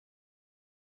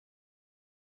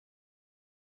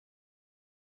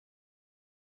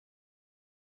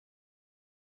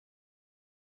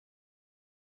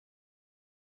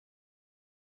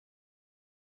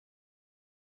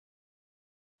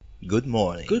Good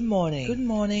morning. Good morning. Good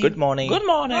morning. Good morning. Good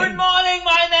morning. Good morning,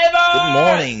 my neighbor. Good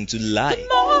morning to life. Good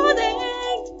morning.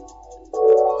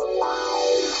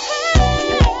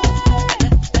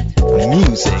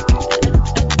 Music,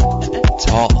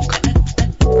 talk,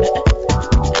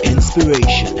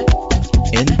 inspiration,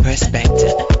 in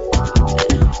perspective.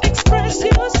 Express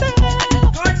yourself.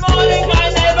 Good morning, my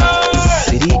neighbor.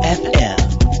 City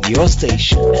FM, your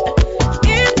station.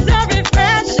 It's a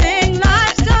refreshing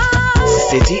lifestyle.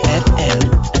 City FM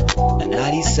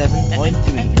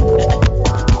 97.3.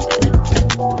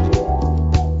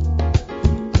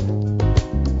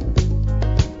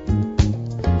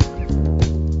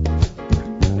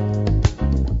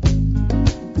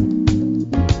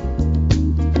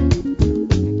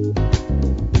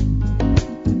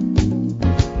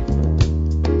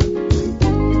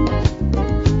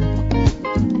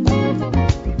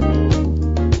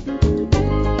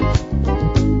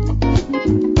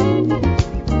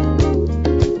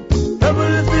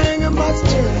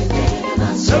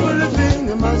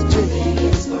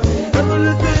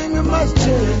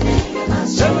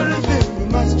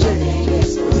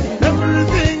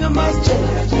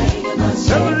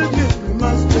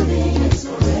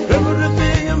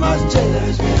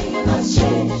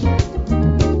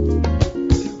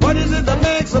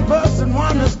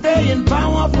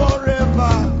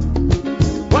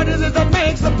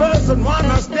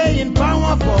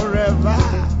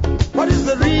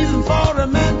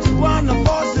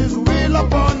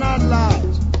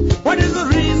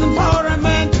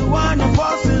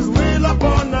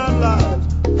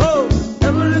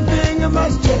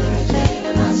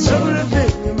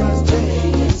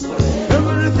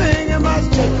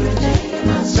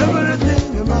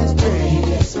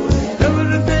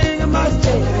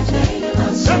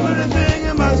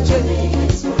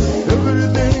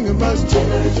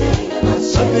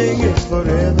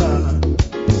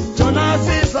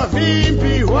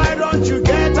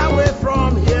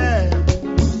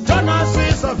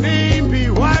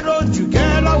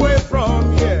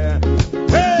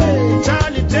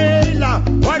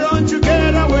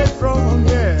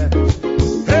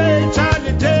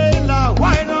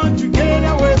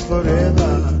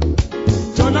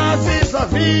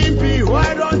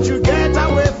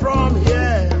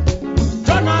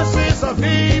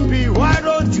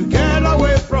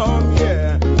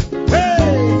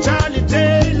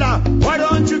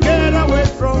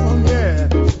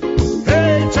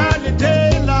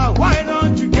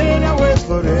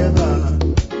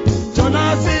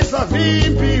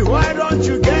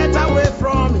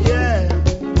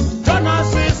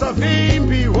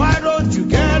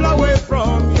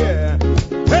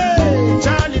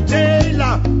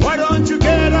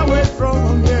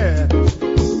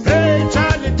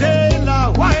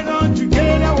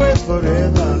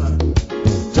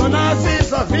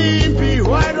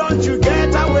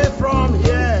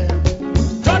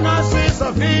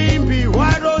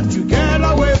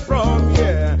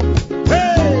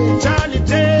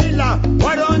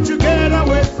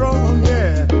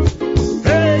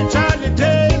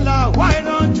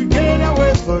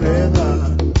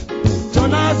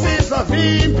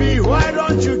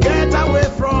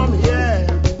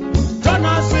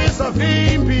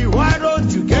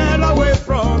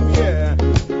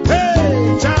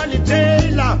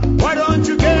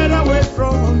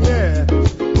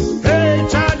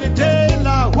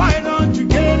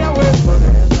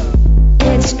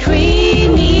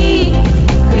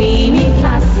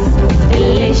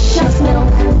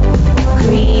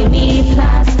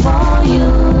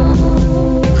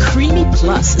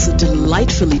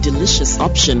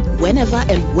 Whenever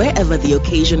and wherever the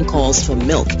occasion calls for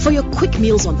milk. For your quick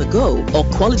meals on the go or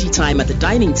quality time at the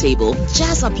dining table,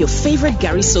 jazz up your favorite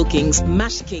Gary Soakings,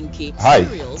 mashed kinky. Hi,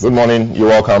 good morning. You're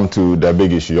welcome to The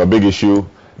Big Issue.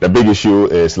 The Big Issue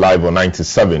is live on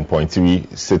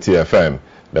 97.3 City FM.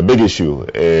 The Big Issue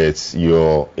is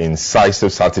your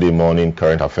incisive Saturday morning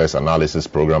current affairs analysis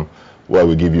program where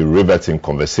we give you riveting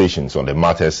conversations on the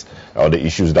matters or the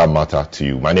issues that matter to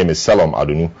you. My name is Salom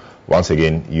Adunu. Once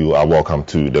again, you are welcome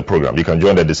to the program. You can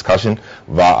join the discussion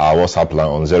via our WhatsApp line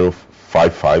on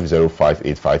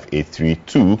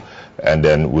 05505858832, and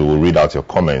then we will read out your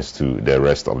comments to the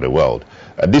rest of the world.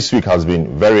 This week has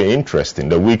been very interesting.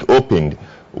 The week opened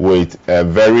with a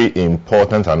very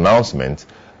important announcement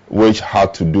which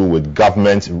had to do with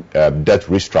government debt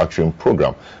restructuring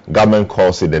program. Government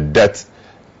calls it the debt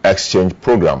exchange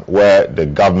program, where the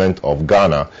government of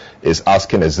Ghana is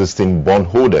asking existing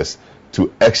bondholders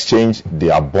to exchange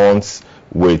their bonds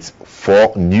with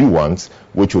 4 new ones,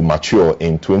 which will mature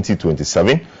in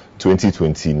 2027,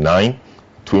 2029,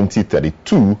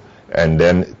 2032, and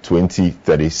then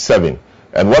 2037.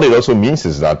 And what it also means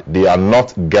is that they are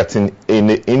not getting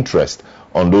any interest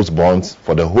on those bonds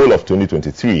for the whole of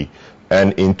 2023.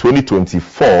 And in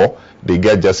 2024, they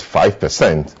get just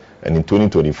 5%. And in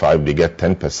 2025, they get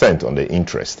 10% on the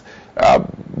interest.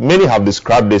 Many have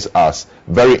described this as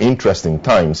very interesting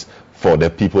times for the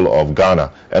people of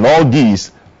Ghana. And all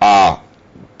these are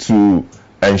to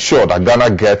ensure that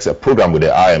Ghana gets a program with the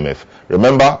IMF.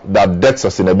 Remember that debt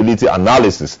sustainability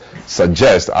analysis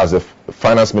suggests, as the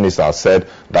finance minister has said,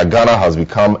 that Ghana has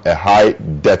become a high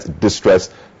debt distress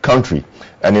country.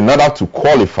 And in order to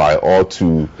qualify or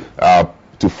to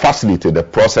facilitate the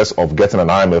process of getting an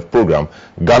IMF program,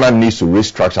 Ghana needs to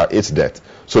restructure its debt.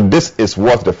 So this is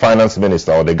what the finance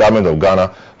minister or the government of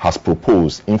Ghana has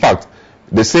proposed. In fact,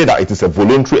 they say that it is a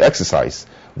voluntary exercise.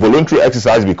 Voluntary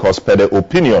exercise because, per the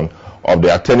opinion of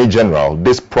the Attorney General,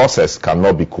 this process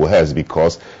cannot be coerced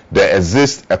because there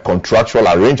exists a contractual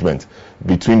arrangement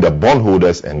between the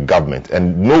bondholders and government,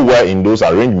 and nowhere in those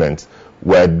arrangements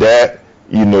was there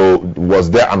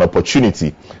an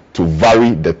opportunity to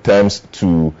vary the terms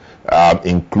to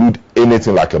include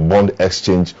anything like a bond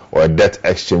exchange or a debt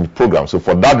exchange program. So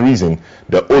for that reason,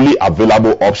 the only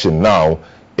available option now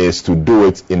is to do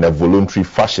it in a voluntary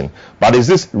fashion. But is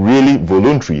this really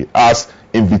voluntary, as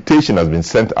invitation has been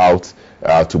sent out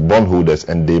to bondholders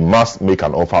and they must make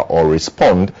an offer or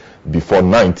respond before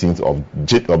 19th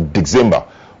of December?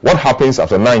 What happens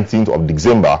after 19th of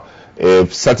December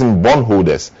if certain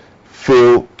bondholders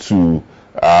fail to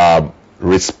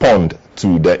respond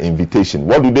to the invitation?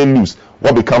 What do they lose?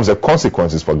 What becomes the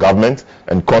consequences for government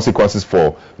and consequences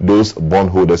for those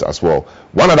bondholders as well?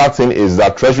 One other thing is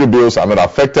that treasury bills are not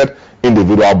affected.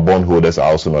 Individual bondholders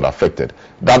are also not affected.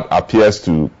 That appears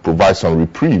to provide some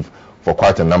reprieve for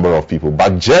quite a number of people.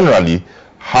 But generally,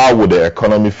 how will the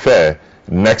economy fare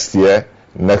next year,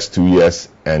 next 2 years,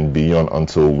 and beyond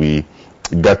until we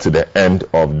get to the end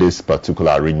of this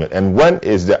particular arrangement? And when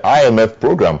is the IMF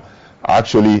program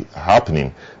actually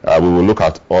happening? We will look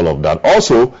at all of that.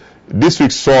 Also, this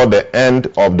week saw the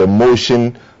end of the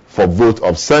motion for vote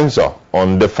of censure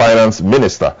on the finance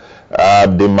minister.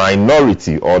 The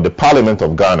minority or the Parliament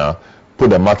of Ghana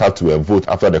put the matter to a vote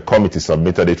after the committee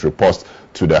submitted its reports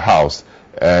to the House,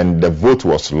 and the vote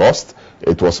was lost.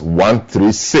 It was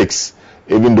 136,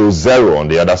 even though 0 on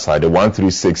the other side. The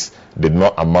 136 did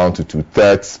not amount to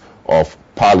 2/3 of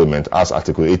Parliament, as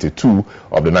Article 82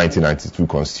 of the 1992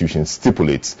 Constitution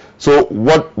stipulates. So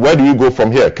where do you go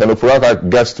from here? Ken Ofori-Atta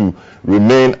gets to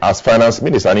remain as finance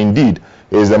minister, and indeed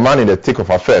is the man in the thick of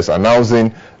affairs,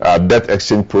 announcing debt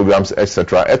exchange programs,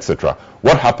 etc., etc.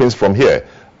 What happens from here?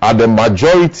 Are the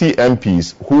majority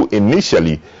MPs who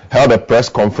initially held a press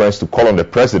conference to call on the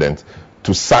president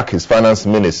to sack his finance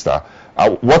minister,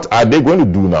 what are they going to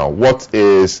do now? What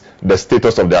is the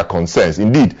status of their concerns?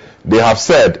 Indeed, they have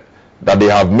said that they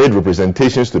have made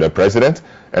representations to the president,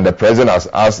 and the president has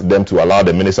asked them to allow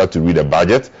the minister to read the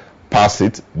budget, pass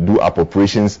it, do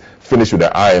appropriations, finish with the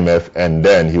IMF, and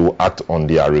then he will act on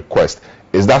their request.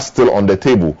 Is that still on the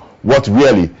table? What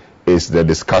really is the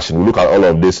discussion? We'll look at all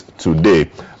of this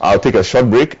today. I'll take a short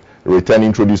break, return,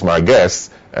 introduce my guests,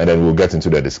 and then we'll get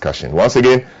into the discussion. Once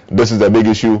again, this is The Big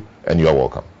Issue, and you are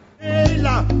welcome.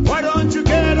 Taylor, why don't you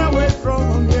get away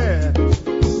from here?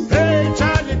 Hey,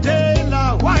 Charlie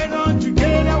Taylor, why don't you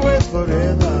get away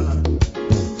forever?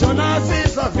 Jonas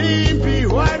is a VP,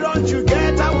 why don't you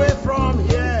get away from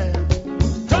here?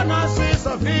 Jonas is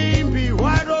a VP,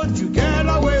 why don't you get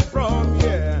away from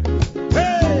here?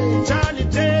 Hey, Charlie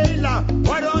Taylor,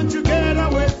 why don't you get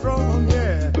away from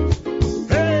here?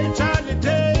 Hey, Charlie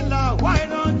Taylor, why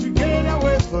don't you get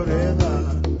away forever?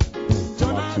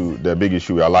 To The Big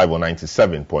Issue, we are live on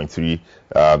 97.3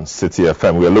 City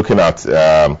FM. We are looking at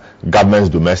government's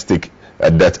domestic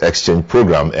debt exchange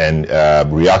program and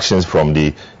reactions from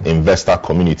the investor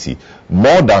community.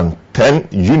 More than 10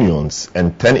 unions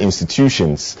and 10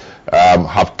 institutions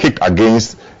have kicked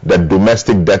against the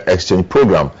domestic debt exchange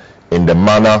program in the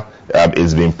manner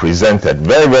it's being presented.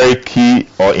 Very, very key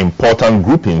or important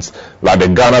groupings like the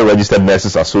Ghana Registered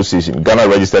Nurses Association, Ghana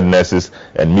Registered Nurses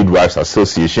and Midwives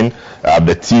Association,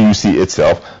 the TUC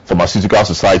itself, Pharmaceutical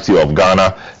Society of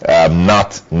Ghana,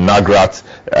 NAT, NAGRAT,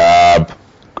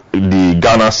 the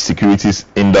Ghana Securities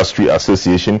Industry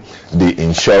Association, the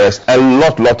insurers, a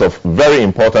lot of very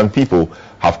important people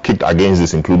have kicked against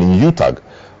this, including UTAG.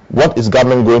 What is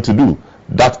government going to do?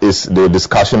 That is the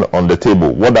discussion on the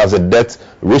table. What does the debt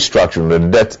restructuring, the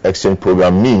debt exchange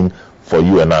program mean for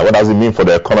you and I? What does it mean for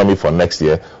the economy for next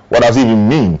year? What does it even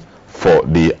mean for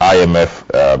the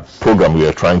IMF program we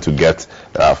are trying to get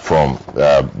from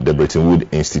the Bretton Woods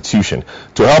institution?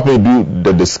 To help me do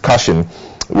the discussion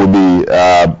will be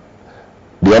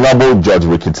the Honorable George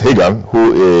Ricketts Hagan,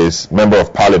 who is Member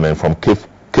of Parliament from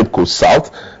Cape Coast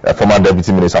South, a former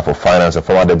Deputy Minister for Finance, a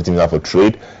former Deputy Minister for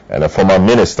Trade, and a former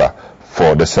Minister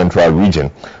for the Central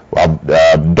Region. We have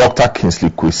Dr. Kingsley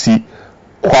Kwesi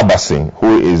Kwabasin,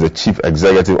 who is the Chief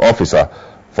Executive Officer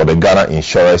for the Ghana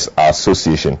Insurance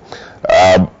Association.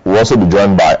 We'll also be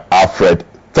joined by Alfred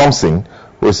Thompson,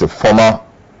 who is a former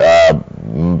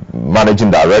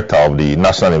Managing Director of the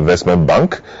National Investment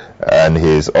Bank, and he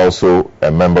is also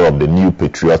a member of the New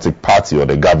Patriotic Party, or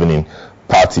the governing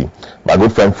party. My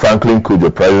good friend Franklin Cudjoe,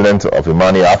 President of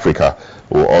Imani Africa,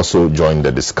 will also join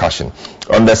the discussion.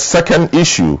 On the second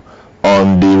issue,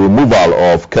 on the removal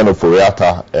of Ken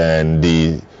Ofori-Atta and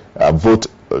the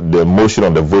motion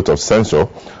on the vote of censure,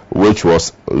 which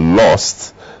was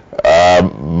lost,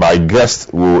 my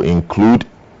guest will include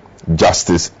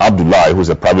Justice Abdullahi, who is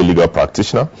a private legal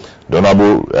practitioner, the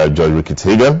Honorable George Ricketts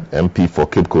Hagan, MP for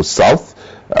Cape Coast South,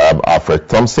 Alfred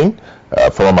Thompson,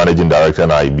 former Managing Director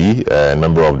NIB and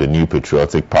member of the New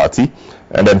Patriotic Party,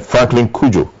 and then Franklin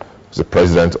Cudjoe, who's the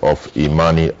President of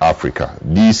Imani Africa.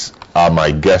 These are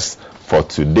my guests for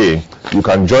today. You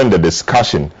can join the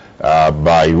discussion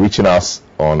by reaching us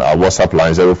on our WhatsApp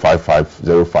line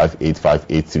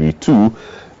 05505858832,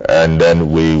 and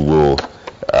then we will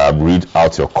read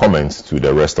out your comments to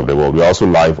the rest of the world. We're also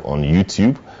live on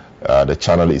YouTube. The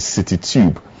channel is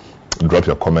CityTube. Drop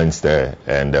your comments there,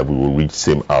 and we will read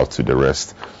same out to the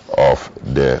rest of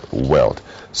the world.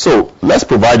 So let's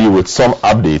provide you with some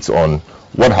updates on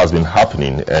what has been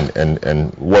happening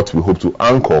and what we hope to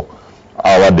anchor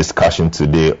our discussion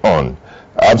today on.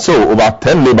 So over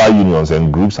 10 labor unions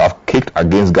and groups have kicked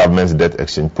against government's debt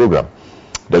exchange program.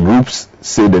 The groups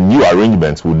say the new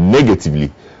arrangements will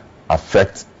negatively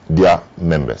affect their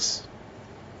members.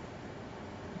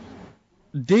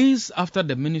 Days after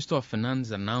the Minister of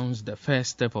Finance announced the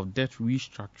first step of debt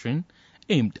restructuring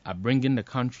aimed at bringing the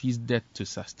country's debt to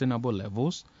sustainable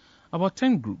levels, about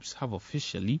 10 groups have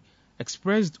officially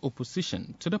expressed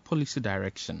opposition to the policy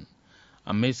direction.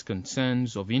 Amidst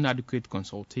concerns of inadequate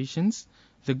consultations,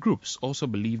 the groups also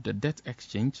believe the debt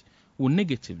exchange will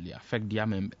negatively affect their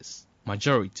members.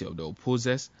 Majority of the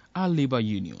opposers are labor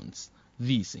unions.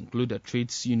 These include the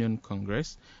Trades Union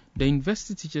Congress, the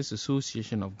University Teachers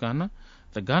Association of Ghana,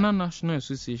 the Ghana National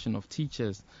Association of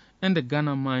Teachers, and the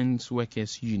Ghana Mines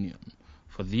Workers Union.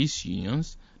 For these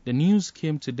unions, the news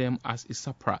came to them as a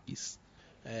surprise.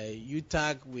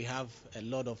 UTAG, we have a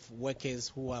lot of workers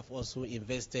who have also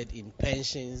invested in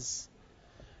pensions,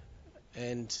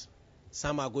 and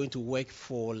some are going to work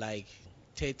for like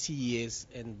 30 years,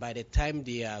 and by the time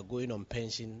they are going on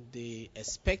pension, they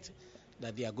expect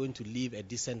that they are going to live a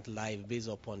decent life based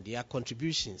upon their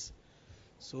contributions.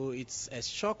 So it's a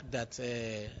shock that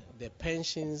the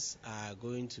pensions are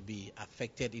going to be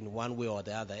affected in one way or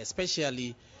the other,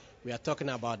 especially we are talking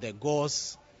about the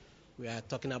GORs, we are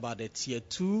talking about the Tier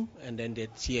 2 and then the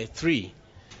Tier 3.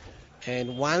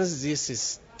 And once this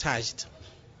is touched,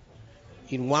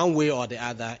 in one way or the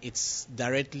other, it's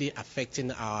directly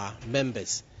affecting our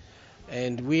members.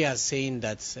 And we are saying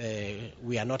that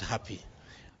we are not happy.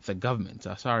 The government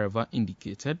has, however,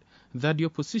 indicated that the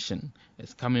opposition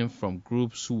is coming from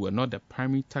groups who were not the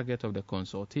primary target of the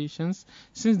consultations,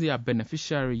 since they are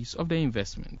beneficiaries of the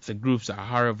investment. The groups are,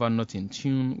 however, not in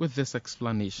tune with this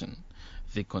explanation.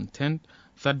 They contend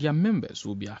that their members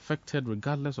will be affected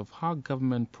regardless of how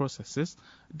government processes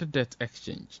the debt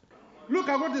exchange. Look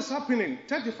at what is happening,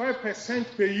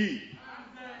 35% per year.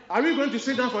 Are we going to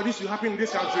sit down for this to happen in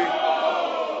this country?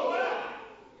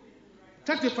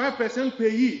 35% per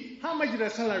year. How much is the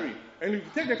salary? And if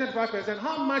you take the 35%,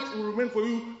 how much will remain for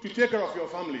you to take care of your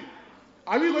family?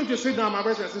 Are we going to sit down, my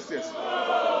brothers and sisters?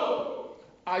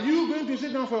 Are you going to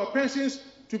sit down for your pensions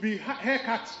to be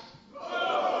haircut?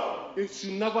 It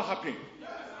should never happen.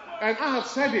 And I have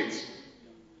said it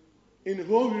in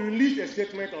when we released a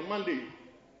statement on Monday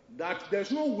that there's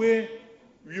no way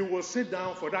we will sit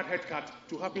down for that haircut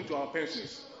to happen to our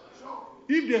pensions.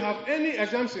 If they have any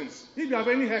exemptions, if they have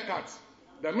any haircuts,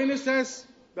 the ministers,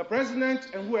 the president,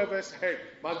 and whoever's head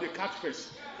must be cut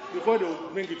first before they will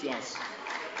bring it to us.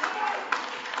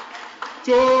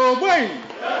 So when,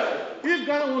 if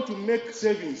Ghana want to make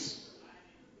savings,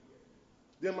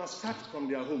 they must start from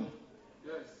their home.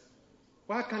 Yes.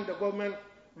 Why can't the government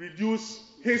reduce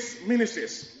his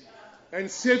ministers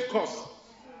and save costs?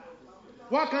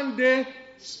 Why can't they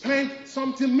spend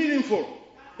something meaningful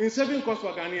in saving costs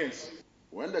for Ghanaians?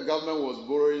 When the government was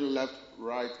borrowing left,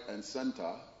 right, and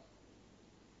center,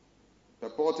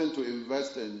 purporting to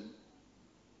invest in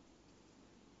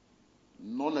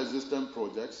non-existent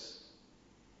projects,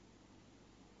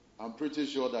 I'm pretty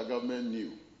sure the government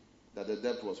knew that the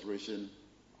debt was reaching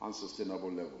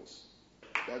unsustainable levels.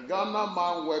 The Ghana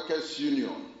Mine Workers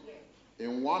Union,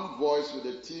 in one voice with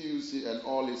the TUC and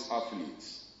all its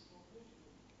affiliates,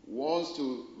 wants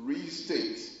to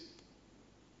restate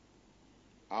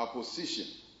our position,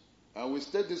 and we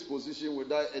state this position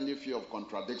without any fear of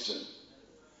contradiction,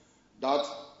 that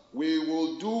we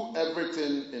will do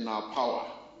everything in our power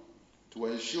to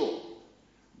ensure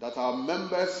that our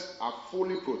members are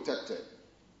fully protected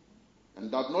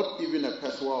and that not even a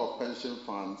peso of pension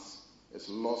funds is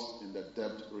lost in the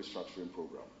debt restructuring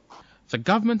program. The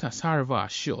government has, however,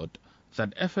 assured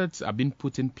that efforts are being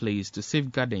put in place to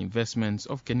safeguard the investments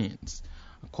of Ghanaians.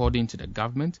 According to the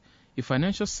government, a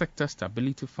financial sector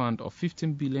stability fund of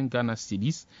 15 billion Ghana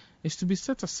cedis is to be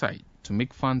set aside to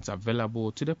make funds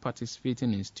available to the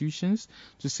participating institutions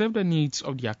to serve the needs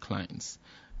of their clients.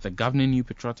 The governing New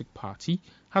Patriotic Party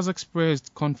has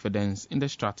expressed confidence in the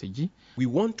strategy. We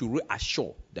want to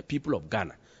reassure the people of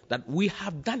Ghana that we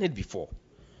have done it before.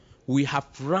 We have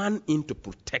run in to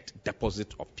protect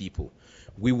deposit of people.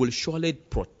 We will surely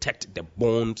protect the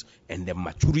bonds and the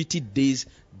maturity days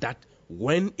that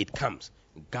when it comes,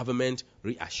 government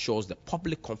reassures the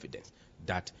public confidence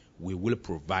that we will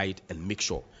provide and make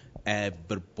sure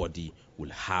everybody will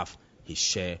have his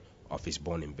share of his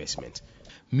bond investment.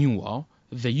 Meanwhile,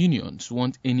 the unions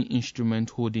want any instrument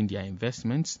holding their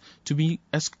investments to be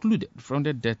excluded from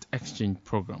the debt exchange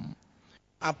program.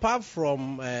 Apart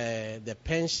from the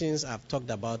pensions I've talked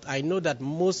about, I know that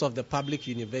most of the public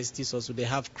universities also, they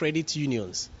have credit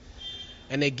unions.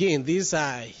 And again, these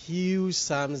are huge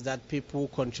sums that people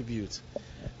contribute.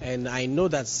 And I know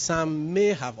that some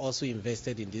may have also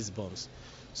invested in these bonds.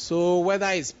 So whether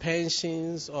it's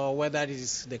pensions or whether it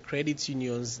is the credit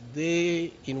unions,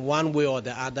 they in one way or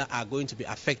the other are going to be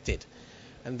affected.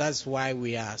 And that's why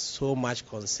we are so much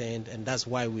concerned, and that's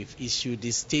why we've issued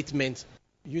this statement.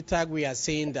 UTAG, we are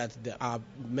saying that our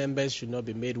members should not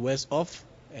be made worse off,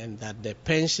 and that the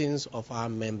pensions of our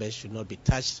members should not be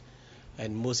touched,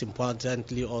 and most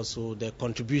importantly also the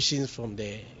contributions from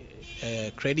the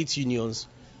credit unions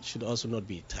should also not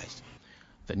be touched.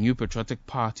 The New Patriotic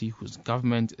Party, whose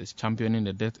government is championing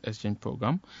the debt exchange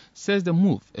program, says the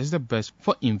move is the best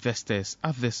for investors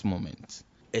at this moment.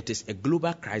 It is a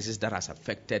global crisis that has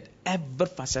affected every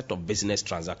facet of business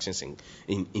transactions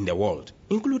in the world,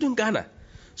 including Ghana.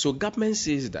 So government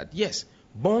says that, yes,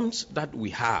 bonds that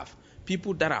we have,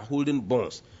 people that are holding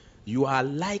bonds, you are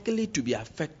likely to be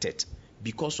affected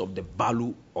because of the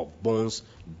value of bonds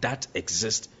that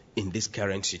exist in this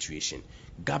current situation.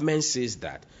 Government says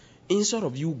that instead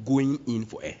of you going in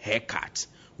for a haircut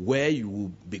where you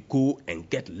will go and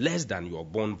get less than your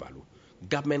bond value,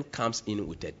 government comes in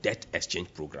with a debt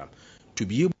exchange program to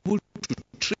be able to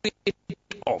trade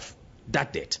off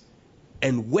that debt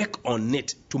and work on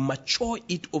it to mature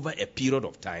it over a period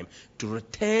of time to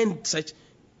return such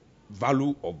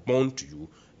value of bond to you,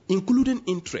 including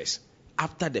interest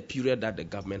after the period that the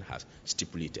government has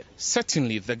stipulated.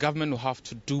 Certainly, the government will have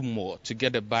to do more to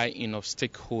get the buy-in of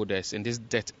stakeholders in this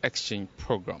debt exchange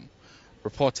program.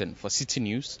 Reporting for City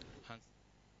News.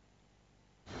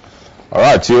 All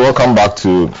right, so welcome back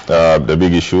to the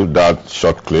big issue. That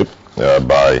short clip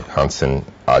by Hansen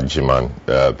Ajiman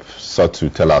sought to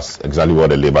tell us exactly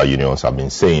what the labor unions have been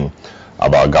saying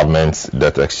about government's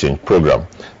debt exchange program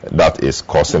that is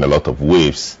causing a lot of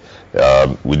waves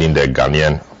within the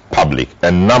Ghanaian public.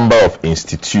 A number of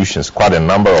institutions, quite a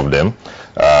number of them,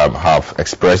 have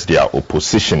expressed their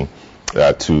opposition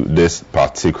to this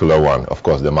particular one. Of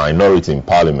course, the minority in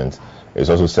parliament has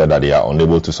also said that they are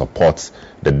unable to support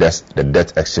the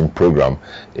debt exchange program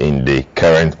in the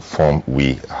current form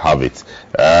we have it.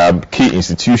 Key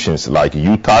institutions like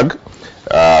UTAG,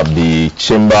 the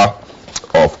Chamber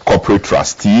of Corporate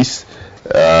Trustees,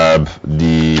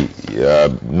 the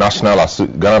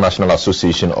Ghana National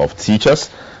Association of Teachers,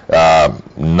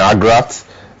 NAGRAT,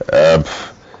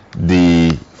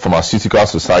 the Pharmaceutical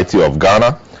Society of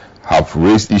Ghana have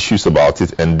raised issues about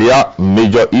it, and their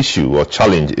major issue or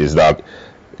challenge is that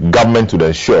government would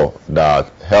ensure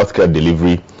that healthcare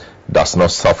delivery does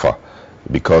not suffer,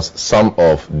 because some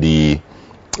of the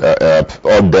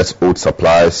all debts owed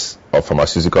supplies of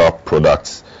pharmaceutical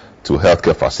products to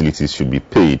healthcare facilities should be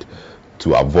paid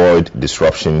to avoid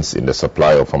disruptions in the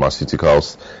supply of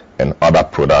pharmaceuticals and other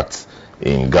products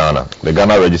in Ghana. The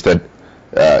Ghana Registered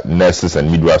Nurses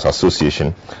and Midwives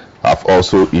Association have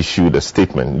also issued a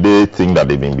statement. They think that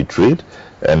they've been betrayed,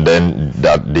 and then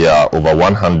that there are over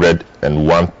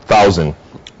 101,000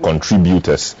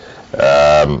 contributors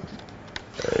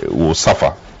will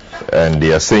suffer, and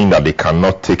they are saying that they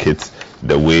cannot take it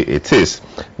the way it is.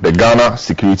 The Ghana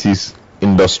Securities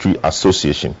Industry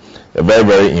Association, a very,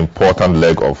 very important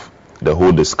leg of the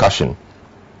whole discussion,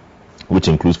 which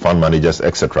includes fund managers,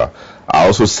 etc., are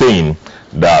also saying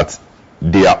that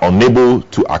they are unable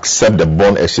to accept the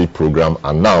bond exchange program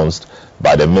announced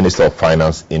by the Minister of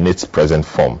Finance in its present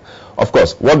form. Of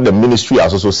course, what the ministry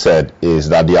has also said is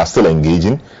that they are still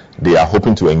engaging. They are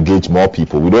hoping to engage more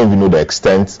people. We don't even know the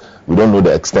extent. We don't know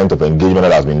the extent of engagement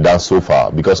that has been done so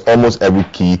far, because almost every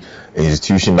key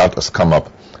institution that has come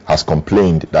up has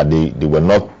complained that they were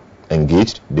not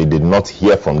engaged. They did not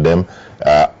hear from them,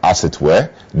 as it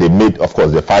were. They made, of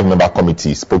course, the 5-member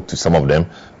committee spoke to some of them,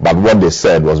 but what they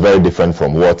said was very different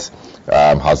from what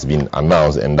has been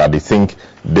announced, and that they think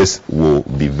this will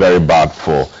be very bad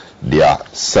for their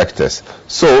sectors.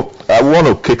 So I want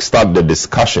to kickstart the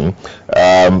discussion.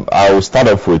 I will start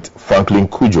off with Franklin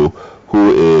Cudjoe,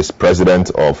 who is president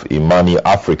of Imani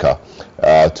Africa,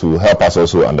 to help us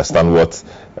also understand what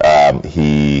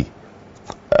he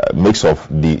makes of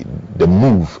the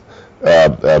move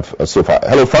so far.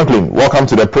 Hello, Franklin. Welcome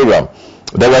to the program.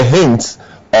 There were hints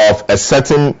of a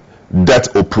certain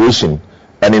debt operation,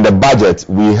 and in the budget,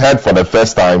 we heard for the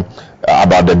first time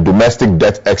about the domestic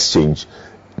debt exchange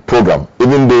program,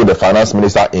 even though the finance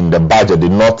minister in the budget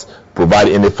did not provide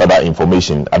any further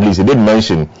information. At least he did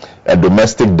mention a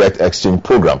domestic debt exchange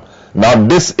program. Now,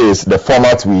 this is the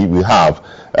format we have.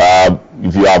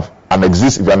 If you have an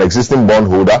existing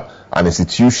bondholder, an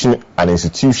institution,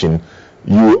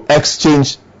 you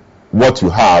exchange what you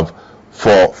have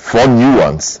for 4 new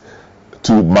ones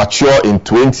to mature in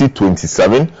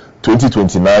 2027,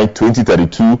 2029,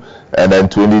 2032, and then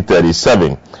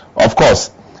 2037. Of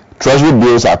course, treasury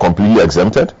bills are completely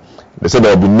exempted. They said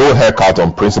there will be no haircut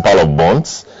on principal of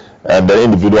bonds, and the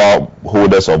individual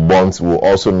holders of bonds will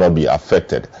also not be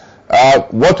affected.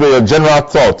 What were your general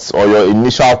thoughts or your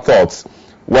initial thoughts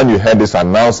when you heard this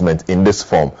announcement in this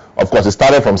form? Of course, it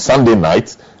started from Sunday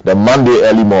night. The Monday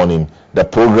early morning, the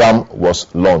program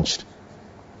was launched.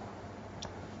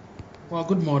 Well,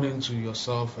 good morning to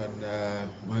yourself and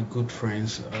my good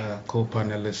friends,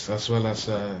 co-panelists, as well as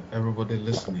everybody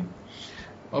listening.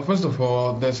 Well, first of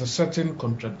all, there's a certain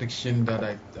contradiction that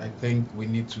I think we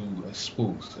need to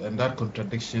expose, and that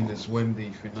contradiction is when the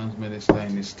finance minister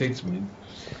in his statement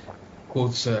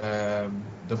quotes the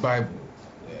Bible.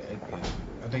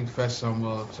 I think 1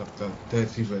 Samuel chapter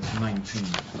 30 verse 19.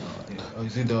 Or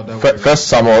is it the other way? 1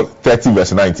 Samuel 30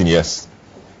 verse 19, yes.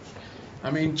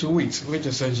 I mean, which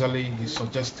essentially is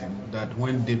suggesting that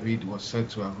when David was said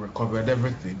to have recovered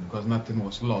everything because nothing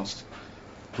was lost,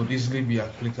 could easily be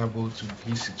applicable to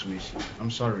his situation.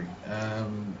 I'm sorry.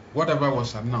 Whatever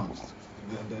was announced,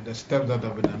 the steps that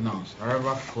have been announced,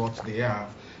 however fraught they are,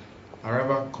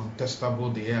 however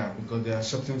contestable they are, because there are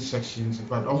certain sections, in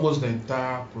fact, almost the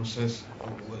entire process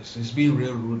is being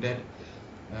railroaded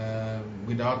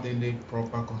without any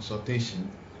proper consultation.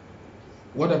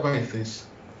 Whatever it is,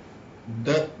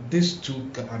 that these two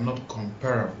are not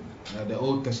comparable. The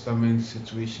Old Testament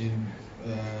situation,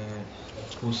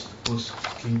 post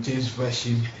King James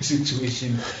Version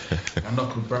situation are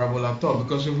not comparable at all,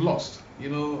 because we've lost. You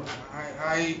know,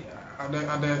 I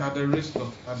at the risk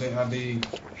of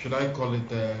should I call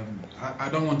it? I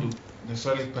don't want to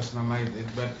necessarily personalize it,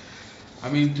 but I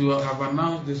mean, to have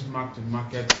announced this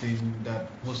mark-to-market thing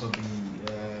that most of the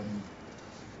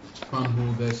fund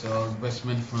holders or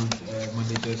investment fund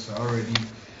managers are already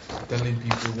telling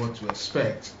people what to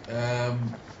expect.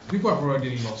 People have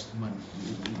already lost money,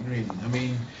 really. I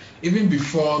mean, even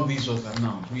before this was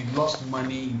announced, we lost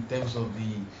money in terms of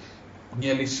the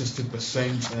nearly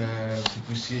 60%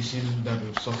 depreciation that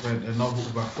we've suffered, and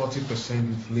over 40%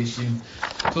 inflation.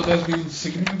 So there's been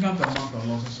significant amount of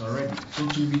losses already. So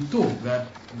to be told that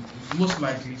most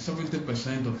likely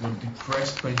 70% of your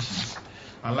depressed pensions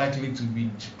are likely to be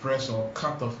depressed or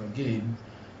cut off again,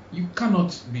 you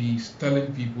cannot be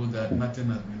telling people that nothing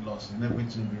has been lost and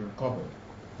everything will be recovered,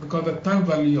 because the time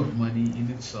value of money in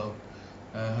itself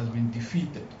has been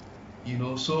defeated. You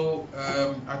know, so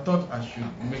I thought I should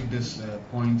make this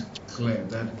point clear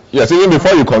that. Yes, even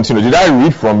before you continue, did I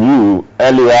read from you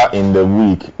earlier in the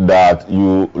week that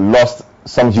you lost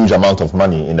some huge amount of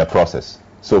money in the process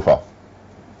so far?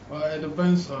 Well, it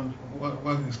depends on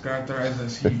what is characterized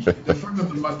as huge. The fact of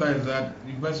the matter is that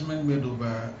investment made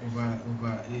over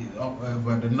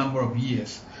the number of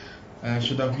years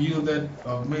should have yielded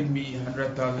or made me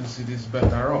 100,000 cedis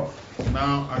better off.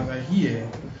 Now,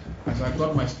 as I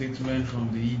got my statement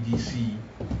from the EDC,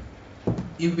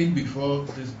 even before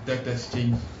this debt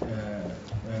exchange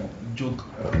joke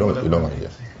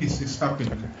is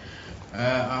happening,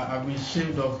 I've been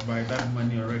shaved off by that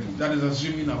money already. That is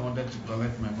assuming I wanted to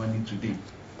collect my money today.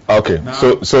 Okay, Now,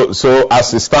 so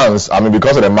as it stands, I mean,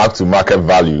 because of the mark-to-market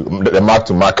value, the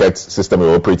mark-to-market system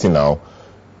we're operating now,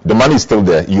 the money is still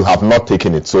there. You have not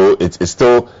taken it, so it's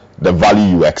still the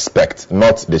value you expect,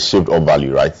 not the shaped-up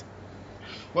value, right?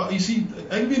 well, you see,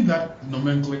 even that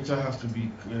nomenclature has to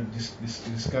be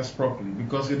discussed properly,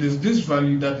 because it is this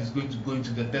value that is going to go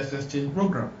into the debt exchange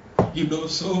program. You know,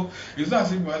 so it's not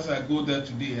as if as I go there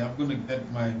today, I'm going to get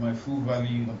my full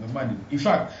value of the money. In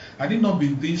fact, had it not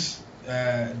been this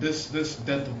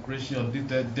debt operation or this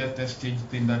debt exchange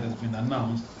thing that has been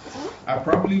announced, I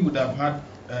probably would have had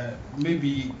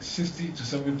maybe 60 to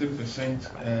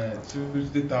 70%,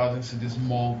 50,000 cedis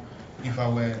more if I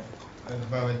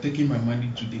were taking my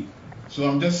money today. So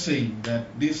I'm just saying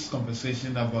that this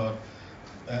conversation about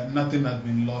nothing has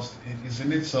been lost is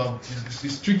in itself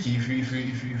it's tricky if you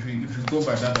go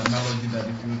by that analogy, that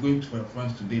if you're going to a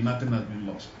funds today, nothing has been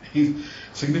lost.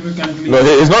 Significantly, No,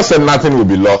 it's not saying nothing will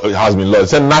be lost. It has been lost.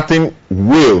 It's saying nothing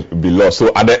will be lost.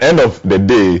 So at the end of the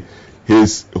day,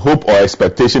 his hope or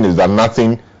expectation is that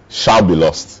nothing shall be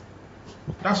lost.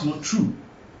 That's not true.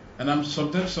 And I'm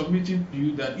submitting to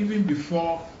you that even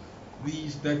before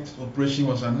this debt operation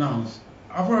was announced,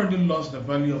 I've already lost the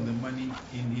value of the money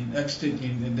in the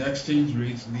exchange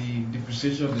rates, the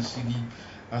depreciation of the CD,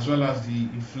 as well as the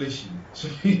inflation. So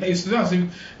it's not as if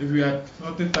we had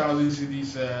 40,000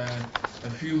 CDs a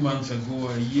few months ago,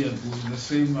 a year ago, the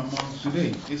same amount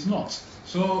today. It's not.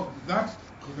 So that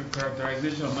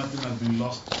characterization of nothing has been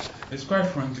lost is quite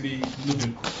frankly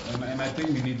ludicrous, and I think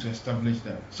we need to establish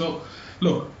that. So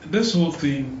look, this whole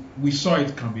thing, we saw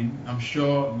it coming. I'm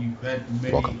sure you've heard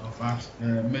many of us,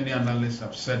 many analysts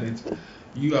have said it.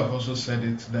 You have also said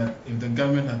it, that if the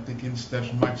government had taken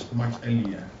steps much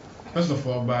earlier, first of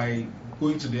all, by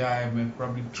going to the IMF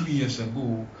probably 2 years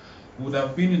ago, would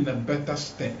have been in a better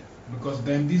stead, because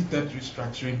then this debt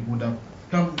restructuring would have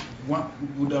happened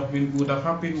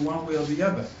one way or the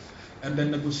other, and the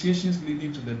negotiations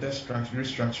leading to the debt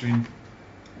restructuring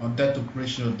or debt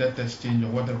operation or debt exchange or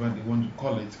whatever they want to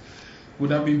call it would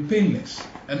have been painless,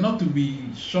 and not to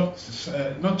be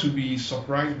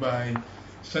surprised by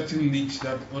certain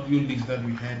audio leaks that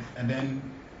we had, and then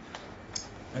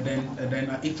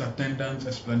its attendance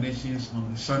explanations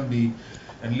on Sunday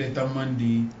and later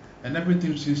Monday, and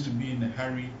everything seems to be in a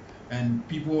hurry, and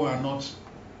people are not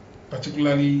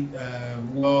particularly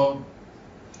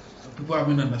people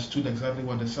haven't understood exactly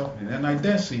what is happening. And I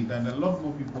dare say that a lot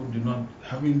more people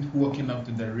haven't woken up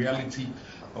to the reality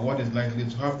of what is likely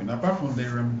to happen, apart from the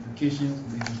ramifications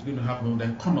it is going to have on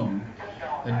the economy,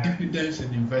 the dividends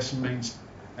in investments,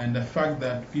 and the fact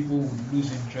that people would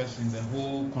lose interest in the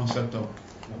whole concept of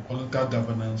political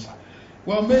governance.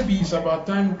 Well, maybe it's about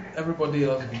time everybody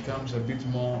else becomes a bit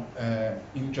more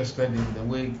interested in the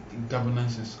way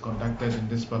governance is conducted in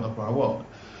this part of our world.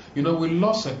 You know, we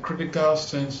lost a critical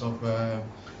sense of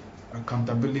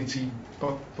accountability,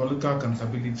 political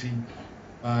accountability,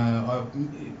 or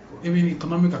even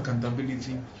economic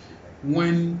accountability,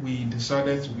 when we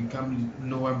decided to become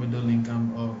lower middle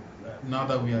income, or now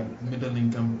that we are middle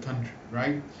income country,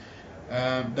 right?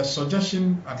 The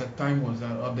suggestion at the time was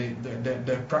that, or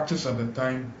the practice at the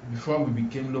time before we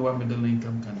became lower middle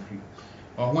income country,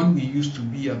 or when we used to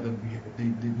be at the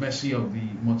mercy of the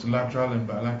multilateral and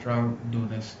bilateral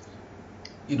donors,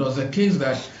 it was a case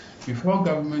that before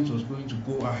government was going to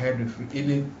go ahead with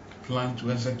any plan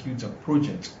to execute a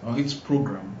project or its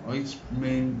program or its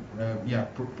main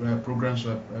programs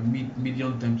for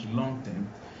medium term to long term,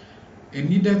 it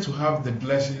needed to have the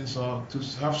blessings or to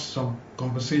have some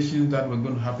conversations that were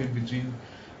going to happen between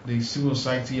the civil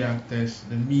society actors,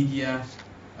 the media,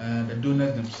 the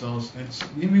donors themselves, and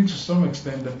even to some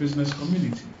extent the business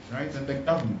community, right, and the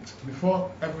government, before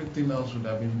everything else would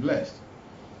have been blessed.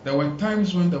 There were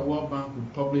times when the World Bank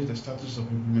would publish the status of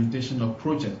implementation of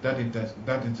projects that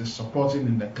it is supporting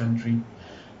in the country,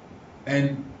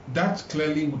 and that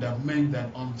clearly would have meant that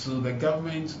until the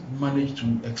government managed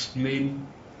to explain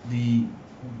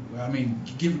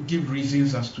give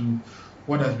reasons as to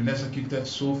what has been executed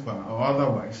so far or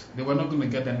otherwise, they were not going to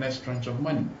get the next tranche of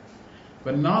money.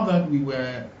 But now that we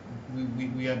were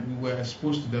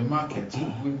exposed to the market,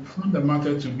 we found the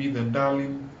market to be the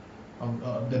darling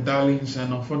of the darlings,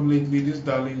 and unfortunately these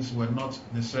darlings were not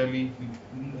necessarily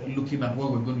looking at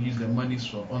what we're going to use the monies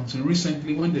for until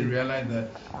recently, when they realized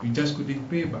that we just couldn't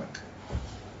pay back.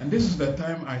 And this is the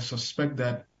time I suspect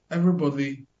that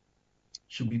everybody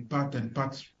should be part and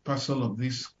parcel of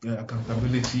this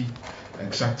accountability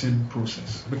exacting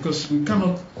process, because we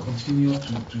cannot continue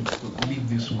to live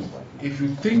this way. If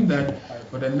you think that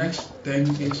for the next 8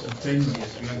 to 10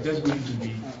 years we are just going to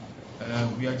be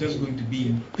we are just going to be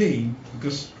in pain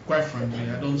because, quite frankly,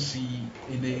 I don't see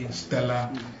any stellar,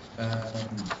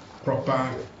 proper,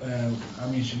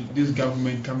 this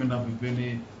government coming up with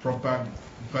any proper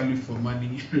value for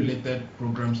money related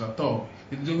programs at all.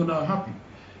 It's not going to happen.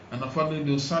 And unfortunately,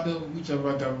 they'll saddle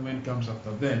whichever government comes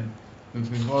after them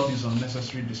with all this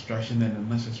unnecessary distraction and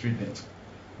unnecessary debt.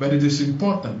 But it is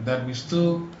important that we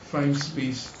still find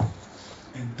space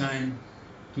and time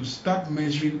to start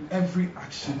measuring every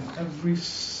action, every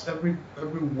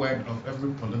word of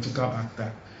every political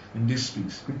actor in this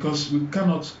space, because we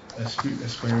cannot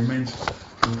experiment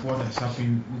with what has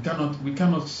happened. We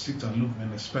cannot sit aloof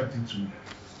and expect it to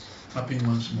happen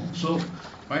once more. So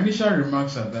my initial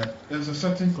remarks are that there's a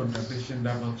certain contradiction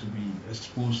that ought to be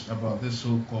exposed about this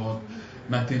so-called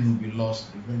nothing will be lost,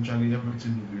 eventually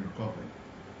everything will be recovered.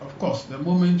 Of course, the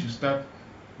moment you start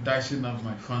dicing up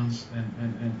my funds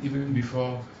and even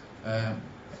before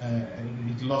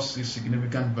it lost its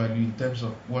significant value in terms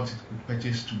of what it could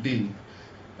purchase today,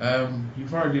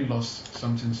 you've already lost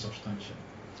something substantial.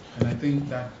 And I think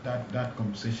that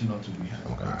conversation ought to be had.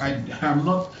 Okay.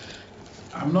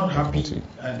 I'm not happy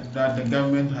that the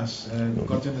government has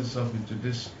gotten itself into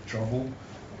this trouble,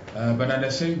 but at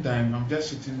the same time, I'm just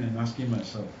sitting and asking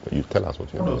myself, you tell us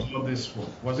what was all this for?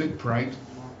 Was it pride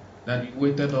that you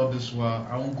waited all this while?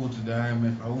 I won't go to the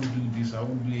IMF, I won't do this, I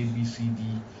won't do A, B, C, D.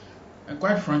 And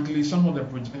quite frankly, some of the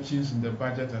projections in the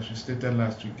budget, as we stated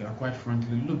last week, are quite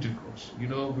frankly ludicrous.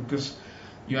 Because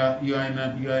you are in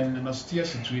an austere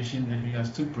situation and you are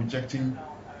still projecting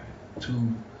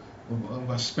to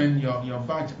overspend your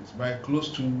budget by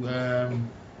close to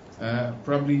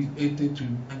probably 80 to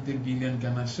 90 billion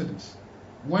Ghana cedis.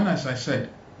 When, as I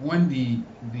said, when the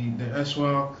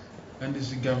Eswal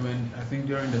NDC government, I think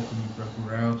during the Kumipreku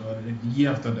riot or the year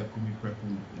after the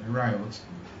Kumipreku riot,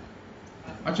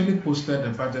 actually posted a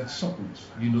budget surplus,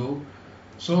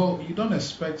 so you don't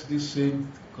expect this same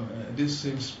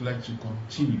split to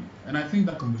continue. And I think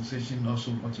that conversation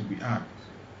also ought to be had.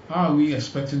 How are we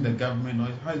expecting the government,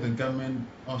 or how is the government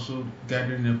also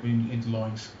gathering up in its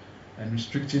loins and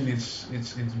restricting its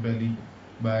belly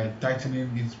by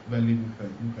tightening its belly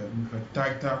with a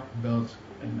tighter belt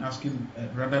and asking,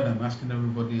 rather than asking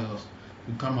everybody else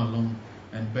to come along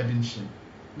and burden share?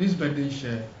 This burden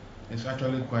share is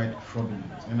actually quite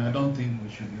fraudulent, and I don't think we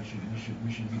should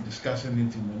be discussing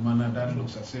it in a manner that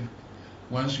looks as if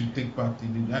once you take part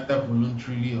in it, either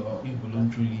voluntarily or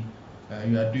involuntarily,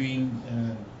 you are doing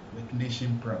the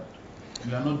nation proud.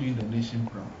 You are not doing the nation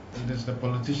proud. It is the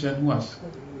politician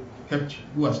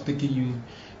who has taken you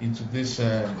into this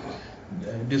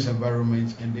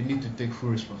environment, and they need to take full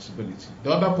responsibility.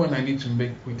 The other point I need to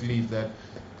make quickly is that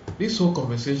this whole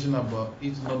conversation about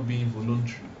it not being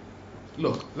voluntary.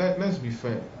 Look, let's be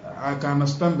fair. I can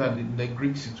understand that in the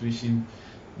Greek situation,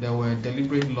 there were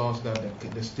deliberate laws that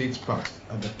the states passed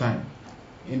at the time.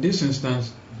 In this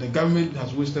instance, the government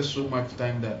has wasted so much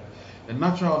time that the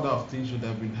natural order of things would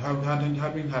have been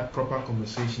having had proper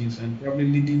conversations and probably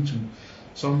leading to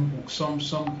some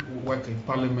work in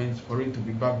Parliament for it to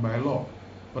be backed by law.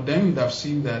 But then we'd have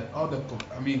seen that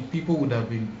people would have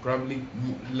been probably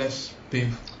less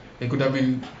painful. It could have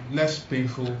been less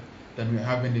painful than we're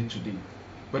having it today.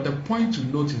 But the point to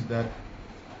note is that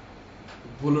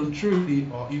voluntarily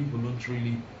or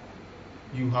involuntarily,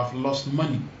 you have lost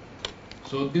money.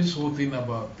 So this whole thing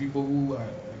about people who are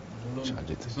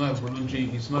it's not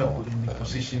voluntary, it's not in the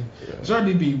position. It's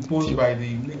already been imposed by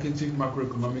the negative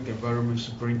macroeconomic environment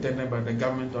superintended by the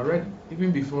government already,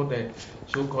 even before the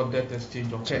so-called debt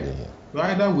exchange occurred. So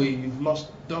either way, you've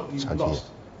lost.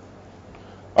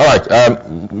 All right,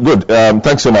 good.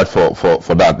 Thanks so much for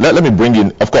that. Let me bring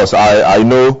in, of course, I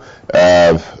know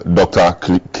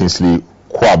Dr. Kingsley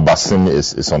Kwabasim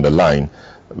is on the line,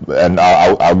 and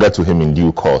I'll get to him in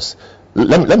due course.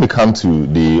 Let me come to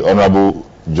the Honorable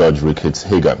George Ricketts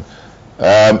Hagan.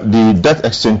 The debt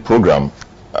exchange program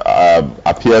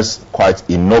appears quite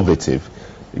innovative,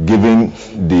 given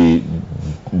the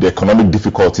economic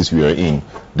difficulties we are in.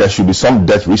 There should be some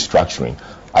debt restructuring.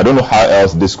 I don't know how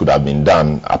else this could have been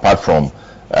done apart from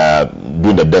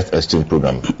doing the debt exchange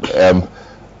program.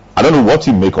 I don't know what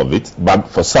you make of it, but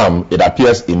for some it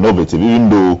appears innovative, even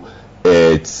though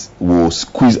it will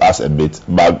squeeze us a bit.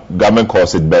 But government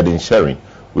calls it burden sharing.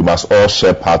 We must all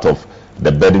share part of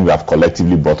the burden we have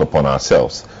collectively brought upon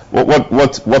ourselves.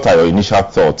 What are your initial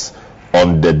thoughts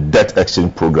on the debt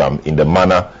exchange program in the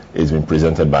manner it's been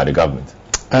presented by the government?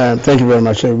 Thank you very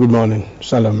much. Good morning,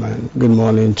 Salam, and good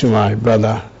morning to my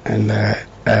brother and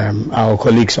our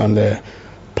colleagues on the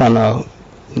panel,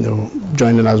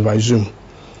 joining us by Zoom.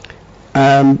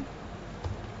 I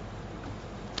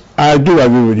I do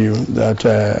agree with you that,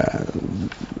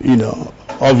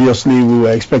 obviously we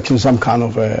were expecting some kind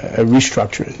of a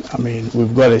restructuring. I mean,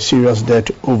 we've got a serious debt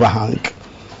overhang,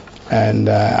 and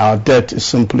our debt is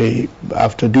simply,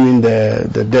 after doing the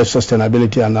debt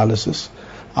sustainability analysis,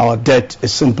 our debt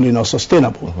is simply not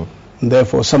sustainable. And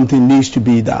therefore, something needs to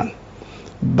be done.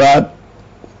 But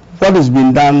what has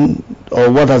been done,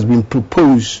 or what has been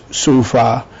proposed so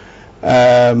far,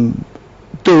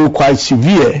 though quite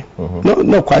severe,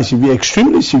 not quite severe,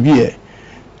 extremely severe,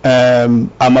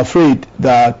 I'm afraid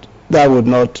that would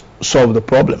not solve the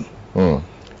problem.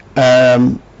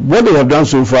 What they have done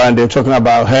so far, and they're talking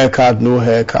about haircut, no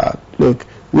haircut. Look,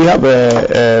 we have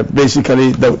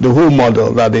basically the whole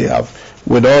model that they have,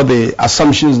 with all the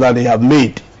assumptions that they have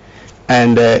made.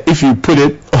 And if you put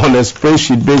it on a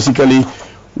spreadsheet, basically,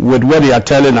 with what they are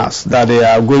telling us, that they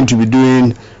are going to be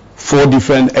doing 4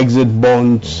 different exit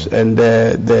bonds, and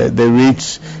the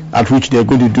rates at which they're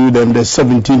going to do them, the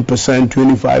 17%,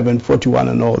 25 and 41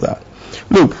 and all that.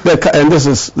 Look, and this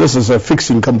is a fixed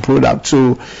income product,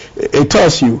 so it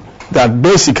tells you that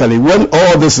basically when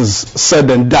all this is said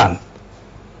and done,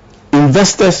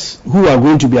 investors who are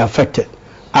going to be affected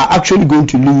are actually going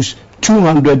to lose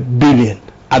 200 billion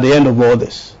at the end of all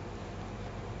this.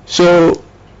 So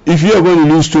if you are going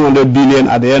to lose 200 billion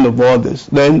at the end of all this,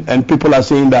 then, and people are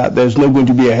saying that there's not going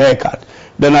to be a haircut,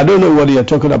 then I don't know what you're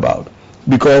talking about.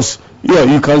 Because,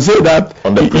 you can say that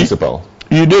on the principle.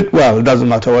 You did well. It doesn't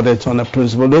matter whether it's on a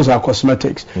principle. Those are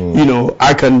cosmetics.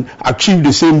 I can achieve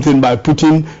the same thing by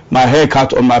putting my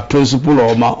haircut on my principle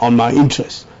or on my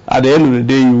interest. At the end of the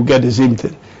day, you will get the same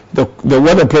thing.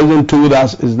 What the president told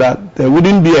us is that there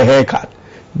wouldn't be a haircut.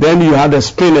 Then you had the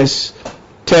spinners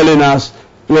telling us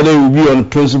whether it will be on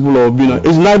principle or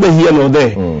it's neither here nor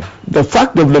there. The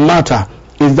fact of the matter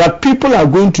is that people are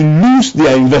going to lose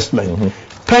their investment.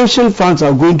 Pension funds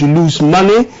are going to lose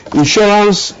money.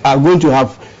 Insurance are going to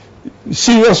have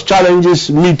serious challenges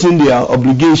meeting their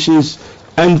obligations,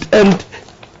 and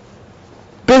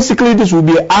basically this will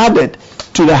be added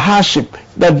to the hardship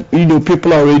that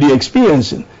people are already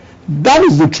experiencing. That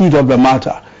is the truth of the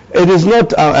matter. It is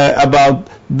not about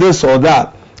this or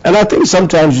that. And I think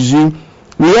sometimes, you see,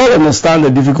 we all understand the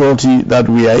difficulty that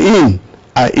we are in,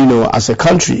 as a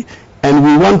country, and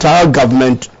we want our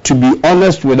government to be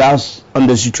honest with us on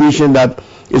the situation that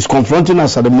is confronting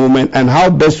us at the moment and how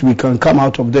best we can come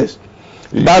out of this.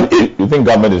 But you think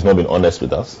government has not been honest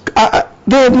with us?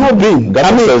 They have not been.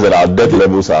 Government says that our debt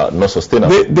levels are not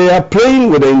sustainable. They are playing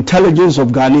with the intelligence of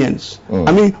Ghanaians.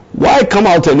 I mean, why come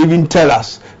out and even tell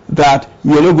us that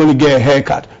you're not going to get a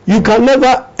haircut? You can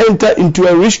never enter into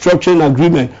a restructuring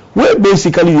agreement where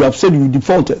basically you have said you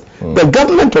defaulted. The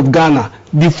government of Ghana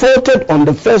defaulted on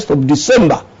the 1st of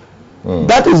December.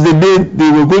 That is the day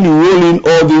they were going to roll in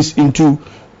all this into.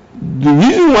 The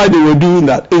reason why they were doing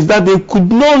that is that they could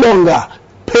no longer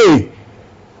pay,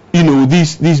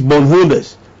 these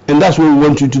bondholders, and that's why we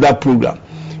went into that program.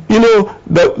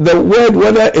 The word,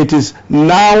 whether it is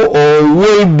now or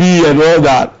will be and all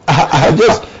that, I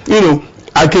just,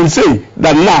 I can say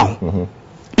that now,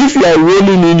 if you are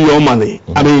rolling in your money,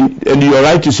 I mean, and you are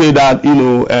right to say that,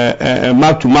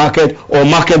 mark to market or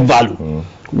market value,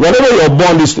 whatever your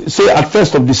bond is, say at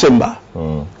 1st of December,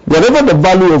 whatever the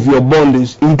value of your bond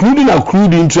is, including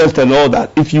accrued interest and all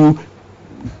that, if you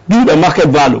do the market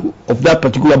value of that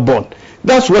particular bond,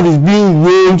 that's what is being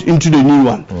rolled into the new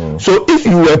one. So if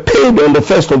you were paid on the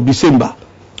 1st of December,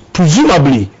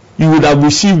 presumably you would have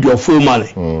received your full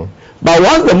money. But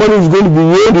once the money is going to be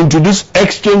rolled into this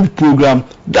exchange program,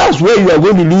 that's where you are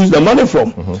going to lose the money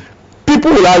from.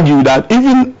 People will argue that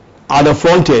even at the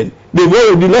front end, they've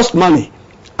already lost money.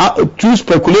 Through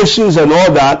speculations and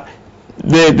all that,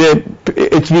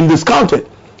 it's been discounted.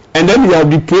 And then you have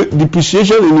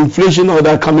depreciation and inflation, all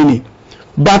that coming in.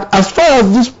 But as far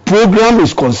as this program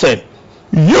is concerned,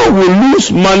 you will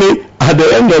lose money at the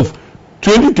end of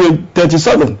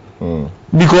 2037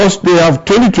 because they have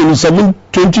 2027,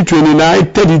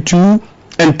 2029, 32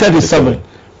 and 37.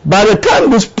 By the time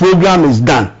this program is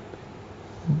done,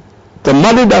 the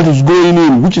money that is going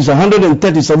in, which is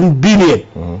 137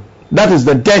 billion, that is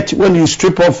the debt when you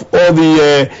strip off all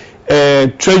the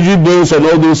treasury bills and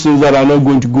all those things that are not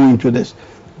going to go into this.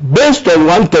 Based on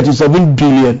 137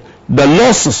 billion, the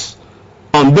losses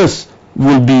on this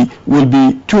will be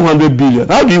 200 billion.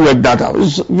 How do you work that out?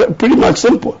 It's pretty much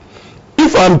simple.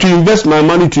 If I'm to invest my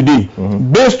money today,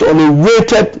 based on a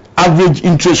weighted average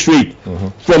interest rate,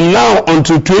 from now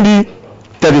until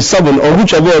 2037 or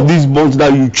whichever of these bonds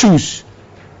that you choose,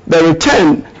 the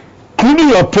return, including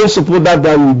your principal that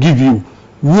will give you,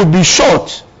 would be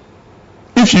short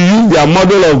if you use their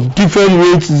model of different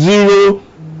rates, 0,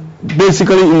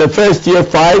 basically in the first year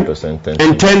 5%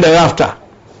 and 10 thereafter,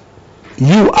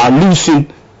 you are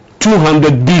losing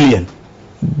 200 billion.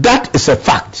 That is a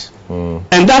fact.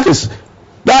 And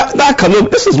that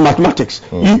cannot, this is mathematics.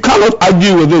 You cannot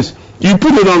argue with this. You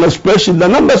put it on a spreadsheet, the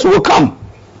numbers will come.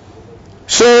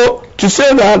 So to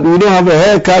say that we don't have a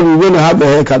haircut, we're going to have a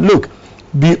haircut. Look,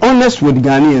 be honest with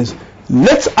Ghanaians.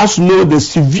 Let us know the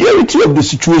severity of the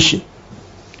situation,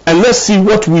 and let's see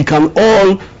what we can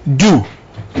all do.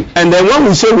 And then when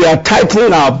we say we are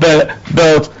tightening our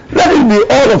belt, let it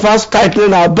be all of us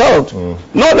tightening our belt.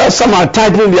 Not that some are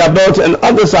tightening their belt and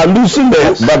others are loosening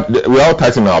theirs. But we're all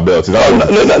tightening our belts. No,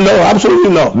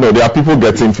 absolutely not. No, there are people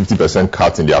getting 50%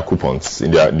 cut in their coupons,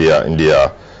 in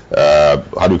their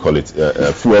how do you call it,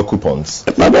 fuel coupons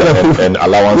and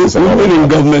allowances. We've been in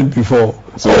government before.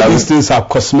 So all these things are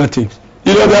cosmetic.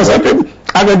 You know, there are some people,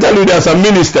 I can tell you there are some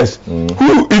ministers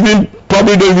who even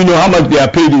probably don't even know how much they are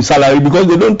paid in salary because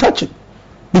they don't touch it,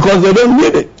 because they don't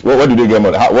need it. Well, what do they get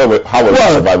money? How are they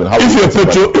surviving?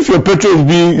 If your petrol is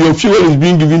being, your fuel is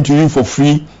being given to you for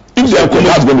free, if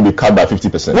that's going to be cut by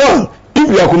 50%. Well, if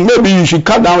you are, maybe you should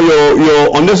cut down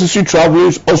your unnecessary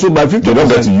travels also by 50%. They don't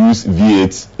get to use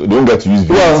V8. They don't get to use V8.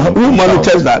 Well, who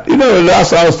monitors that? You know,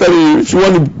 last I was telling you, if you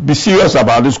want to be serious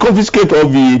about this, confiscate all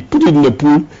V8, put it in the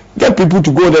pool, get people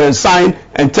to go there and sign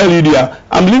and tell you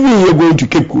I'm leaving here going to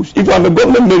Cape Coast. If I'm a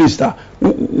government minister,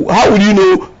 how would you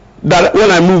know that when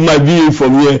I move my V8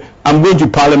 from here, I'm going to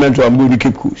Parliament or I'm going to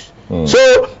Cape Coast?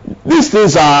 So these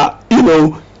things are, you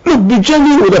know, look, be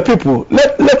genuine with the people.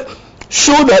 Let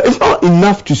show that it's not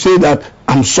enough to say that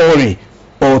I'm sorry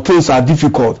or things are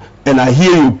difficult and I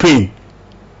hear your pain.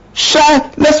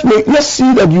 Let's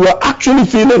see that you are actually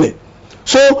feeling it.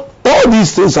 So all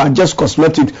these things are just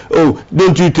cosmetic. Oh,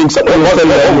 don't you think so? What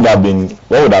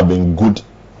would have been good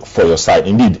for your side?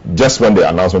 Indeed, just when the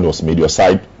announcement was made, your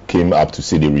side came up to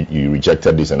say you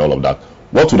rejected this and all of that.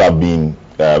 What would have been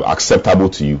acceptable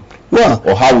to you? Well,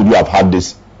 or how would you have had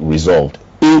this resolved?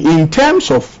 In terms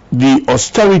of the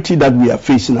austerity that we are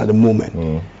facing at the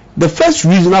moment, the first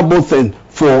reasonable thing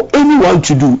for anyone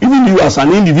to do, even you as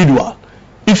an individual,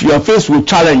 if you are faced with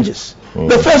challenges,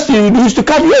 the first thing you do is to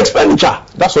cut your expenditure.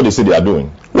 That's what they say they are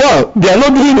doing. Well, they are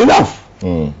not doing enough.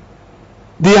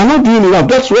 They are not doing enough.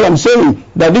 That's what I'm saying,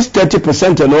 that this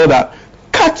 30% and all that,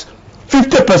 cut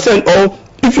 50%, or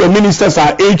if your ministers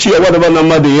are 80 or whatever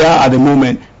number they are at the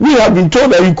moment, we have been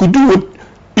told that you could do it,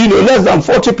 you know, less than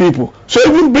 40 people. So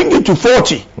even bring it to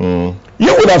 40.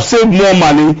 You would have saved more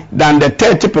money than the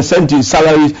 30% in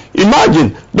salaries.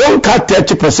 Imagine, don't cut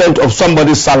 30% of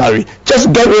somebody's salary.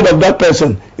 Just get rid of that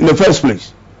person in the first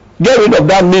place. Get rid of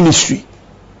that ministry.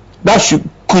 That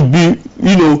could be,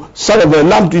 you know, sort of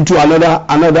lumped into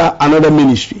another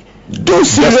ministry.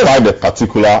 Despite the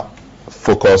particular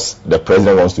focus the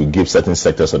president wants to give certain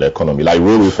sectors of the economy, like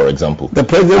railway, for example. The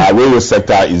president, railway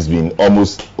sector has been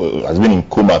in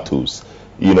comatose,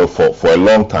 you know, for a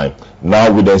long time.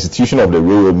 Now, with the institution of the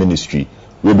railway ministry,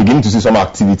 we're beginning to see some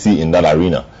activity in that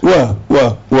arena.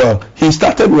 Well, he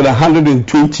started with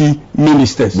 120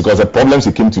 ministers. Because the problems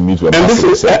he came to meet were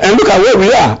massive. And look at where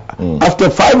we are. After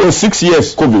 5 or 6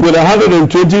 years, COVID. With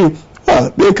 120,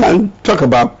 they can talk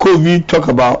about COVID, talk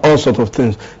about all sorts of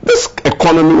things. This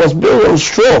economy was built on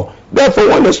straw. Therefore,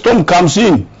 when the storm comes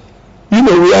in, you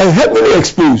know, we are heavily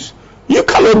exposed. You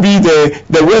cannot be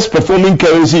the worst performing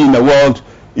currency in the world,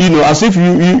 you know, as if you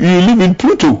live in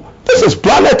Pluto. This is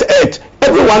planet Earth.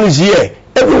 Everyone is here.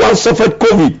 Everyone suffered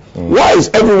COVID. Why is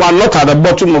everyone not at the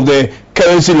bottom of the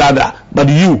currency ladder but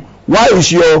you? Why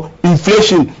is your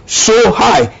inflation so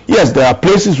high? Yes, there are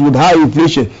places with high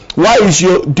inflation. Why is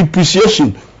your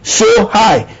depreciation so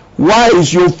high? Why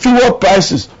is your fuel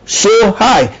prices so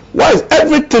high? Why is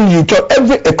everything you talk,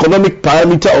 every economic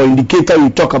parameter or indicator you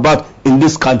talk about in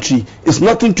this country is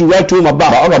nothing to write home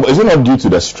about? But is it not due to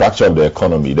the structure of the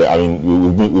economy? I mean,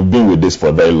 we've been with this for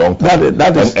a very long time.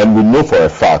 And we know for a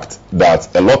fact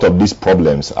that a lot of these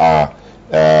problems are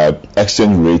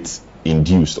exchange rate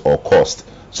induced or caused.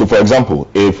 So, for example,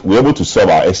 if we're able to solve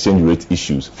our exchange rate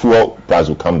issues, fuel price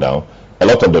will come down, a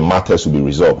lot of the matters will be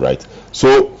resolved, right?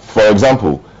 So, for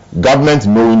example, government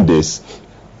knowing this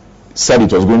said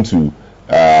it was going to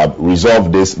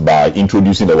resolve this by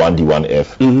introducing the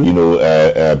 1D1F, you know,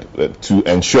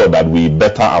 to ensure that we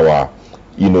better our,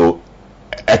 you know,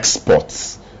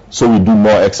 exports. So we do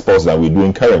more exports than we're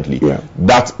doing currently.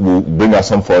 That will bring us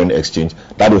some foreign exchange.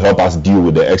 That will help us deal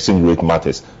with the exchange rate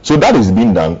matters. So that is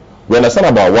being done. We understand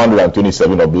about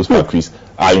 127 of those factories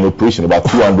are in operation, about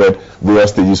 200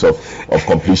 various stages of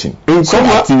completion. In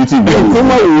Kuma,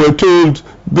 we were told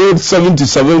built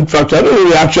 77 factories. I don't know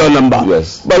the actual number.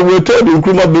 Yes. But we're told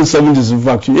Nkrumah built 77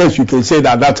 factories. Yes, you can say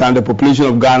that at that time the population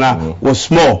of Ghana was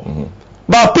small.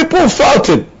 But people felt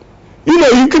it. You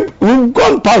know, we've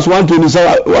gone past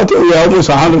 127. We are almost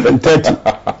 130.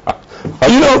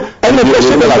 You know, and the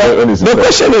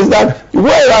question is that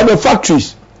where are the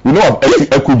factories? You know of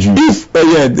Equijuice.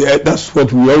 That's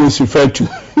what we always refer to.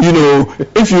 You know,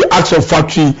 if you ask for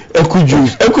factory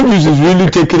Equijuice is really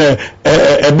taking a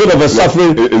bit of a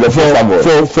suffering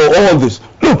for all this.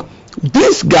 Look,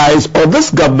 these guys or this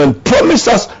government promised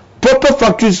us proper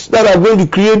factories that are going to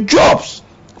create jobs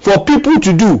for people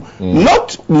to do,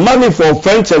 not money for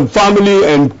friends and family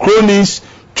and cronies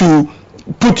to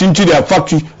put into their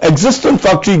factory. Existing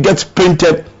factory gets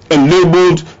printed and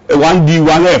labeled 1D,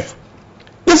 1F.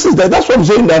 That's what I'm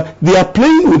saying, that they are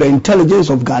playing with the intelligence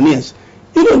of Ghanaians.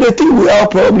 You know, they think we are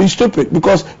probably stupid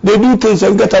because they do things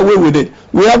and get away with it.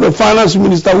 We have a finance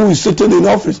minister who is sitting in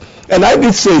office, and I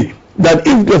did say that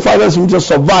if the finance minister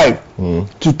survived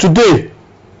to today,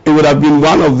 it would have been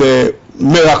one of the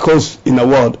miracles in the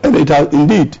world, and it has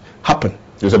indeed happened.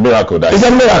 It's a miracle that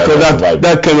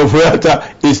that kind of writer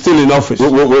is still in office.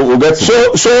 We'll get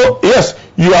to so yes,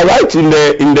 you are right in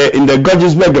the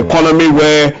Gettysburg economy,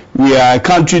 where we are a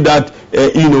country that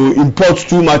imports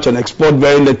too much and export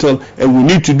very little, and we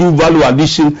need to do value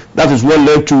addition. That is what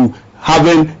led to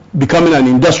becoming an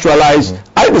industrialized.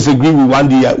 I disagree with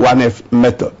 1D 1F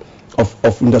method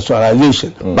of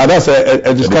industrialization, but that's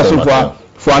a discussion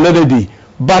for another day.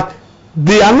 But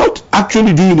they are not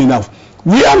actually doing enough.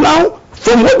 We are now,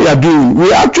 from what they are doing,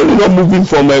 we are actually not moving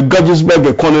from a Gettysburg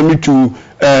economy to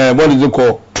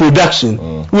production.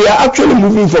 We are actually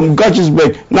moving from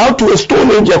Gettysburg now to a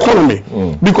Stone Age economy,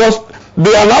 because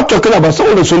they are now talking about some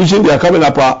of the solutions they are coming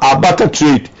up are barter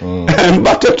trade, and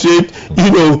barter trade,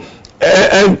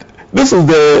 and this is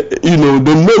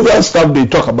the novel stuff they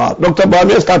talk about. Dr.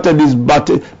 Bamia started this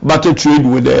barter trade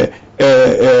with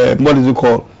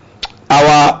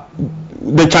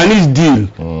the Chinese deal,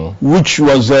 which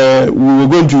was they were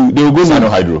going to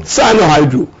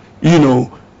Sino-Hydro,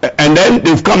 and then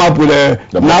they've come up with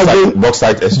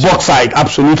bauxite,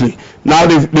 absolutely. Now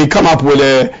they come up with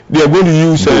they are going to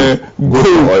use gold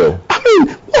oil. I mean,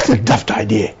 what a daft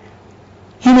idea,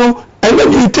 and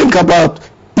then you think about,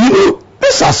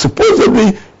 these are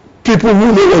supposedly people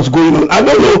who know what's going on. I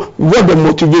don't know what the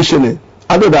motivation is,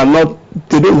 other than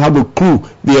they don't have a clue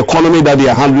the economy that they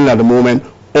are handling at the moment,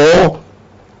 or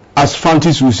as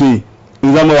Fantis will say,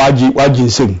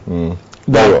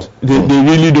 that they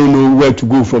really don't know where to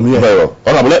go from here. Very well.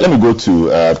 Honorable, let me go to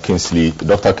Dr.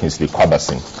 Kingsley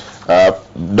Kwabasing.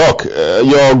 Doc,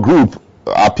 your group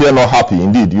appear not happy.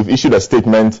 Indeed, you've issued a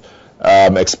statement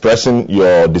expressing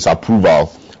your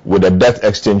disapproval with the debt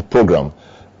exchange program.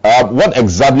 What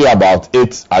exactly about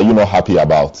it are you not happy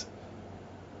about?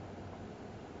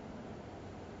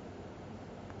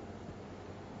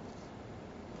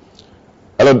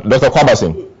 Hello, Dr.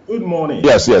 Kwabasing. Good morning.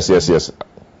 Yes. Please,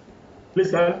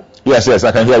 sir. Yes,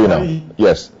 I can hear you now.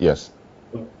 Yes.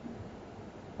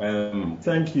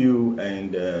 Thank you,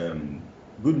 and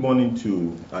good morning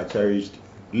to our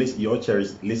your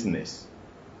cherished listeners.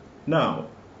 Now,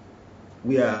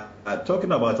 we are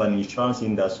talking about an insurance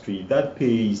industry that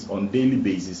pays on daily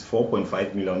basis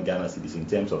 4.5 million Ghana cedis in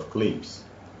terms of claims,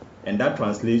 and that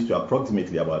translates to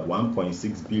approximately about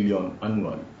 1.6 billion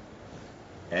annually.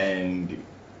 And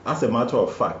as a matter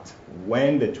of fact,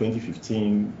 when the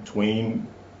 2015 twin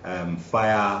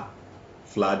fire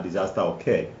flood disaster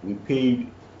occurred, we paid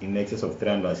in excess of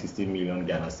 360 million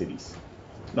Ghana cedis.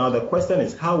 Now the question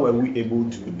is, how were we able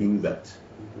to do that?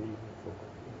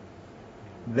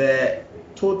 The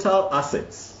total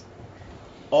assets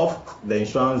of the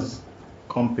insurance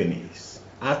companies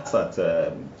as at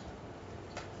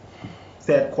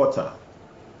third quarter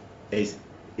is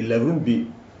 11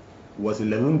 billion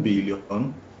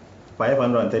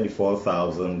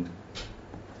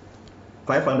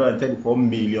 534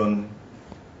 million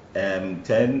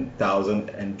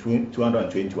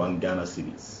 10,221 Ghana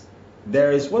cedis.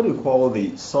 There is what we call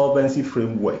the solvency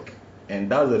framework, and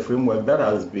that's the framework that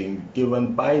has been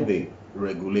given by the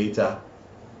regulator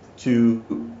to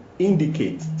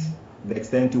indicate the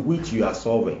extent to which you are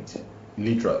solvent,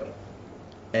 literally.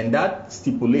 And that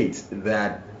stipulates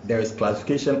that there is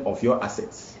classification of your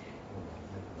assets.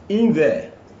 In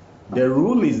there, the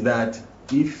rule is that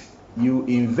if you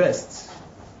invest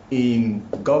in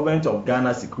government of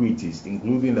Ghana securities,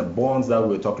 including the bonds that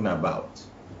we're talking about,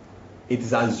 it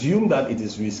is assumed that it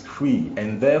is risk-free,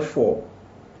 and therefore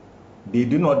they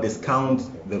do not discount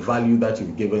the value that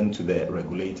you've given to the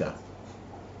regulator.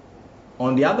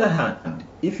 On the other hand,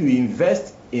 if you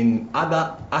invest in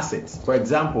other assets, for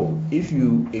example, if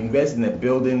you invest in a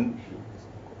building,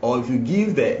 or if you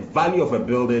give the value of a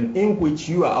building in which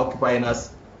you are occupying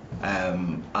as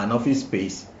an office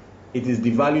space, it is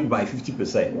devalued by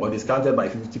 50% or discounted by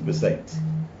 50%.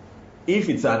 If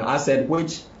it's an asset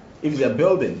which, if it's a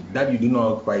building that you do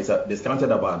not occupy, it's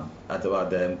discounted at about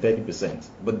 30%.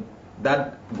 But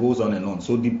that goes on and on.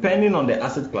 So depending on the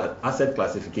asset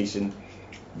classification,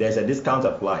 there's a discount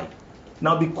applied.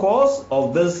 Now, because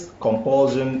of this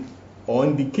compulsion or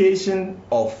indication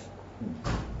of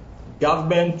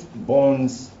government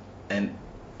bonds and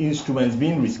instruments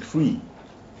being risk-free,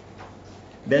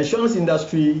 the insurance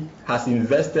industry has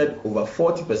invested over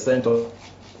 40% of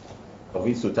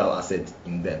its total assets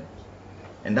in them.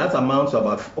 And that amounts to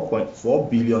about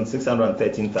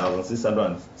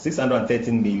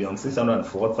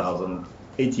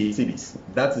 4,613,604,088 cedis.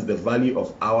 That is the value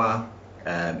of our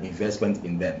investment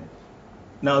in them.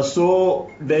 Now, so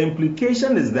the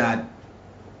implication is that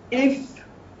if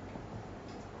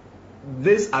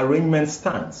this arrangement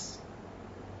stands,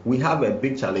 we have a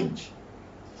big challenge.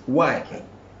 Why?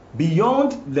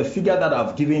 Beyond the figure that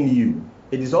I've given you,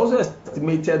 it is also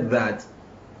estimated that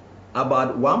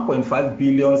about 1.5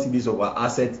 billion cedis of our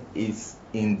assets is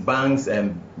in banks,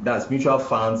 and that's mutual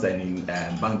funds and in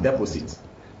bank deposits.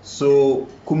 So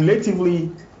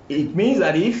cumulatively, it means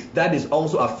that if that is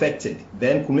also affected,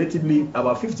 then cumulatively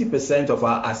about 50% of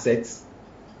our assets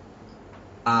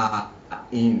are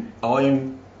in our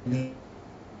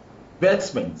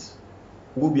investments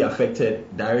will be affected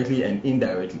directly and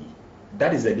indirectly.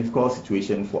 That is a difficult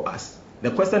situation for us.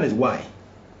 The question is why?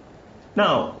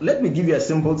 Now, let me give you a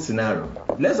simple scenario.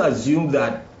 Let's assume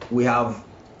that you are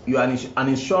an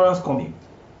insurance company.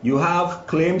 You have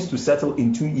claims to settle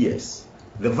in 2 years.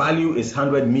 The value is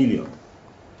 100 million.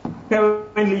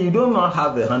 Currently, you do not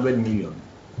have the 100 million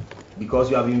because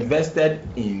you have invested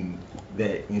in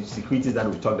the securities that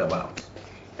we talked about.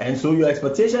 And so your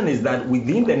expectation is that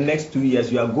within the next 2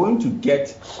 years, you are going to get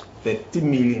 30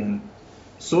 million,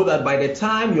 so that by the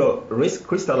time your risk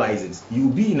crystallizes, you'll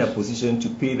be in a position to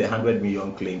pay the 100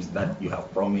 million claims that you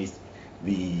have promised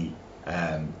the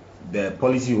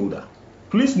policyholder.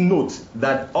 Please note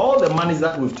that all the monies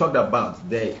that we've talked about,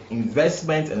 the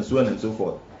investment and so on and so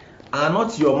forth, are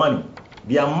not your money.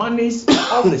 They are monies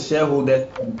of the shareholders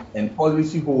and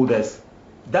policyholders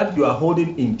that you are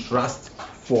holding in trust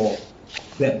for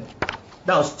them.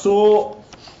 Now, so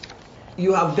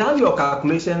you have done your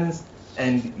calculations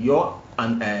and your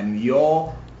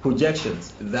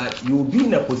projections that you will be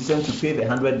in a position to pay the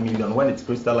 100 million when it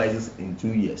crystallizes in 2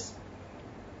 years.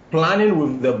 Planning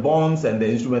with the bonds and the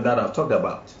instrument that I've talked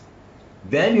about.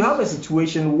 Then you have a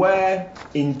situation where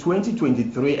in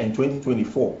 2023 and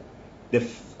 2024, the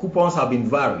coupons have been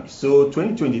varied. So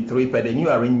 2023, per the new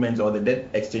arrangement or the debt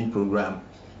exchange program,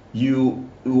 you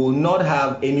will not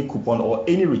have any coupon or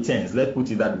any returns, let's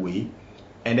put it that way.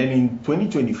 And then in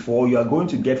 2024, you are going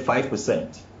to get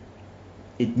 5%.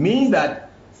 It means that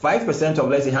 5% of,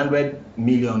 let's say, 100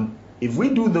 million, if we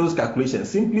do those calculations,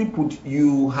 simply put,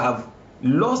 you have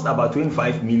lost about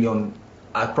 25 million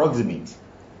approximate.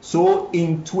 So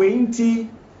in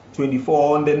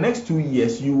 2024, in the next 2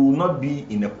 years, you will not be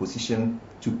in a position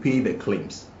to pay the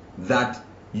claims that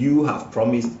you have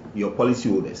promised your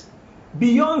policyholders.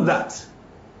 Beyond that,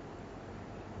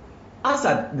 as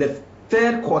at the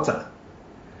third quarter,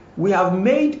 we have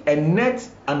made a net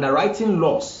underwriting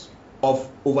loss of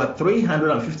over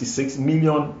 356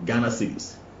 million Ghana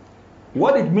cedis.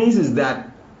 What it means is that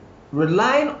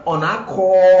relying on our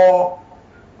core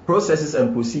processes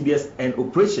and procedures and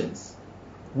operations,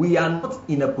 we are not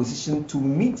in a position to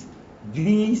meet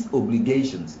these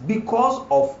obligations because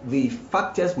of the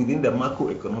factors within the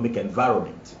macroeconomic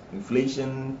environment,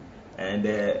 inflation and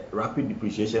the rapid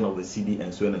depreciation of the cedi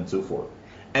and so on and so forth.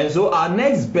 And so our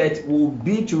next bet will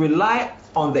be to rely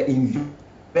on the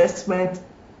investment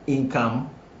income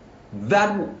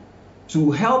that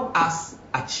to help us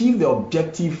achieve the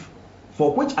objective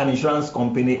for which an insurance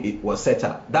company it was set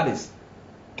up, that is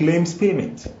claims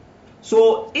payment.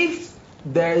 So if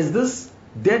there is this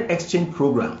debt exchange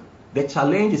program, the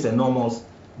challenge is enormous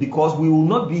because we will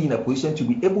not be in a position to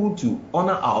be able to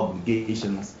honor our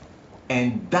obligations,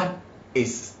 and that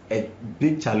is a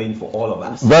big challenge for all of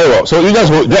us. Very well. So you just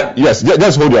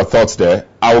hold your thoughts there.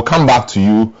 I will come back to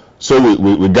you so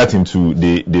we get into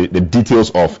the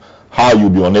details of how you'll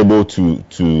be unable to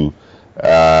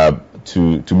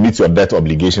meet your debt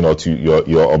obligation or to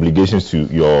your obligations to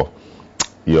your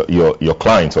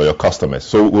clients or your customers.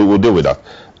 So we'll deal with that.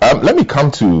 Let me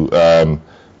come to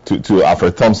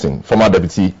Alfred Thompson, former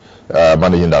Deputy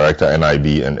Managing Director,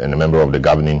 NIB, and a member of the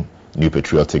Governing New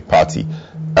Patriotic Party.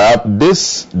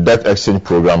 This debt exchange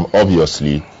program,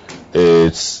 obviously,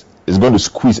 is going to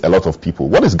squeeze a lot of people.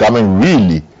 What is government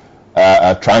really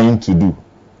trying to do?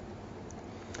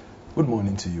 Good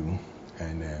morning to you,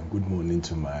 and good morning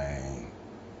to my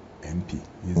MP.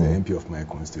 He's the MP of my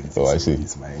constituency. Oh, I see.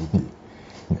 He's my MP.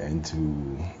 And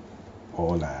to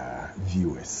all our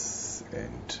viewers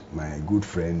and my good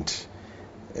friend,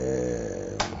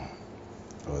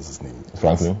 what's his name?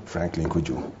 Franklin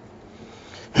Kujo.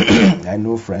 I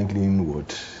know Franklin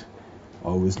would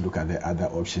always look at the other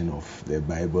option of the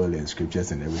Bible and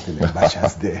scriptures and everything and bash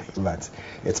us there, but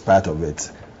it's part of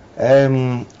it.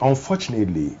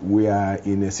 Unfortunately, we are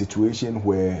in a situation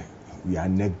where we are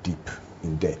neck deep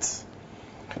in debt.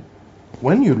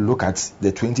 When you look at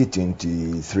the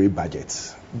 2023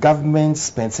 budget, government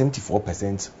spent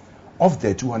 74% of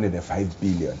the 205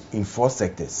 billion in 4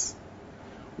 sectors.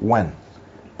 1,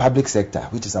 public sector,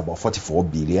 which is about 44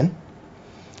 billion.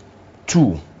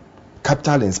 2,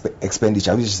 capital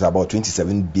expenditure, which is about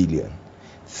 27 billion.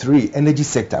 3, energy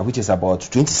sector, which is about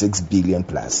 26 billion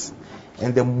plus.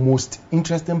 And the most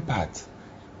interesting part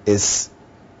is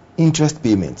interest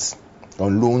payments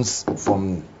on loans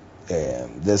from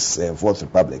this Fourth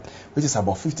Republic, which is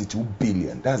about 52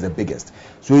 billion. That's the biggest.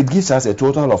 So it gives us a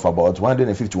total of about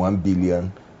 151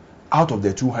 billion out of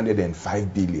the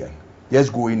 205 billion.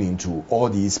 Just going into all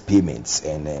these payments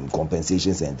and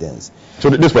compensations and things. So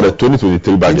this for the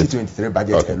 2023 budget? 2023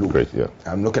 budget alone. Great, yeah.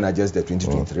 I'm looking at just the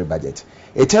 2023 budget.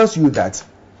 It tells you that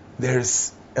there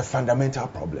is a fundamental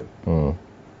problem.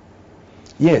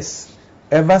 Yes,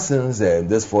 ever since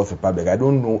this Fourth Republic, I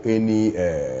don't know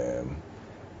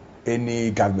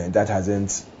any government that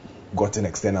hasn't gotten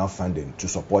external funding to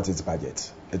support its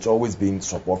budget. It's always been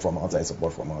support from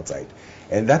outside.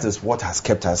 And that is what has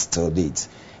kept us till date.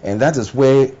 And that is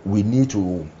where we need to,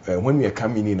 when we are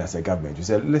coming in as a government, we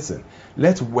say, listen,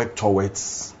 let's work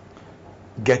towards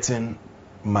getting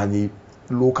money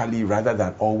locally rather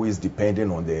than always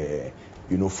depending on the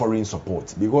foreign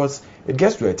support, because it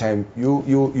gets to a time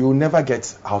you never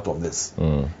get out of this.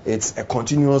 It's a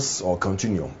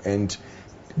continuum, and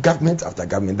government after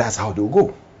government, that's how they'll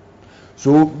go.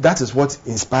 So that is what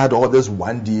inspired all this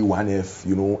 1D,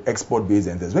 1F, export base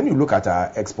and things. When you look at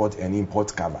our export and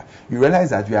import cover, you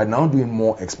realize that we are now doing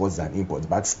more exports than imports,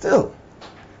 but still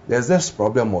there's this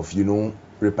problem of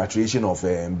repatriation of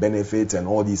benefits and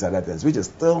all these other things, which is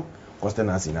still costing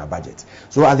us in our budget.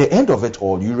 So at the end of it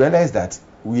all, you realize that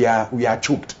we are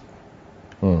choked.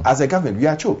 As a government, we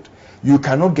are choked. You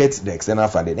cannot get the external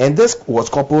funding, and this was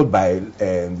coupled by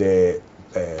the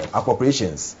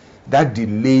appropriations that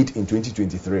delayed in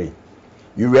 2023.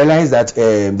 You realize that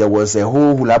there was a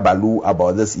whole hula baloo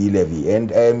about this e-levy,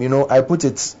 and I put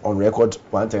it on record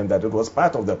one time that it was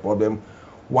part of the problem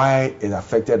why it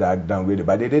affected our downgrade,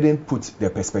 but they didn't put the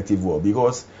perspective well,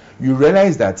 because you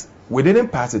realize that we didn't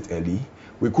pass it early.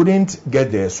 We couldn't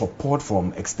get the support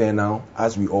from external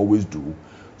as we always do.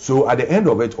 So at the end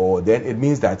of it all, then it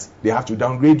means that they have to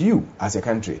downgrade you as a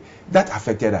country. That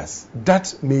affected us.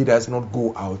 That made us not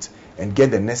go out and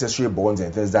get the necessary bonds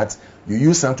and things that you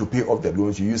use some to pay off the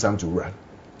loans, you use some to run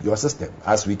your system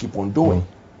as we keep on doing.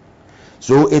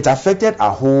 So it affected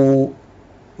our whole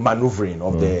maneuvering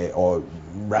of or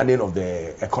running of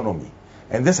the economy.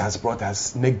 And this has brought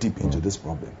us neck deep into this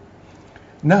problem.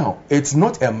 Now, it's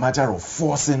not a matter of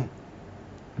forcing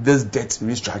this debt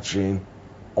restructuring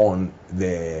on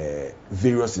the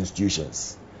various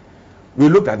institutions. We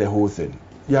looked at the whole thing.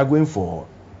 You are going for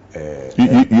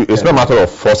it's not a matter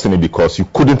of forcing it because you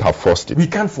couldn't have forced it. We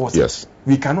can't force it.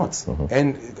 We cannot.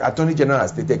 And Attorney General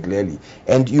has stated clearly.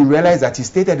 And you realize that he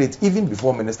stated it even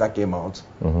before Minister came out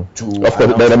to. Of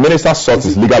course, the Minister sought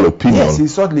his legal opinion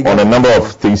on a number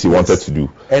of things he wanted to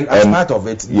do. And as part of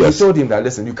it, he told him that,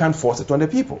 listen, you can't force it on the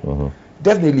people.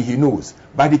 Definitely he knows.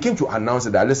 But he came to announce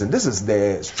that, listen, this is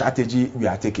the strategy we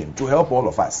are taking to help all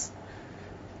of us.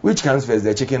 Which comes first,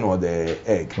 the chicken or the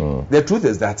egg? The truth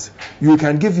is that you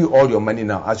can give you all your money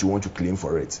now as you want to claim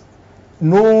for it.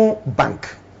 No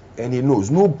bank, and he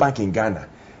knows, no bank in Ghana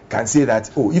can say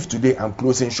that, oh, if today I'm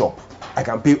closing shop, I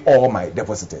can pay all my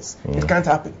depositors. It can't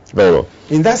happen. Very well.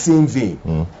 In that same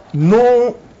vein,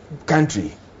 no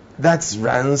country that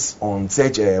runs on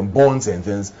such bonds and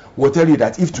things will tell you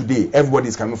that if today everybody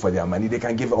is coming for their money, they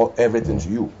can give everything to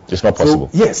you. It's not possible.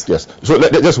 So, yes. So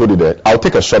let's just hold it there. I'll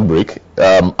take a short break.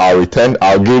 I'll return.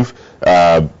 I'll give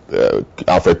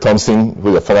Alfred Thompson, who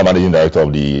is the former managing director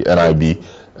of the NIB,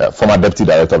 former deputy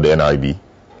director of the NIB,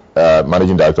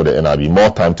 managing director of the NIB, more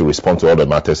time to respond to all the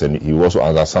matters, and he will also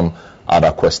answer some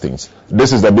other questions.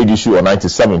 This is The Big Issue on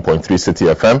 97.3 City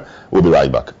FM. We'll be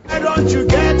right back. Why don't you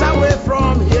get away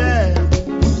from here?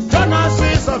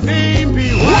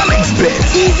 OneXBet,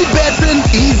 easy betting,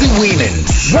 easy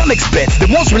winnings. OneXBet, the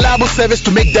most reliable service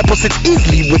to make deposits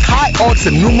easily with high odds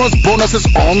and numerous bonuses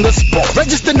on the spot.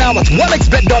 Register now at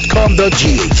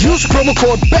onexbet.com.gh. Use promo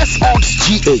code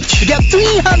BESTODDSGH to get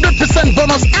 300%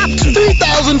 bonus up to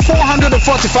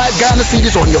 3,445 Ghana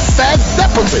cedis on your first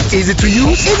deposit. Easy to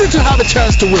use, easy to have a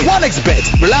chance to win.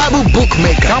 OneXBet, reliable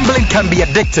bookmaker. Gambling can be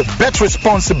addictive. Bet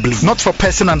responsibly. Not for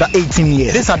person under 18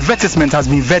 years. This advertisement has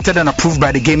been vetted and approved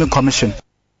by the Gaming Commission.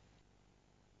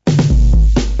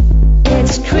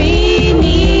 It's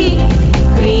creamy,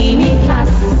 creamy plus,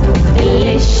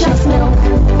 delicious milk,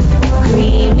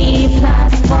 creamy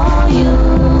plus for you.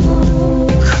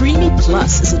 Creamy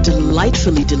Plus is a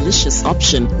delightfully delicious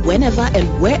option whenever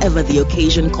and wherever the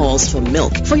occasion calls for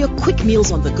milk. For your quick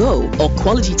meals on the go or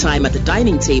quality time at the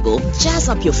dining table, jazz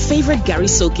up your favorite Gary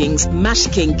soakings, mashed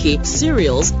kenke,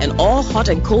 cereals, and all hot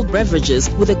and cold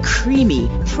beverages with a creamy,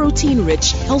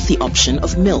 protein-rich, healthy option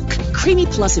of milk. Creamy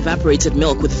Plus evaporated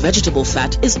milk with vegetable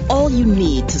fat is all you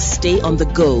need to stay on the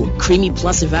go. Creamy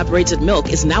Plus evaporated milk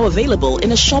is now available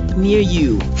in a shop near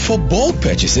you. For bulk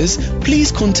purchases,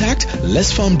 please contact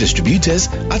Les Farm Distributors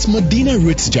at Medina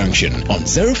Ritz Junction on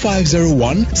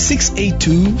 0501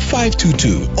 682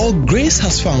 522, or Grace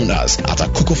has found us at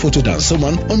Akoko Photo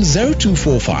Dansoman on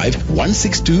 0245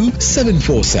 162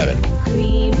 747.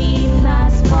 Creamy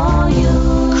plus for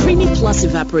you. Creamy Plus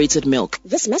evaporated milk.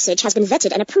 This message has been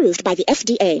vetted and approved by the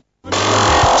FDA.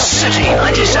 City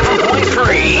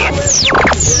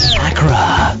 97.3.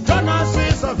 Accra.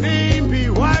 Genesis of Impi,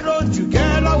 why don't you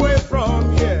get away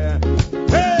from here?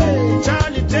 Hey,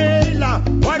 Charlie Taylor,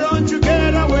 why don't you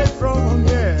get away from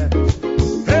here?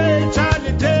 Hey,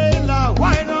 Charlie Taylor,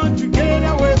 why don't you get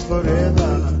away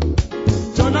forever?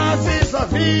 Genesis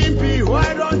of Impi,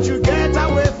 why don't you get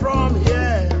away from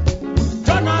here?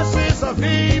 Genesis of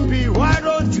Impi, why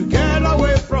don't you get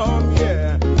away from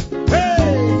here?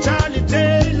 Hey, Charlie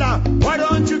Taylor, why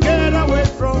don't you get away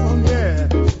from here?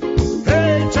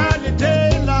 Hey, Charlie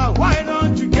Taylor, why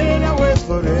don't you get away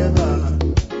forever?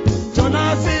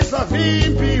 Genesis of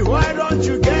Impi, why don't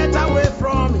you get away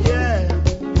from here?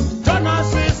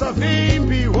 Genesis of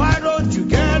Impi, why don't you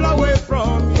get away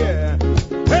from here?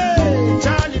 Hey,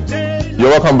 Charlie Taylor. You're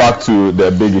welcome back to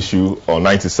the big issue on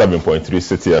 97.3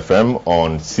 City FM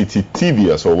on City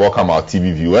TV. So welcome our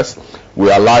TV viewers.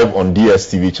 We are live on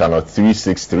DSTV channel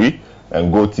 363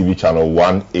 and GoTV channel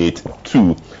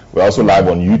 182. We're also live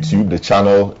on YouTube. The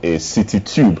channel is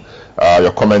CityTube.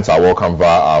 Your comments are welcome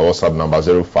via our WhatsApp number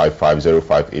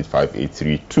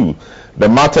 0550585832. The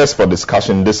matters for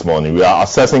discussion this morning: we are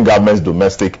assessing government's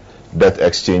domestic debt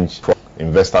exchange for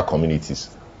investor communities.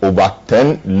 Over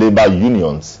 10 labor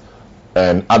unions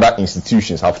and other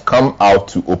institutions have come out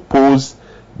to oppose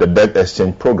the debt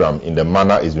exchange program in the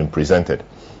manner it's been presented.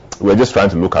 We're just trying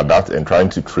to look at that and trying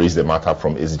to trace the matter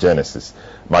from its genesis.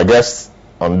 My guests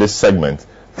on this segment: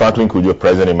 Franklin Cudjoe,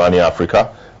 President, Imani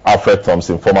Africa; Alfred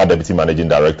Thompson, former Deputy Managing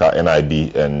Director,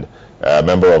 NIB, and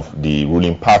member of the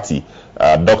ruling party;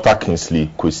 Dr. Kingsley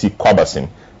Kwesi Kwabasin,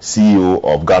 CEO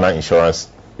of Ghana Insurance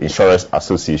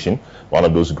Association, one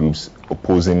of those groups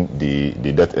opposing the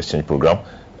debt exchange program;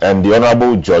 and the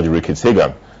Honorable George Ricketts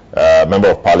Hagan, Member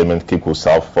of Parliament, Cape Coast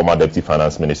South, former Deputy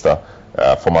Finance Minister,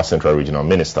 former Central Regional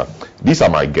Minister. These are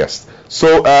my guests.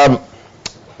 So,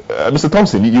 Mr.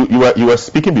 Thompson, you were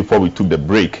speaking before we took the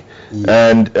break,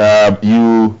 and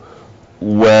you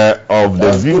were of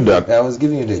the view that I was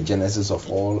giving you the genesis of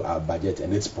all our budget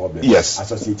and its problems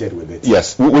associated with it.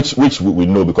 Yes, which we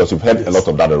know because we've heard a lot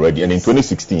of that already. And in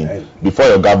 2016, before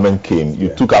your government came,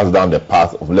 you took us down the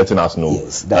path of letting us know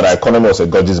that our economy was a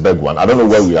Gordonsburg one. I don't know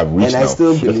where we have reached now. And I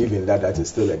still believe in that is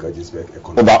still a Gordonsburg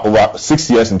economy. Over 6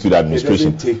 years into the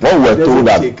administration, when we were told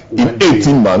that in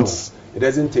 18 months, it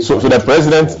doesn't take. So the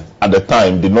president at the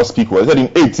time did not speak well. He said in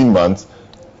 18 months,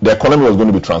 the economy was going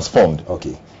to be transformed.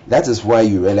 Okay. That is why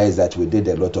you realize that we did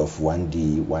a lot of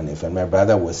 1D, 1F, and my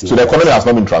brother was saying. So the economy has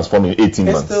not been transformed in 18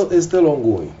 months. It's still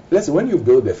ongoing. Listen, when you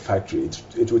build a factory,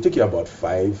 it will take you about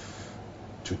 5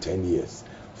 to 10 years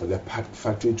for the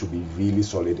factory to be really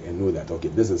solid and know that, okay,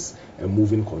 this is a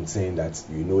moving concern, that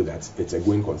you know that it's a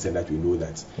going concern, that we know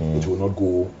that it will not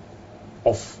go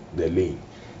off the lane.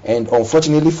 And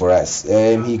unfortunately for us,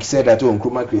 he said that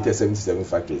Nkrumah created 77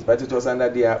 factories, but it was under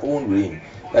their own reign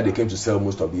that they came to sell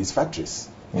most of these factories.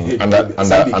 Under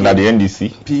the NDC?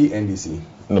 PNDC.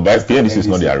 No, but PNDC is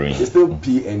not their reign. It's still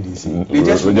PNDC. They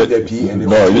just removed the P and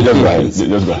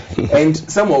just go. And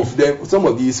some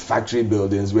of these factory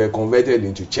buildings were converted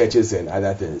into churches and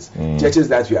other things. Churches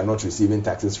that we are not receiving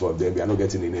taxes from them, we are not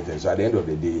getting anything. So at the end of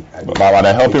the day, but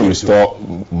they're helping restore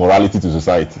morality to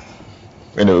society.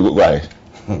 Anyway, go ahead.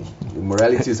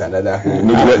 Morality is another whole.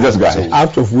 Just go ahead.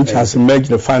 Out of which has emerged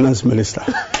the finance minister.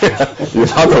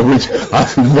 Yes, out of which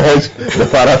has emerged the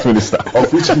finance minister.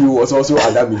 Of which he was also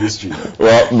under ministry.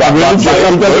 Well, I'm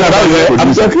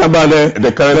talking about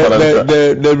the current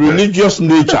the religious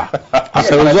nature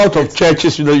as a result of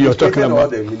churches you're talking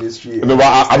about. The ministry. No, but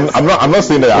I'm not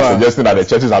saying that I'm suggesting that the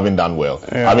churches haven't done well.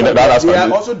 Yeah. I mean that's they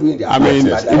are also doing their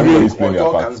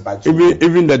part.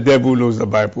 Even the devil knows the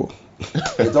Bible.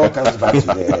 It all comes back to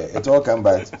the. It all comes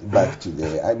back to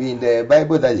the. I mean, the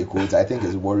Bible that you quote, I think,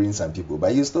 is worrying some people,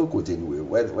 but you still quote anyway,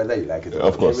 whether you like it or not.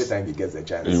 Of course. Every time he gets a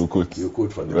chance, you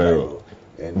quote from the Bible,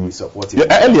 and we support it.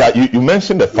 Yeah, earlier you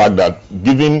mentioned the fact that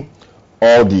given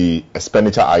all the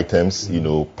expenditure items,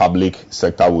 public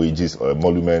sector wages,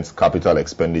 emoluments, capital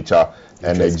expenditure,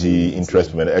 energy,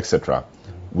 interest payment, etc.,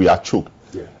 we are choked.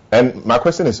 Yeah. And my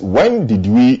question is, when did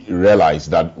we realize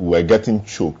that we were getting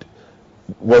choked?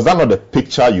 Was that not the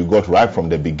picture you got right from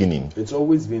the beginning? It's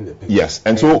always been the picture. Yes,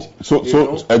 and so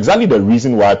exactly the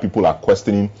reason why people are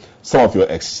questioning some of your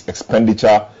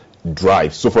expenditure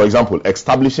drives. So, for example,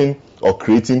 establishing or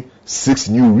creating 6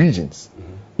 new regions.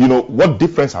 What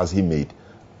difference has he made?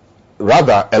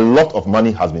 Rather, a lot of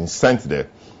money has been sent there.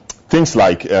 Things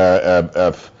like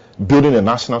building a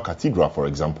national cathedral, for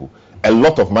example. A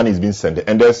lot of money is being sent there,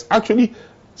 and there's actually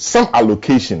some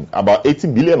allocation, about 80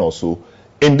 billion or so,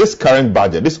 in this current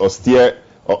budget, this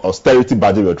austerity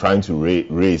budget we're trying to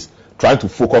raise, trying to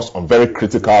focus on very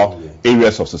critical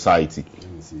areas of society,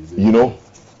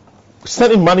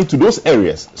 sending money to those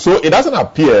areas. So it doesn't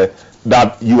appear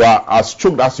that you are as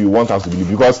choked as you want us to believe,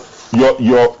 because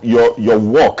your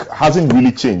work hasn't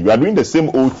really changed. You are doing the same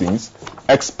old things,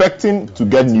 expecting to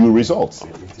get new results.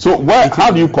 So how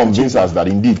do you convince us that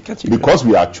indeed, because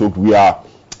we are choked, we are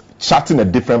charting a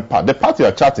different path? The path you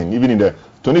are charting, even in the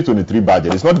 2023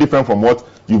 budget, is not different from what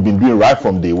you've been doing right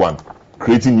from day one.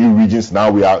 Creating new regions. Now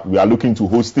we are looking to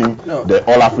hosting the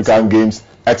All African Games,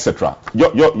 etc.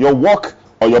 Your work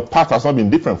or your path has not been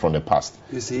different from the past.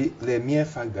 You see, the mere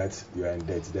fact that you are in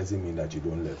debt doesn't mean that you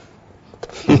don't live.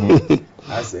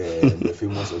 As the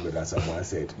famous Obeda someone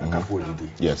said,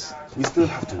 yes, we still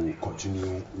have to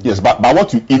continue. Yes, but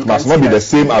what you eat must not be the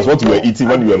same as what you were eating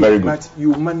when you were very good. But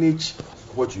you manage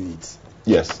what you eat.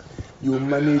 Yes. You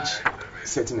manage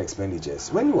certain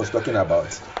expenditures. When he was talking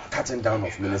about cutting down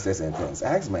of ministers and things,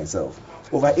 I asked myself,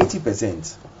 over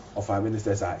 80% of our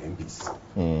ministers are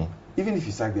MPs. Even if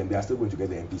you sack them, they are still going to get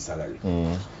the MP salary.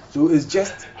 So it's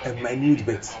just a minute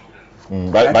bit.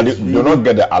 But you do not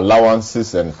get the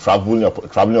allowances and traveling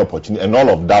opportunity and all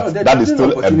of that. No, that is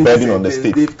still a burden on the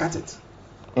state. They've cut it.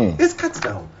 It's cut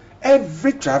down.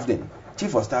 Every traveling,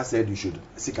 Chief of Staff said you should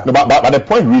seek out. No, but the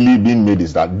point really being made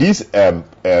is that these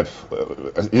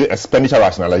expenditure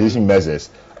rationalization measures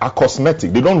are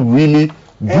cosmetic. They don't really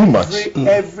do much.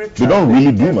 They don't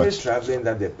really do much. Every traveling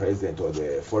that the president or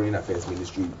the Foreign Affairs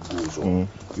Ministry goes on,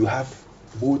 you have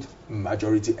both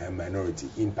majority and minority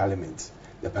in Parliament.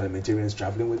 The parliamentarians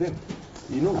traveling with them.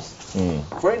 He knows.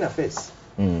 Foreign Affairs.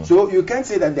 So you can't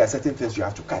say that there are certain things you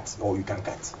have to cut or you can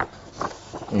cut.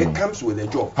 It comes with a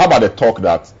job. How about the talk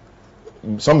that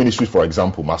some ministries, for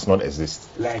example, must not exist?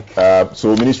 Like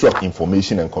so Ministry of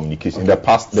Information and Communication. In the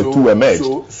past, the two were merged.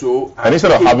 And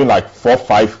instead of having like 4 or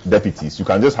 5 deputies, you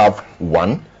can just have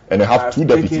one and then have 2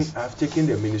 deputies. I've taken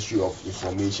the Ministry of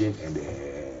Information and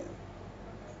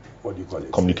what do you call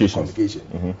it?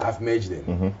 Communication. I've merged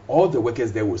them. All the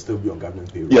workers there will still be on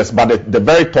government payroll. Yes, but the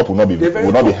very top will not be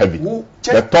heavy.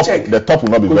 The top will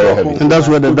not be very heavy. And that's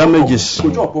where the damage is.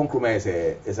 Kojo Oponkroma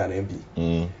is an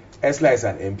MP. Esla is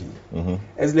an MP.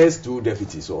 Esla is 2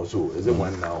 deputies also. Is it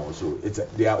one now also?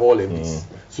 They are all MPs.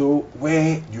 So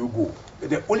where do you go?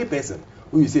 The only person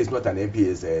who you say is not an MP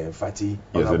is Fatty.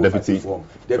 Yes, the deputy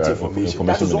information.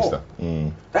 That is minister.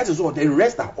 All. That is all. The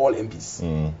rest are all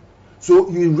MPs. So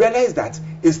you realize that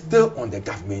it's still on the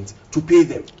government to pay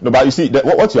them. No, but you see,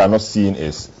 what you are not seeing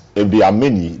is if there are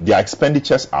many, their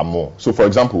expenditures are more. So, for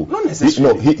example, not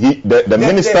necessarily. The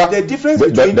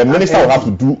minister will have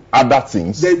to do other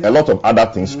things, a lot of other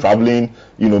things, traveling,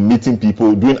 meeting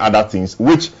people, doing other things,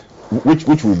 which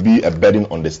will be a burden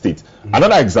on the state.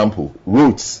 Another example,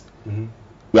 roads.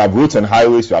 We have roads and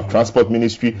highways, we have transport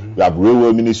ministry, we have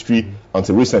railway ministry.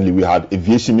 Until recently, we had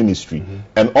aviation ministry,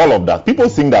 and all of that. People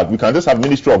think that we can just have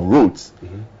Ministry of Roads,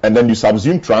 and then you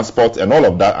subsume transport and all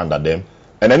of that under them,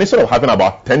 and then instead of having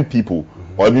about 10 people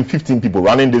or even 15 people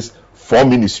running these 4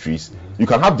 ministries, you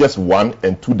can have just 1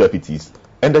 and 2 deputies,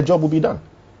 and the job will be done.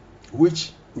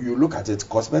 Which you look at it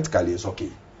cosmetically is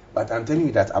okay, but I'm telling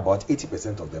you that about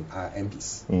 80% of them are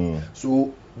MPs.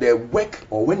 So the work,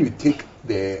 or when you take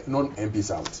the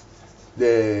non-MPs out,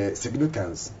 the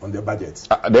significance on the budget.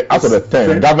 Out of the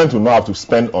 10, government will not have to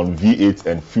spend on V8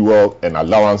 and fuel and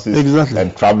allowances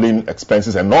and traveling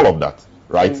expenses and all of that,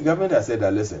 right? The government has said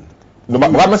that, listen. No,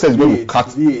 but government says it's going to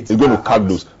cut. It's going to cut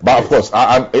those. But of course,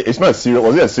 it's not serious.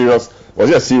 Was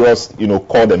it a serious,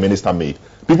 call the minister made?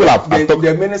 People have.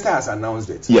 The minister has announced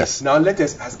it. Yes. Now let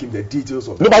us ask him the details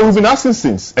of. No, but we've been asking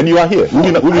since, and you are here.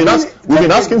 We've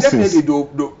been asking since.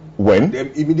 When?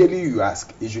 Immediately you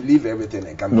ask, you should leave everything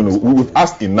and come. No, we've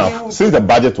asked enough since the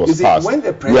budget was passed.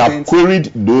 We have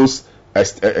queried those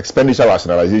expenditure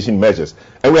rationalization measures,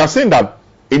 and we are saying that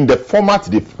in the format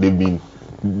they've been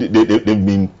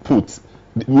put,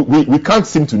 we can't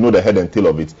seem to know the head and tail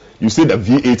of it. You say the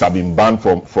V8 have been banned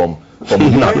from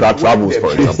Accra travels,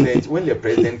 for example. When the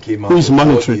president came out with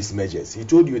all these measures, he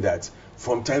told you that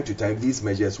from time to time these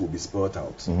measures will be spelled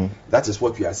out. Mm-hmm. That is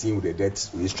what we are seeing with the debt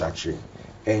restructuring.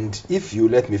 And if you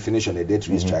let me finish on the debt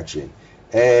restructuring,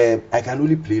 I can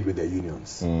only plead with the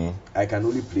unions. I can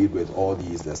only plead with all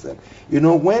these.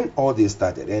 When all this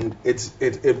started, and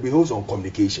it behoves on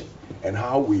communication and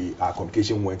how our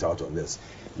communication went out on this.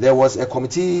 There was a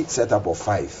committee set up of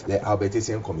 5, the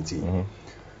Albertasian committee. Mm-hmm.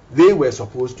 They were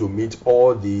supposed to meet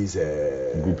all these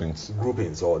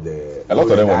groupings or the. A lot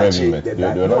of them were met.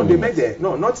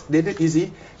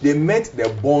 They met the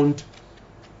bond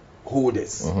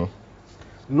holders. Mm-hmm.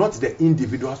 Not the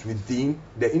individuals within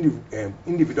the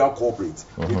individual corporates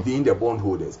within the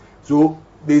bondholders. So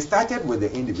they started with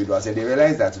the individuals and they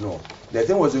realized that no, the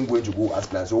thing wasn't going to go as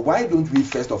planned. So why don't we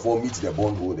first of all meet the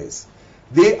bondholders?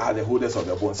 They are the holders of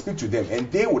the bond. Speak to them,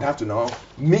 and they would have to now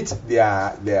meet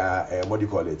their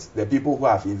the people who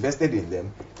have invested in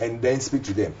them, and then speak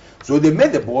to them. So they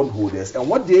met the bondholders, and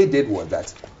what they did was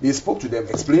that they spoke to them,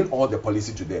 explained all the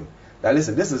policy to them. Now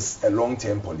listen, this is a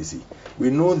long-term policy. We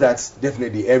know that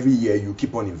definitely every year you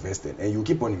keep on investing, and you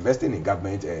keep on investing in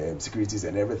government securities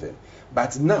and everything.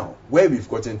 But now, where we've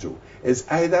gotten to is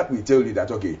either we tell you that,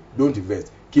 okay, don't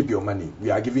invest, keep your money,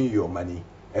 we are giving you your money,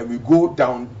 and we go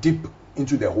down deep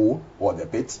into the hole or the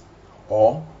pit,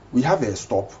 or we have a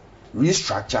stop,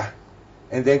 restructure,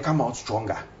 and then come out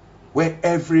stronger, where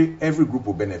every group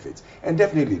will benefit. And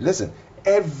definitely, listen,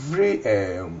 every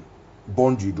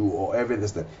bond you do or every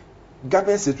this,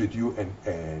 government sits with you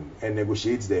and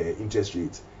negotiates the interest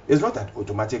rate. It's not an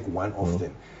automatic one-off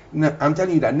thing. Now, I'm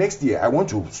telling you that next year I want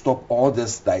to stop all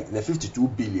this, like the 52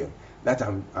 billion that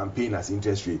I'm paying as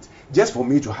interest rate, just for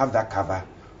me to have that cover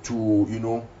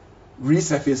to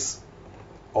resurface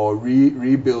or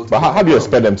rebuild. But how do you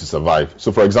expect them to survive?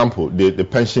 So, for example, the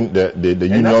pension, the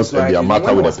unions and their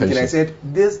matter with the pension. I said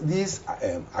these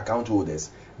account holders,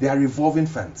 they are revolving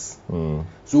funds.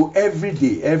 So every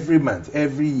day, every month,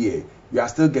 every year, you are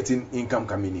still getting income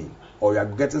coming in, or you are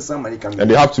getting some money coming in.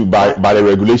 And they have to, by the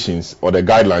regulations or the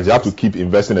guidelines, they have to keep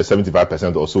investing the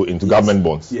 75% or so into government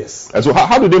bonds. Yes. And so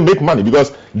how do they make money?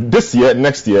 Because this year,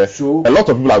 next year, a lot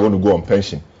of people are going to go on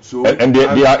pension. So and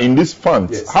they are in this fund.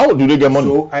 Yes. How do they get money?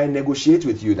 So I negotiate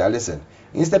with you that, listen,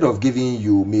 instead of giving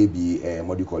you maybe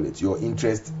your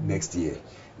interest next year,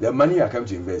 the money you are coming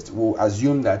to invest, we'll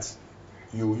assume that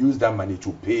you use that money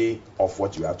to pay off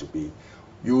what you have to pay.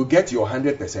 You will get your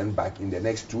 100% back in the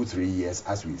next 2-3 years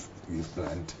as we've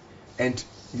planned, and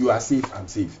you are safe. I'm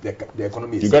safe. The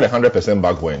economy is. You got 100%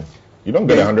 back when? You don't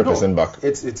get 100% back.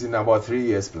 It's in about 3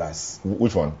 years plus.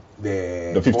 Which one?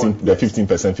 The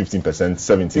 15%, 17,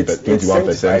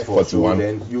 21%,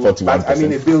 41%. But I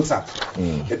mean, it builds up.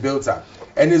 It builds up.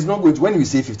 And it's not going to, when we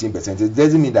say 15%, it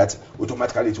doesn't mean that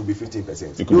automatically it will be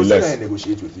 15%. It could be less. I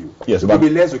negotiate with you. Yes, it could be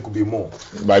less, it could be more.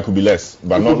 But it could be less.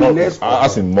 But not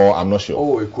as in more, I'm not sure.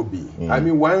 Oh, it could be. I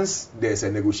mean, once there's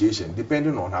a negotiation,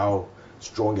 depending on how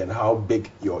strong and how big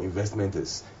your investment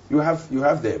is, you have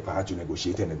the power to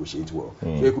negotiate and negotiate well. So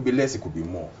it could be less, it could be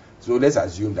more. So let's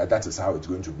assume that is how it's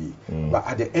going to be. But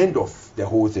at the end of the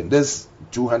whole thing, this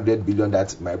 200 billion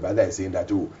that my brother is saying that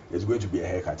it's going to be a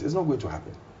haircut. It's not going to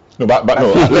happen. No, but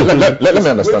no. Let me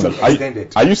understand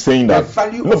that. Are you saying that?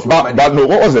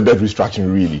 What was the debt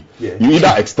restructuring really? Yeah. You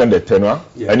either extend the tenure,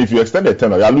 and if you extend the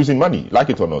tenure, you are losing money, like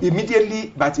it or not.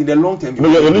 Immediately, but in the long term,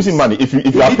 you're losing money. If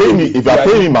you are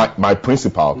paying me my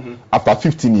principal after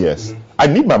 15 years, I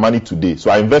need my money today,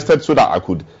 so I invested so that I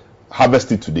could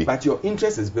harvest it today. But your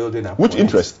interest is building up. Which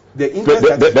interest? The interest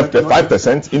the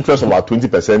 5% interest of about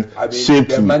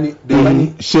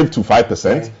 20%, shaped to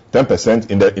 5%,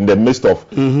 10% in the midst of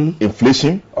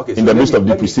inflation, in the midst of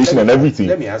depreciation and everything.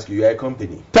 Let me ask you, you're a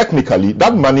company. Technically,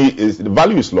 that money the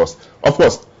value is lost. Of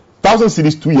course, 1,000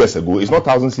 cedis 2 years ago is not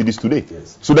 1,000 cedis today.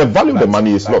 Yes. So the value of the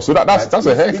money is lost. So that's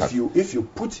a haircut. If you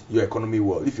put your economy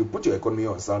if you put your economy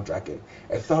on sound tracking,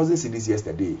 1,000 cedis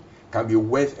yesterday can be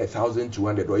worth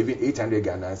 1,200 or even 800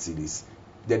 Ghana cedis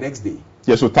the next day.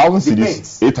 Yeah, so 1,000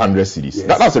 cedis, 800 cedis. Yes.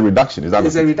 That's a reduction. Is that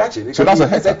it's a reduction. So that's a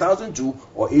haircut. 1,002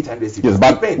 or 800 cedis. Yes,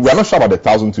 but we are not sure about the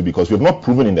 1,002 because we have not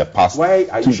proven in the past. Why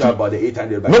are you sure about the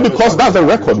 800? No, because that's the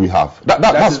record we have.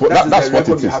 That's what it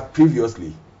is. You have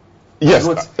previously. Yes,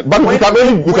 but we can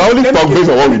only talk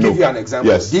based on what we know. Let me give you an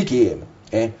example. Yes.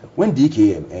 DKM. When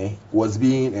DKM was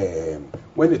being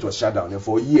when it was shut down, and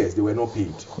for years they were not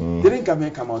paid. Didn't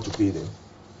government come out to pay them?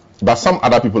 But some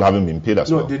other people haven't been paid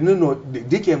as well. No, they didn't know. The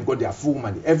DKM got their full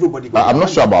money. Everybody got I'm their not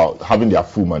sure about having their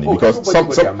full money because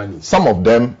some of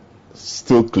them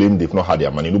still claim they've not had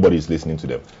their money. Nobody is listening to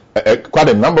them. Quite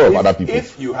a number of other people.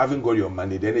 If you haven't got your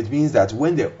money, then it means that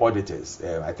when the auditors,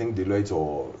 I think Deloitte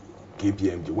or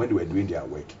KPMG, when they were doing their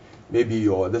work, maybe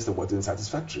your this wasn't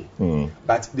satisfactory.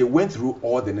 But they went through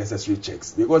all the necessary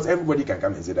checks because everybody can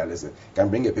come and say that, listen, can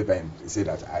bring a paper and say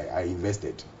that I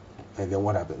invested. And then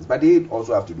what happens? But they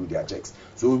also have to do their checks.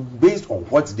 So based on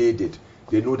what they did,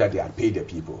 they know that they had paid the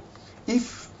people.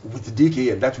 If with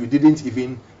DKM that we didn't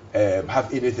even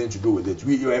have anything to do with it,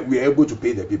 we were able to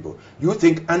pay the people. You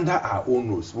think under our own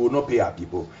rules we will not pay our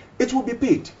people? It will be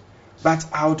paid. But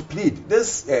I would plead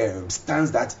this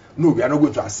stance that no, we are not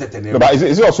going to accept an error. No, but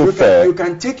is it also fair? You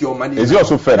can take your money. Is it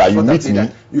also fair that you meet me?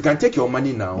 You can take your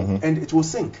money now and it will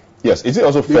sink. Yes. Is it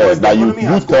also fair that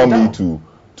you tell me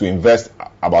to invest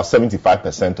about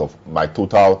 75% of my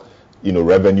total,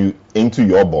 revenue into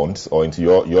your bonds or into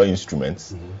your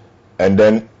instruments, and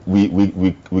then we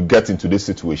get into this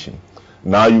situation.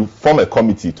 Now you form a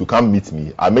committee to come meet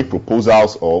me. I make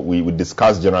proposals or we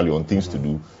discuss generally on things to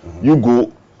do. You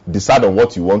go decide on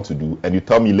what you want to do, and you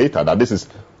tell me later that this is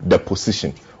the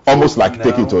position, almost like now,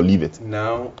 take it or leave it.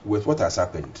 Now, with what has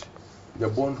happened, the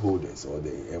bondholders or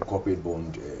the corporate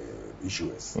bond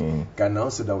issuers can now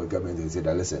sit down with government and say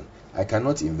that, listen, I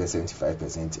cannot invest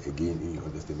 75% again in your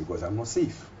estate because I'm not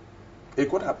safe. It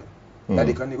could happen. That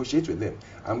they can negotiate with them.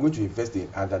 I'm going to invest in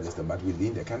other investment, but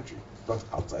within the country, not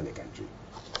outside the country.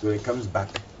 So it comes back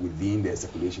within the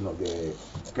circulation of the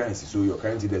currency, so your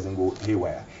currency doesn't go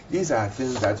haywire. These are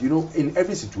things that, in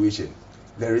every situation,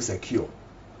 there is a cure.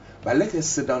 But let us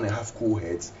sit down and have cool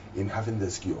heads in having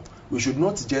this cure. We should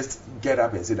not just get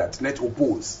up and say that, let's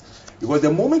oppose. Because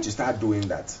the moment you start doing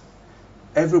that,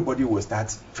 everybody will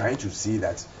start trying to see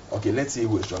that, okay, let's see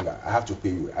who is stronger. I have to pay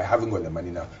you. I haven't got the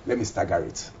money now. Let me stagger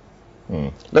it.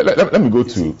 Let me go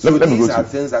to. These are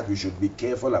things that we should be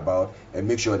careful about and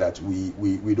make sure that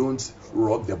we don't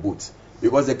rock the boat.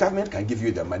 Because the government can give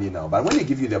you the money now, but when they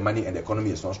give you the money and the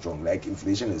economy is not strong, like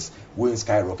inflation is going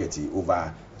skyrocketing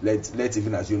over, let's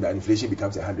even assume that inflation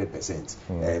becomes 100%,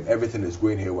 and everything is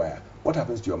going haywire. What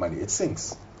happens to your money? It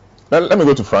sinks. Let me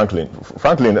go to Franklin.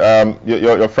 Franklin,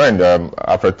 your friend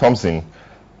Alfred Thompson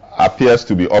appears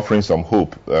to be offering some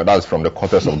hope. That's from the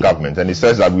quarters of government, and he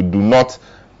says that we do not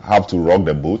have to rock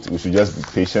the boat. We should just be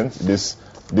patient. This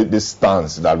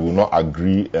stance that we will not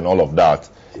agree and all of that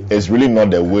is really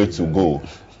not the way to go.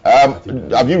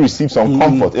 Have you received some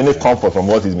comfort, any comfort from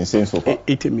what he's been saying so far?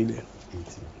 80 million.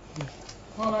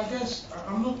 Well, I guess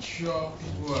I'm not sure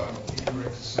people are being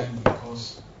reticent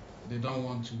because they don't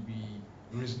want to be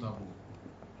reasonable.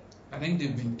 I think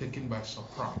they've been taken by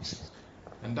surprise.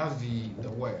 And that's the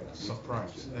word,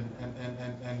 surprise.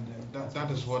 And that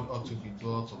is what ought to be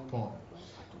dwelt upon.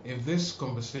 If this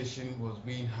conversation was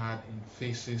being had in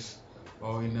phases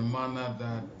or in a manner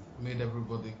that made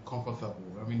everybody comfortable,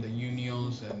 I mean the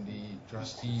unions and the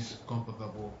trustees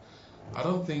comfortable, I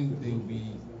don't think there will be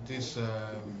this,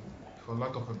 for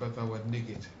lack of a better word,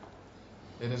 negative.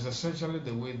 It is essentially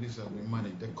the way this has been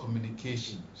managed, the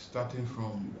communication, starting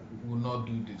from we'll not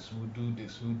do this, we'll do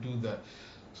this, we'll do that.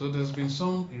 So there's been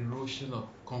some erosion of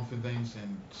confidence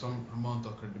and some amount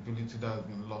of credibility that has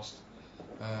been lost.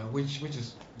 Which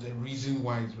is the reason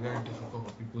why it's very difficult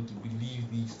for people to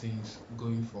believe these things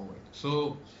going forward.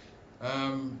 So,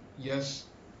 yes,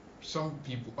 some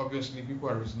people, obviously people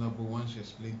are reasonable once you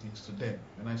explain things to them.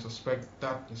 And I suspect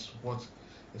that is what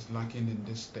is lacking in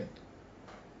this state.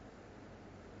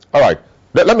 All right.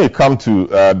 Let me come to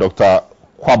Dr.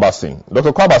 Kwabasin.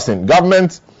 Dr. Kwabasin,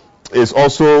 government is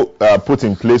also put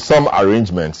in place some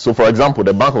arrangements. So, for example,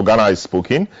 the Bank of Ghana is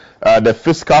spoken. The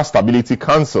Fiscal Stability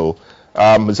Council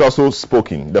is also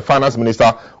spoken. The finance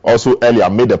minister also earlier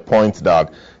made a point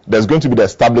that there's going to be the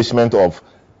establishment of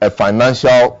a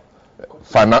financial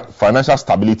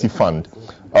stability fund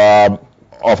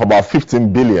of about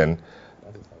 15 billion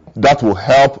that will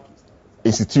help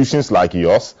institutions like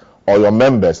yours or your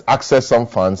members access some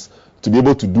funds to be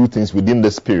able to do things within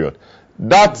this period.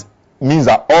 That means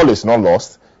that all is not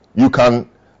lost. You can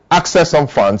access some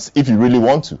funds if you really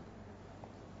want to.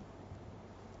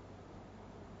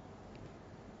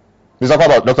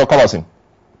 Dr. Kobasin.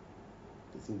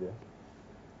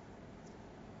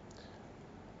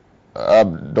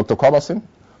 Dr. Kobasin?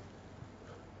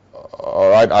 All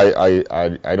right,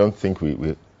 I don't think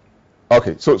we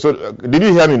okay, so did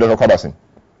you hear me, Dr. Kobasin?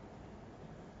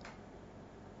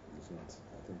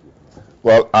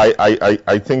 Well,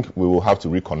 I think we will have to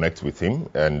reconnect with him,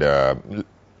 and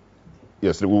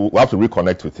yes, we will have to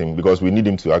reconnect with him because we need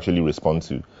him to actually respond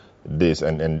to this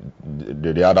and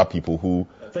the other people who.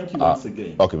 Thank you once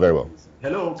again. Okay, very well.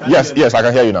 Hello. Yes, I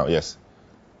can hear you now. Yes.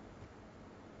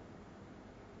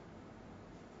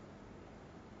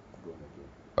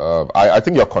 I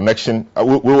think your connection.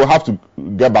 We will have to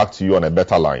get back to you on a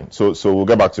better line. So we'll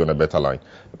get back to you on a better line.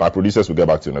 My producers will get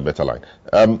back to you on a better line.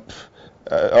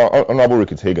 Honorable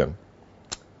Rickett Hagan,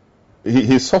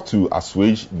 he sought to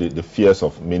assuage the fears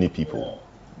of many people.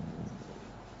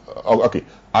 Okay,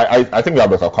 I think we have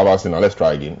Dr. Kobasin now. Let's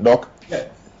try again. Doc? Yeah.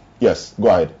 Yes, go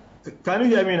ahead. Can you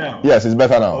hear me now? Yes, it's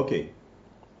better now. Okay.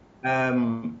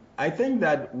 I think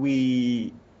that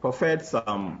we proffered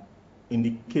some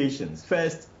indications.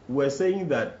 First, we're saying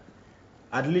that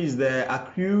at least the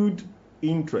accrued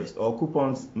interest or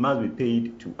coupons must be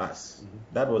paid to us. Mm-hmm.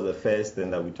 That was the first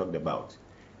thing that we talked about.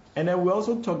 And then we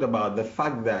also talked about the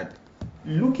fact that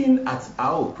looking at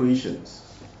our operations,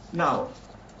 now,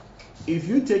 if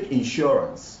you take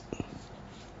insurance,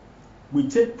 we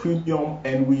take premium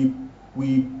and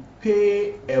we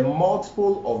pay a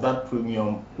multiple of that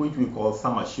premium, which we call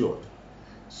sum assured.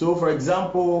 So, for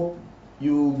example,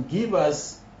 you give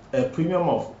us a premium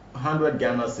of 100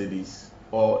 Ghana cedis,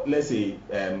 or let's say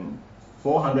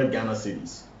 400 Ghana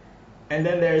cedis, and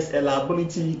then there is a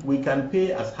liability we can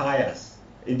pay as high as,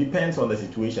 it depends on the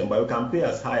situation, but we can pay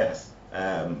as high as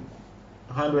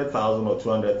 100,000 or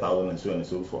 200,000 and so on and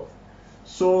so forth.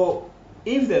 So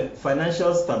if the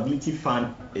financial stability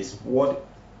fund is what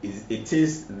it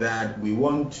is that we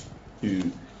want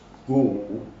to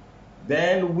go,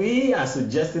 then we are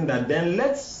suggesting that then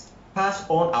let's pass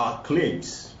on our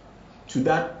claims to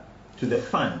the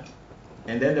fund,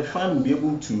 and then the fund will be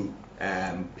able to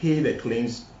pay the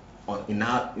claims in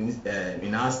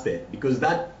our stead, because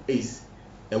that is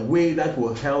a way that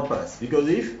will help us. Because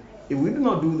if we do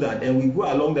not do that and we go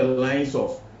along the lines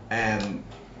of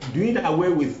doing away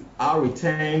with our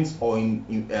returns or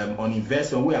on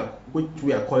investment, which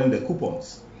we are calling the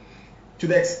coupons, to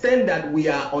the extent that we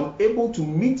are unable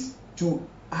to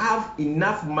have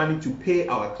enough money to pay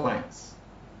our clients,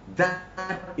 that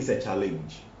is a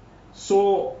challenge.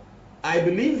 So I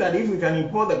believe that if we can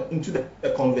import into the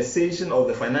conversation of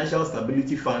the Financial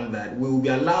Stability Fund, that we will be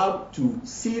allowed to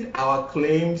cede our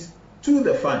claims to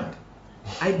the fund,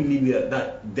 I believe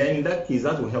that then in that case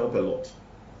that will help a lot.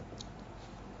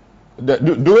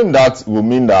 Doing that will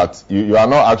mean that you are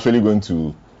not actually going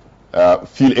to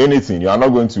feel anything. You are not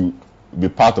going to be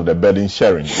part of the burden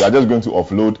sharing. You are just going to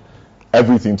offload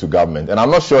everything to government. And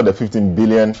I'm not sure the 15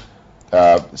 billion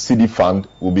CD fund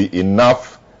will be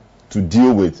enough to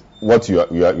deal with what you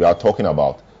are talking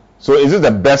about. So is it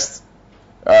the best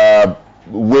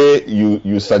way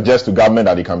you suggest to government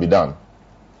that it can be done?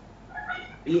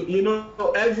 You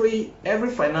know, every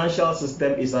financial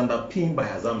system is underpinned by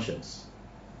assumptions.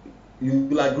 You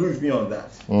will agree with me on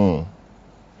that. Mm.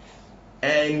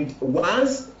 And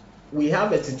once we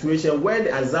have a situation where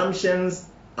the assumptions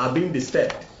are being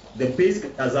disturbed, the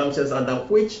basic assumptions under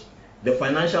which the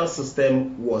financial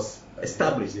system was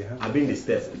established are being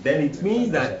disturbed, then it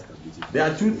means that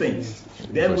there are two things.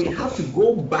 Then we have to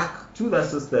go back to the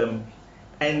system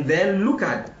and then look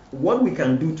at what we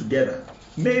can do together.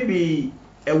 Maybe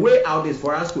a way out is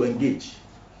for us to engage.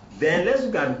 Then let's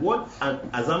look at what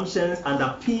assumptions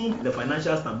underpin the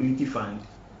Financial Stability Fund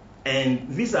and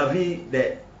vis-a-vis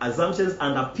the assumptions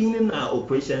underpinning our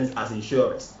operations as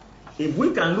insurers. If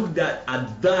we can look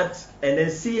at that and then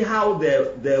see how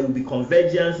there will be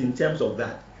convergence in terms of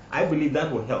that, I believe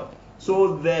that will help.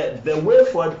 So the way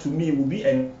forward to me will be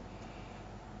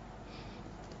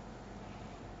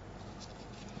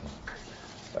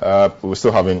we're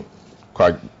still having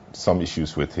quite some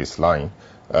issues with his line,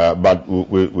 but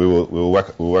we'll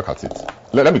work at it.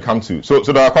 Let me come to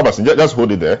Dr. Kobasin, just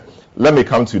hold it there. Let me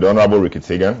come to the Honorable Rickett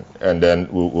Hagan, and then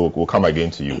we'll come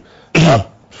again to you.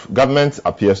 Government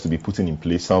appears to be putting in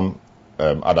place some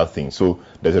other things. So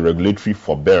there's a regulatory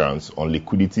forbearance on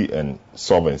liquidity and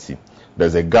solvency.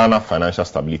 There's a Ghana Financial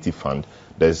Stability Fund.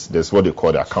 There's what they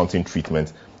call the accounting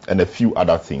treatment, and a few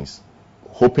other things,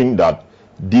 hoping that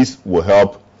this will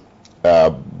help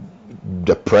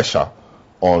the pressure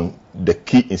on the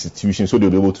key institutions so they'll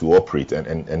be able to operate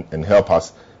and help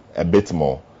us a bit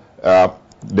more.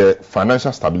 The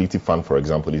Financial Stability Fund, for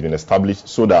example, has been established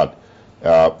so that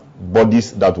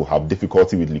bodies that will have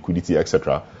difficulty with liquidity,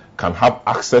 etc., can have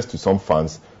access to some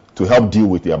funds to help deal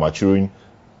with their maturing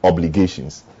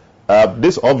obligations.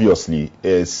 This obviously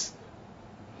is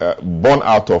born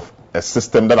out of a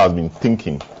system that has been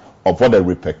thinking of what the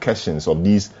repercussions of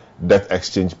these debt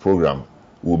exchange program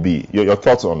will be. Your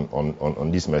thoughts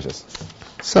on these measures?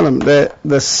 Salam,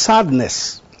 the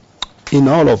sadness in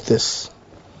all of this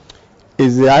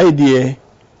is the idea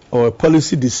or a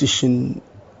policy decision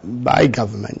by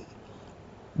government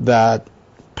that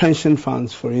pension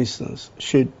funds, for instance,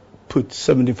 should put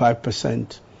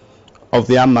 75% of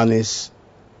their monies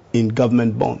in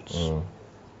government bonds.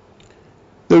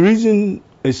 The reason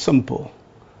is simple,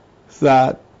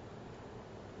 that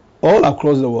all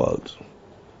across the world,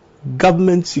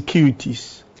 government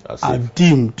securities are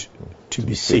deemed to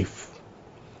be safe.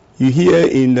 You hear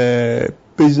in the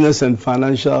business and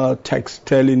financial text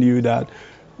telling you that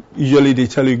usually they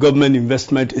tell you government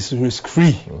investment is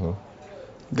risk-free.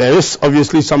 There is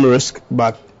obviously some risk,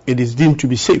 but it is deemed to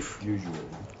be safe. Usually.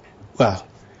 Well,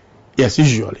 yes,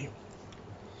 usually.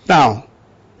 Now,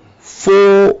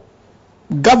 for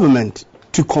government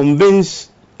to convince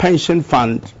pension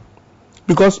fund,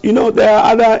 because there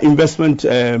are other investment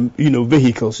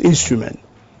vehicles, instruments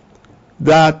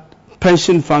that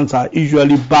pension funds are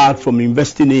usually barred from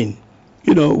investing in.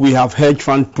 We have hedge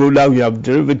fund products, we have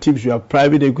derivatives, we have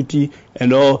private equity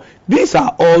and all. These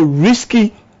are all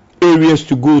risky areas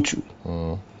to go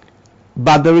to.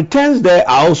 But the returns there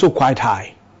are also quite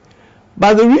high.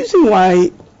 But the reason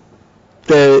why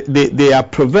they are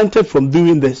prevented from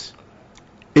doing this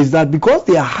is that because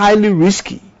they are highly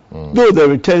risky, though the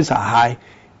returns are high,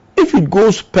 if it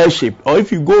goes pear-shaped or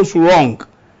if it goes wrong,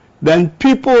 then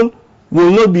people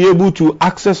will not be able to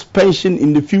access pension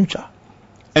in the future.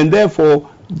 And therefore,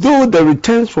 though the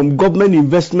returns from government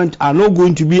investment are not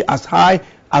going to be as high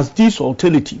as these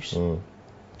alternatives,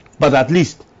 but at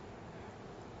least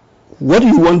what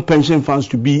you want pension funds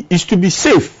to be is to be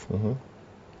safe.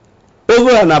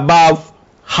 Over and above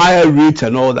higher rates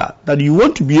and all that you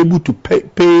want to be able to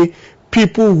pay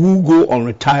people who go on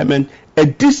retirement a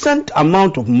decent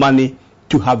amount of money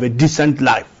to have a decent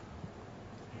life.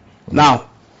 Now,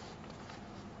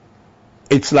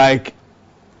 it's like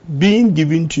being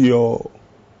given to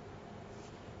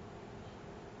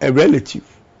a relative,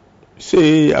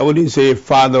 say, I wouldn't say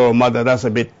father or mother, that's a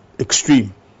bit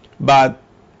extreme, but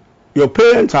your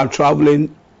parents are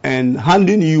traveling and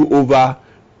handing you over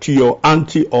to your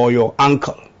auntie or your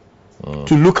uncle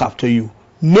to look after you,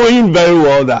 knowing very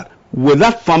well that with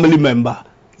that family member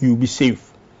you'll be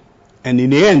safe, and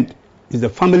in the end it's the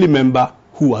family member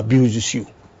who abuses you.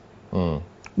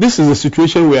 This is the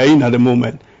situation we are in at the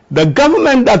moment. The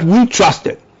government that we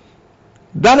trusted,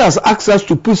 that has access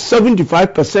to put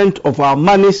 75% of our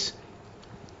monies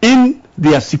in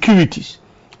their securities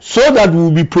so that we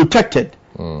will be protected,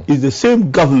 is the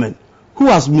same government who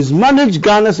has mismanaged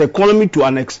Ghana's economy to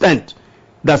an extent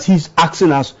that he's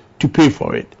asking us to pay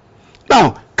for it.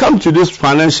 Now, come to this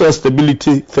financial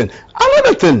stability thing.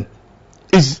 Another thing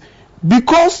is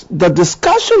because the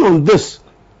discussion on this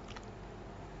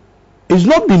is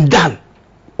not being done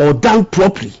or done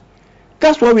properly.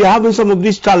 That's why we are having some of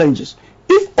these challenges.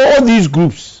 If all these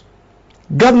groups,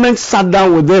 government sat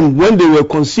down with them when they were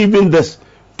conceiving this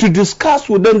to discuss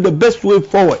with them the best way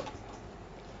forward.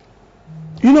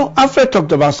 Alfred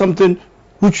talked about something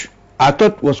which I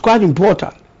thought was quite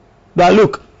important. That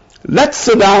look, let's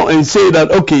sit down and say that,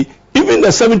 okay, even the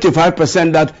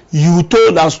 75% that you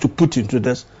told us to put into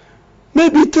this,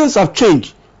 maybe things have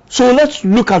changed. So let's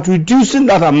look at reducing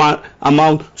that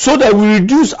amount so that we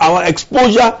reduce our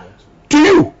exposure to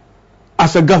you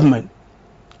as a government.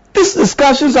 These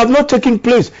discussions have not taken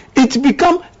place. It's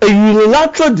become a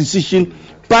unilateral decision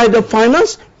by the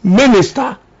finance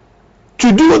minister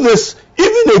to do this,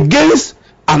 even against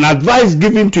an advice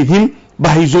given to him by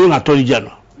his own attorney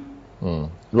general.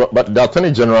 But the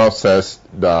attorney general says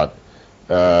that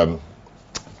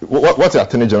what the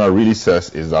attorney general really says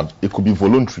is that it could be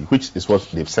voluntary, which is what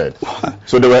they've said.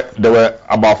 So there were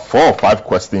about 4 or 5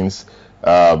 questions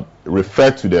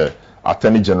referred to the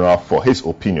attorney general for his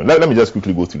opinion. Let me just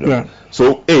quickly go through them. Yeah.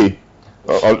 So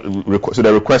so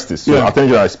the request is, the attorney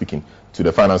general is speaking to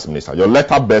the finance minister. Your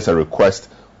letter bears a request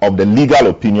of the legal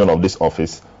opinion of this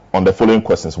office on the following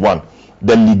questions. 1,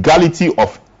 the legality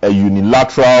of a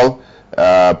unilateral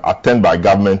attempt by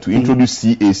government to introduce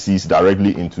CACs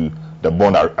directly into the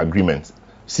bond agreement.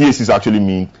 CACs actually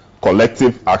mean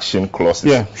collective action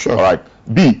clauses. Yeah, sure. All right.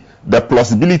 B, the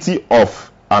plausibility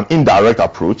of an indirect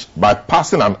approach by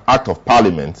passing an act of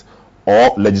parliament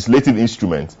or legislative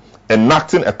instrument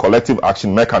enacting a collective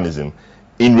action mechanism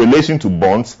in relation to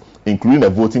bonds, including a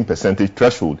voting percentage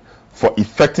threshold for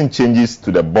effecting changes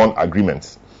to the bond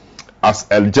agreements as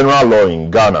a general law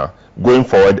in Ghana going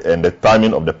forward, and the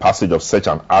timing of the passage of such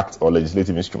an act or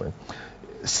legislative instrument.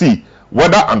 C,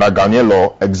 whether under Ghanaian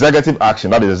law, executive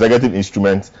action, that is executive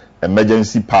instruments,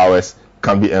 emergency powers,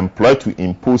 can be employed to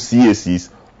impose CACs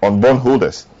on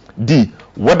bondholders. D,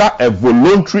 whether a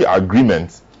voluntary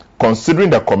agreement, considering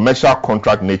the commercial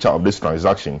contract nature of this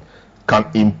transaction, can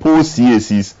impose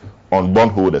CACs on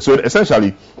bondholders. So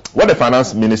essentially, what the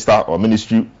finance minister or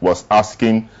ministry was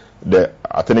asking the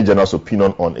Attorney General's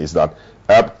opinion on is that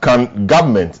can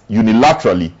government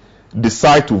unilaterally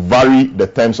decide to vary the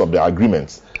terms of the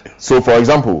agreements? So, for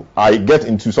example, I get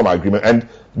into some agreement, and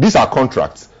these are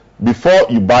contracts. Before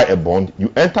you buy a bond,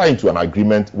 you enter into an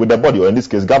agreement with the body, or in this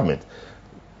case, government.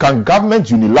 Can government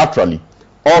unilaterally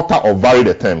alter or vary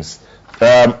the terms?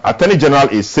 Attorney General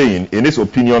is saying, in his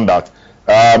opinion, that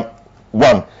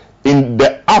one, in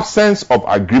the absence of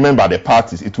agreement by the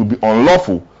parties, it would be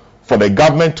unlawful for the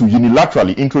government to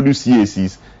unilaterally introduce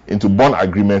CACs into bond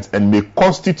agreements and may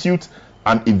constitute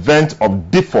an event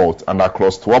of default under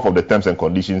clause 12 of the terms and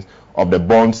conditions of the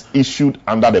bonds issued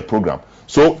under the program.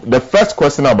 So the first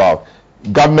question about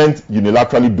government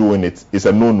unilaterally doing it is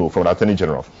a no-no from the Attorney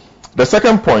General. The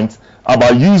second point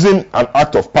about using an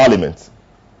act of parliament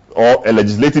or a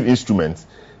legislative instrument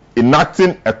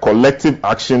enacting a collective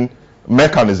action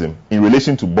mechanism in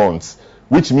relation to bonds,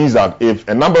 which means that if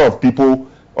a number of people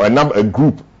or a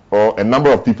group or a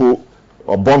number of people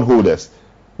or bondholders,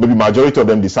 maybe majority of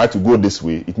them decide to go this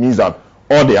way, it means that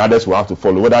all the others will have to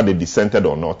follow, whether they dissented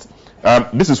or not.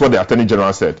 This is what the Attorney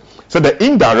General said. So the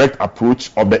indirect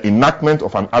approach of the enactment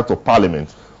of an act of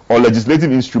parliament or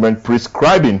legislative instrument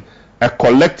prescribing a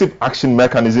collective action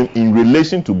mechanism in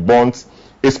relation to bonds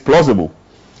is plausible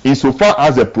insofar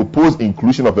as the proposed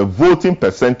inclusion of a voting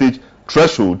percentage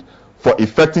threshold for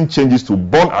effecting changes to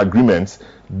bond agreements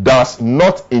does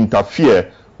not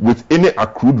interfere with any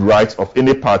accrued rights of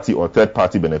any party or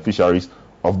third-party beneficiaries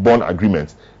of bond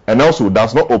agreements, and also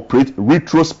does not operate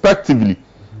retrospectively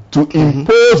to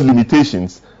impose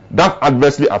limitations that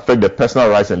adversely affect the personal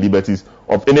rights and liberties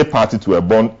of any party to a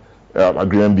bond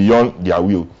agreement beyond their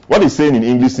will. What he's saying in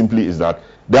English simply is that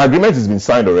the agreement has been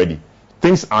signed already.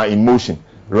 Things are in motion.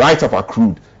 Rights have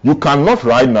accrued. You cannot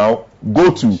right now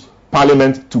go to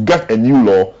Parliament to get a new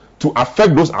law to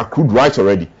affect those accrued rights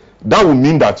already. That would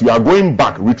mean that you are going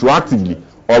back retroactively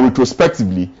or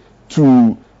retrospectively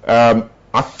to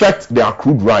affect the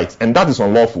accrued rights, and that is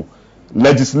unlawful.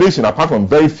 Legislation, apart from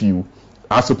very few,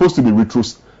 are supposed to be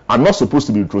are not supposed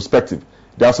to be retrospective.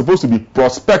 They are supposed to be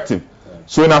prospective.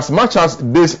 So in as much as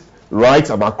these rights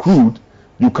have accrued,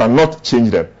 you cannot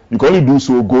change them. You can only do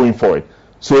so going forward.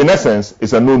 So in essence,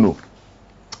 it's a no-no.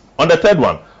 On the third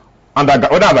one, under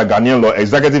Ghanaian law,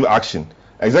 executive action.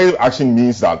 Executive action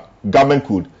means that government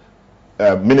could,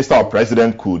 minister or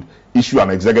president could issue an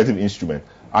executive instrument.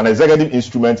 An executive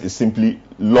instrument is simply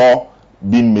law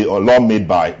being made or law made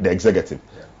by the executive.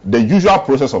 The usual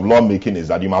process of lawmaking is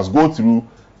that you must go through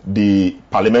the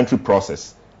parliamentary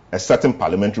process, a certain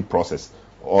parliamentary process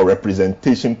or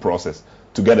representation process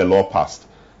to get a law passed.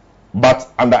 But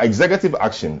under executive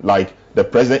action, like the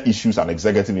president issues an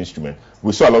executive instrument,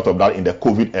 we saw a lot of that in the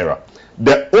COVID era.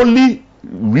 The only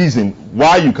reason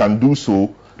why you can do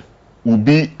so will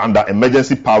be under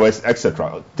emergency powers,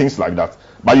 etc., things like that.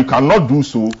 But you cannot do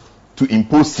so to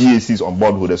impose CACs on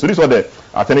bondholders. So this is what the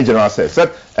Attorney General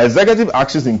said executive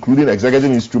actions, including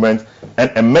executive instruments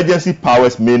and emergency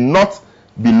powers, may not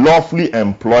be lawfully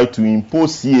employed to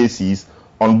impose CACs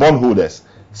on bondholders,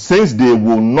 since they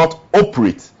will not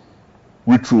operate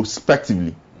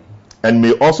retrospectively and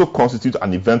may also constitute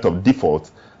an event of default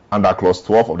under clause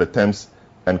 12 of the terms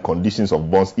and conditions of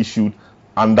bonds issued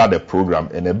under the program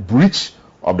and a breach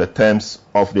of the terms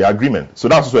of the agreement. So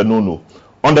that's also a no-no.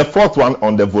 On the fourth one,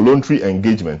 on the voluntary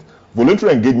engagement.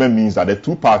 Voluntary engagement means that the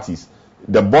two parties,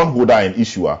 the bondholder and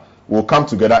issuer, will come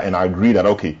together and agree that,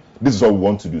 okay, this is what we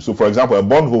want to do. So, for example, a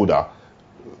bondholder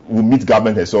will meet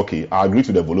government and say, okay, I agree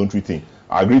to the voluntary thing.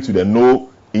 I agree to the no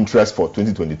interest for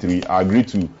 2023. I agree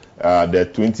to the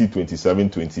 2027,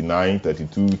 29,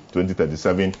 32,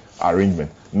 2037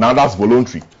 arrangement. Now that's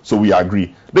voluntary. So we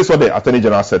agree. This is what the Attorney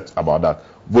General said about that.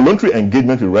 Voluntary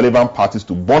engagement with relevant parties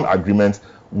to bond agreements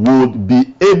would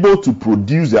be able to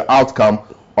produce the outcome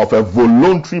of a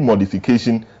voluntary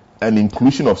modification and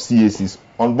inclusion of CACs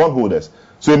on bondholders.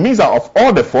 So it means that of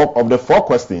all the four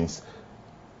questions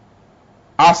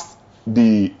asked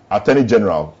the Attorney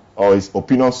General or his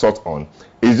opinion sought on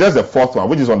is just the fourth one,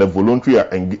 which is on the voluntary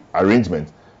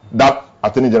arrangement that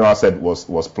Attorney General said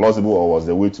was plausible or was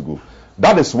the way to go.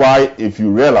 That is why, if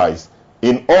you realize,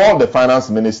 in all the finance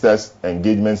minister's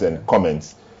engagements and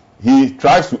comments, he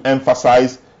tries to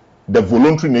emphasize the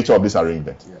voluntary nature of this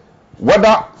arrangement. Yeah.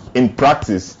 Whether in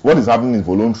practice what is happening is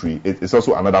voluntary, it's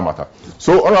also another matter.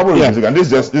 So, Honorable Representative, and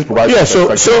this provides so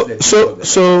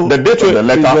the date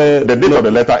of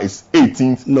the letter is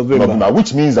 18th November,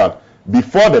 which means that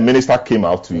before the minister came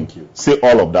out to say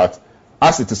all of that,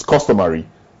 as it is customary,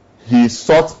 he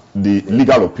sought the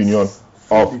legal opinion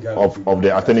of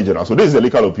the Attorney General. So this is the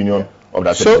legal opinion of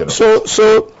the Attorney General.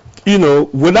 So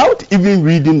without even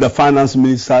reading the finance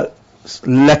minister's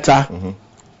letter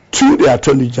to the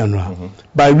Attorney General,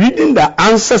 by reading the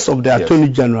answers of the Attorney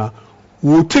General,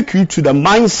 will take you to the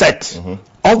mindset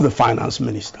of the finance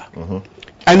minister.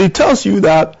 And it tells you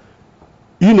that,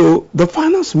 the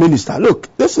finance minister,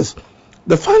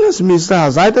 the finance minister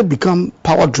has either become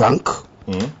power drunk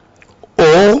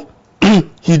or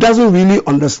he doesn't really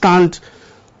understand,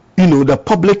 the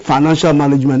Public Financial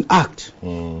Management Act.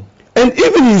 And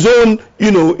even his own,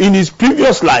 in his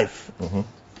previous life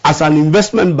as an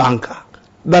investment banker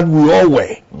that we all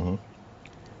were,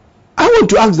 I want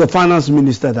to ask the finance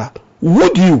minister that,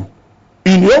 would you,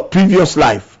 in your previous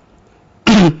life,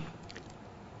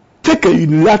 take a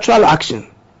unilateral action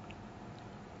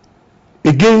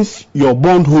against your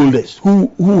bondholders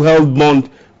who held bond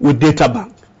with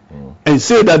DataBank and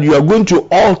say that you are going to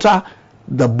alter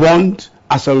the bond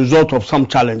as a result of some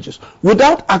challenges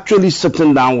without actually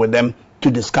sitting down with them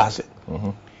to discuss it?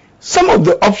 Some of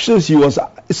the options he was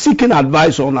seeking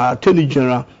advice on, our Attorney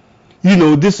General,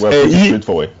 this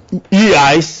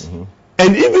EIs,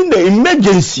 and even the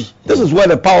emergency. This is where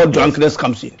the power drunkenness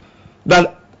comes in.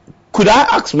 That could I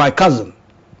ask my cousin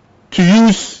to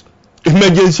use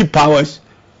emergency powers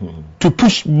to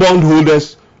push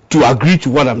bondholders to agree to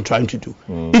what I'm trying to do?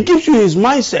 It gives you his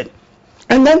mindset.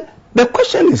 And then the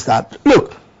question is that,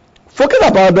 look, forget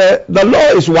about the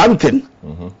law is one thing.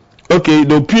 Okay,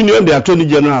 the opinion the Attorney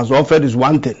General has offered is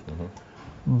one thing.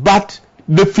 But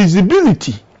the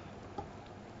feasibility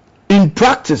in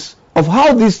practice of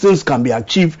how these things can be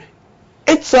achieved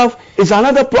itself is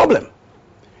another problem.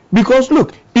 Because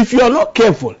look, if you are not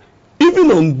careful, even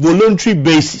on voluntary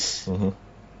basis,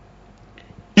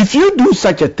 if you do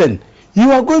such a thing,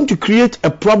 you are going to create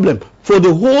a problem for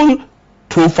the whole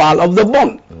profile of the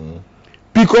bond.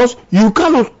 Because you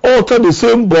cannot alter the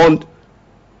same bond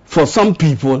for some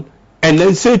people and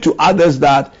then say to others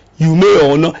that you may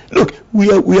or not. Look,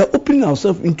 we are opening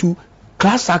ourselves into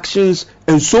class actions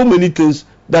and so many things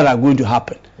that are going to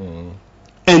happen.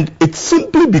 And it's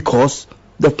simply because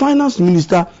the finance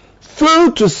minister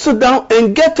failed to sit down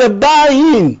and get a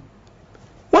buy-in.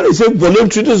 When I say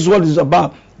voluntary, this is what it's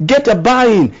about. Get a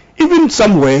buy-in. Even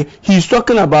somewhere he's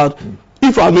talking about,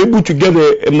 if I'm able to get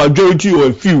a majority or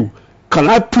a few, can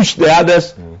I push the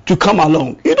others to come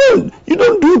along? You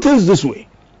don't do things this way.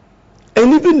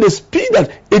 And even the speed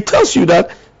that it tells you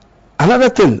that, another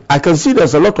thing, I can see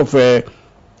there's a lot of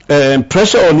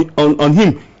pressure on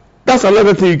him. That's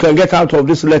another thing you can get out of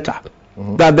this letter.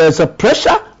 That there's a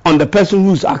pressure on the person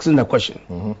who's asking the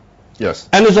question. Yes.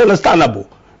 And it's understandable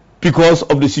because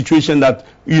of the situation that,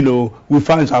 we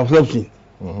find ourselves in.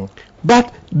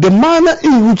 But the manner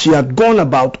in which he had gone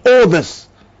about all this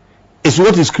is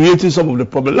what is creating some of the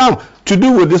problem. Now, to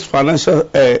do with this financial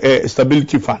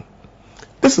stability fund,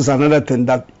 this is another thing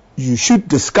that you should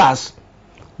discuss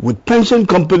with pension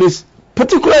companies,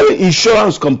 particularly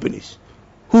insurance companies,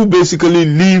 who basically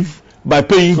live by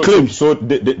paying claims. So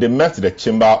they met the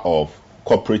Chamber of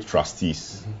Corporate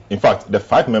Trustees. In fact, the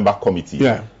 5-member committee,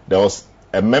 there was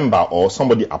a member or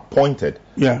somebody appointed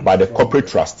by the corporate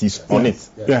trustees on it.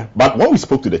 But when we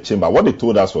spoke to the chamber, what they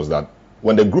told us was that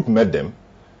when the group met them,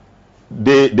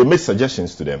 they made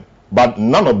suggestions to them, but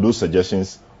none of those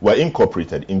suggestions were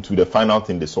incorporated into the final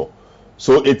thing they saw.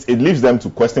 So it leaves them to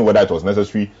question whether it was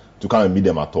necessary to come and meet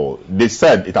them at all. They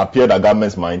said it appeared that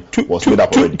government's mind was made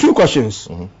up already. Two questions.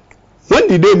 When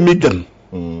did they meet them?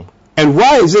 And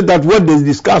why is it that what they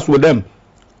discussed with them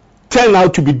turned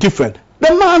out to be different?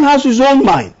 The man has his own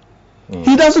mind.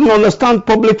 He doesn't understand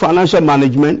public financial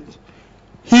management.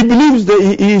 He believes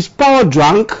that he is power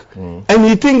drunk, and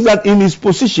he thinks that in his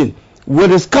position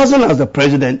with his cousin as the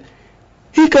president,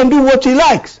 he can do what he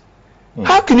likes.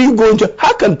 How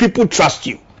can people trust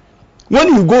you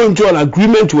when you go into an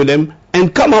agreement with them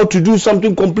and come out to do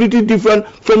something completely different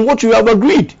from what you have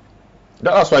agreed?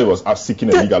 That's why he was seeking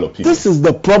a legal opinion. This is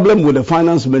the problem with the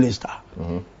finance minister.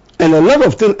 And a lot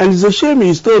of things, and it's a shame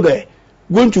he's still there,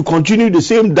 going to continue the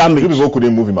same damage. People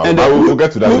couldn't move him out. And we'll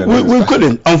get to that. We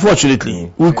couldn't,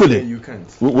 unfortunately. We couldn't. You can't.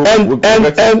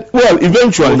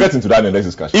 Eventually, we'll get into that in the next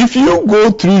discussion. If you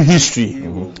go through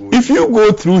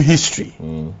history,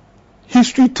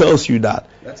 history tells you that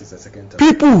is the second time.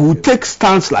 People who take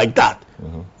stands like that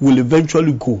will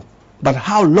eventually go. But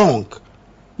how long?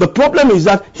 The problem is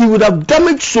that he would have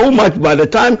damaged so much by the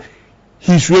time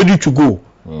he's ready to go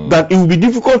that it will be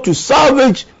difficult to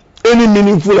salvage any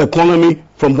meaningful economy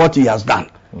from what he has done.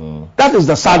 That is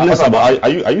the sadness about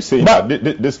it. Are you saying that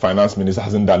this finance minister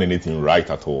hasn't done anything right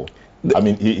at all? I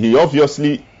mean, he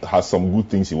obviously has some good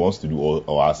things he wants to do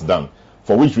or has done,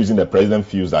 for which reason the president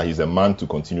feels that he's a man to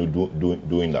continue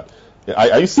doing that.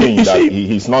 Are you saying that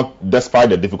he's not, despite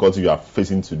the difficulty you are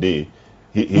facing today,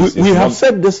 we have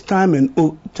said this time and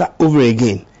over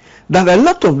again that a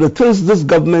lot of the things this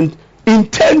government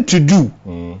intend to do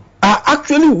are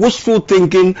actually wishful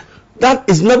thinking that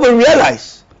is never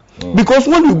realized. Because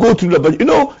when you go through the budget,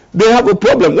 they have a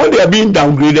problem. When they are being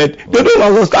downgraded, they don't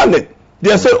understand it.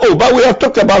 They are saying, but we have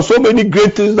talked about so many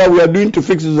great things that we are doing to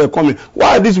fix this economy.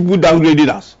 Why are these people downgrading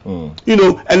us?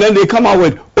 And then they come out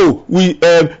with,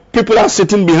 people are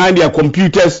sitting behind their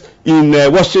computers in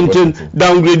Washington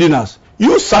downgrading us.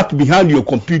 You sat behind your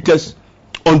computers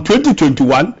on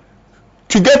 2021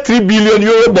 to get 3 billion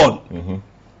euro bond.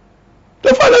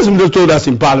 The finance minister told us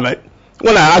in Parliament,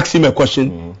 when I asked him a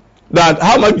question, that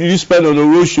how much do you spend on a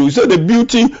roadshow? He said the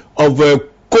beauty of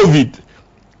COVID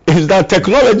is that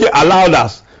technology allowed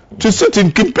us to sit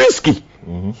in Kempinski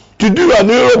to do an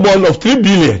euro bond of 3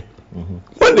 billion.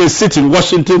 When they sit in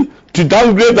Washington to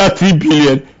downgrade that 3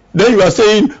 billion, then you are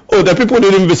saying, the people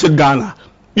didn't visit Ghana.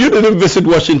 You didn't visit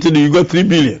Washington, you got 3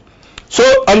 billion. So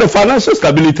on the financial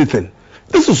stability thing,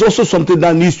 this is also something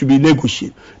that needs to be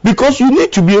negotiated, because you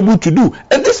need to be able to do,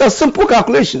 and these are simple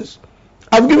calculations.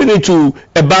 I've given it to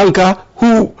a banker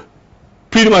who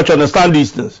pretty much understands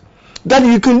these things, that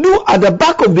you can do at the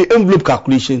back of the envelope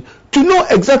calculation to know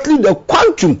exactly the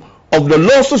quantum of the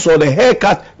losses or the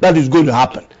haircut that is going to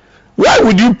happen. Why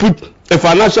would you put a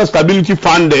financial stability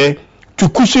fund there to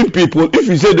cushion people if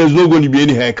you say there's not going to be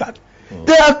any haircut?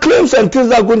 There are claims and things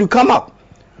that are going to come up.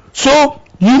 So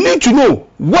you need to know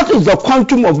what is the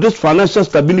quantum of this financial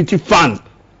stability fund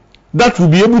that will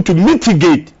be able to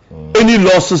mitigate any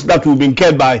losses that will be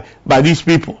incurred by these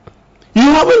people. You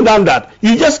haven't done that.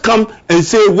 You just come and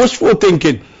say wishful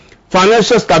thinking,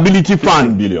 financial stability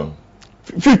fund.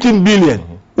 15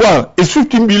 billion. Well, is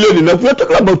 15 billion enough? We are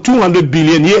talking about 200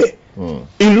 billion here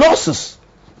in losses.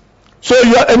 So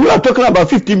you are talking about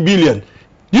 15 billion.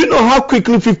 Do you know how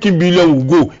quickly 15 billion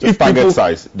will go? The target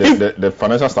size, the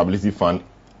financial stability fund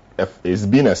is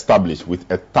being established with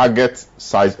a target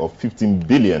size of 15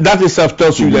 billion. That itself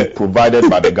tells you that provided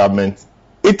by the government.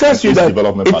 It tells you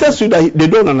that they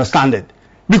don't understand it,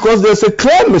 because there's a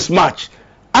clear mismatch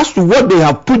as to what they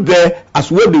have put there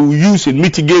as what they will use and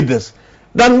mitigate this,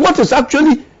 than what is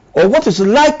actually or what is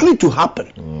likely to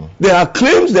happen. There are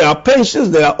claims, there are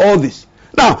pensions, there are all this.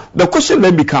 Now the question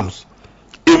then becomes,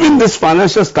 even this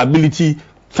financial stability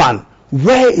fund,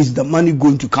 where is the money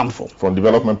going to come from? From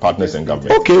development partners and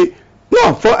government. Okay.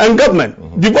 No, and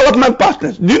government. Development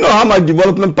partners. Do you know how much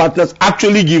development partners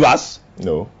actually give us?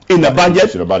 No. In the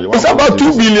budget? It's about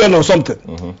 2 billion or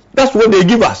something. That's what they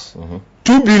give us.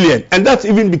 2 billion. And that's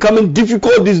even becoming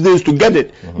difficult these days to get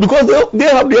it. Because they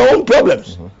have their own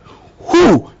problems.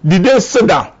 Who did they sit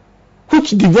down?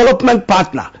 Which development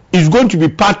partner is going to be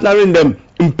partnering them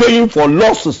in paying for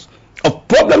losses of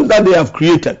problems that they have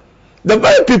created? The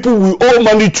very people we owe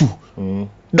money to,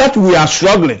 that we are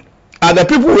struggling, are the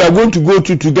people we are going to go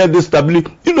to get this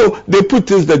stability. They put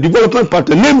things, the development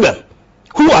partner, name them.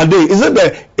 Who are they? Is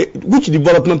it which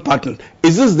development partners?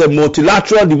 Is this the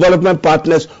multilateral development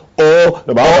partners or?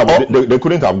 They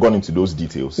couldn't have gone into those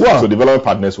details. So development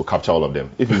partners will capture all of them.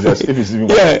 If it's even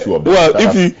one or two of them. Well,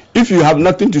 if you have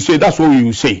nothing to say, that's what we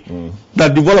will say. The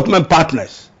development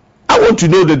partners. I want to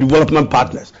know the development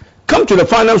partners. Come to the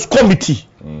finance committee.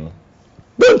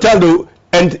 Don't tell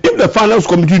and if the finance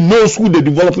committee knows who the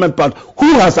development partner,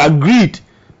 who has agreed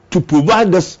to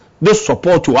provide this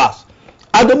support to us.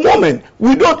 At the moment,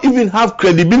 we don't even have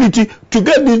credibility to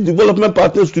get these development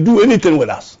partners to do anything with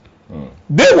us.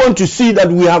 They want to see that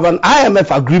we have an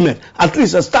IMF agreement, at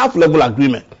least a staff level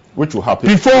agreement. Which will happen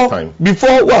before,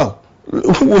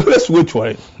 let's wait for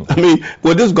it. I mean,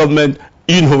 with this government,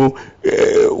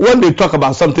 when they talk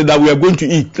about something that we are going to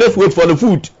eat, let's wait for the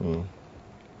food.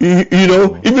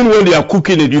 Even when they are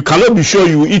cooking it, you cannot be sure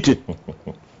you will eat it.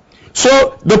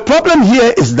 So the problem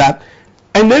here is that,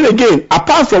 and then again,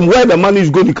 apart from where the money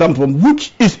is going to come from,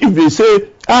 which is, if they say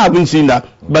I haven't seen that.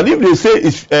 But if they say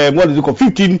it's what is it called,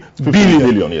 15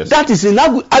 billion, yes. that is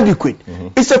inadequate.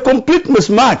 It's a complete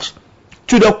mismatch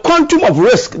to the quantum of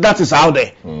risk that is out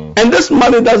there, and this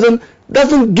money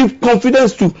doesn't give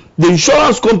confidence to the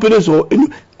insurance companies or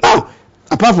now.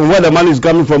 Apart from where the money is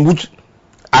coming from, which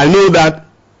I know that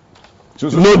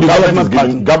no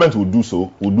development government will do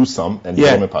so, will do some, and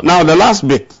development partners. Now the last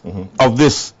bit of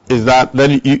this is that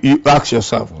then you ask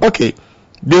yourself, okay,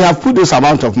 they have put this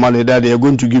amount of money that they are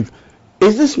going to give.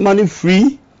 Is this money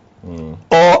free,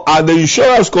 or are the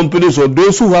insurance companies or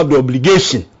those who have the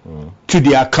obligation to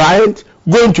their client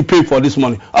going to pay for this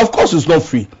money? Of course, it's not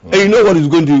free, and you know what is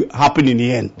going to happen in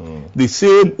the end? The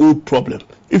same old problem.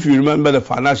 If you remember the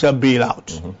financial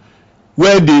bailout,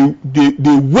 where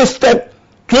they wasted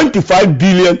 25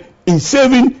 billion in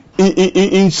saving,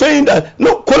 in saying that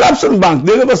no, collapsing banks,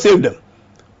 they never saved them.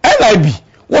 NIB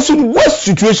was in worse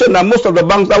situation than most of the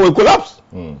banks that were collapsed.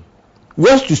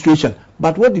 Worst situation.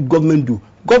 But what did government do?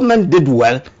 Government did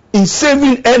well in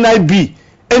saving NIB,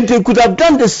 and they could have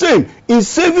done the same in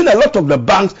saving a lot of the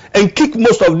banks and kick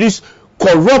most of these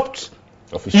corrupt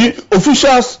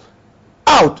officials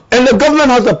out. And the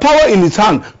government has the power in its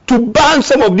hand to ban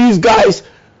some of these guys,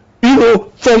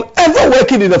 from ever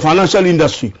working in the financial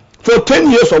industry for 10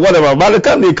 years or whatever. By the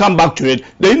time they come back to it,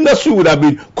 the industry would have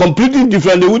been completely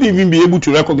different. They wouldn't even be able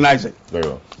to recognize it. Very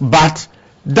well. But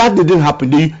that didn't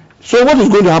happen. So what is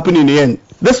going to happen in the end?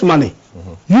 This money,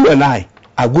 you and I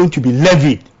are going to be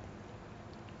levied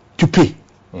to pay.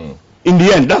 In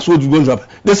the end, that's what is going to happen.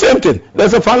 The same thing.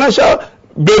 There's a financial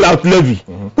bailout levy,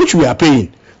 which we are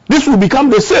paying. This will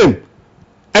become the same.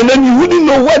 And then you wouldn't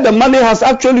know where the money has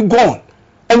actually gone.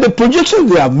 And the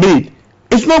projections they have made,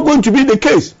 it's not going to be the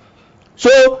case.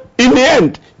 So in the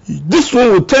end, this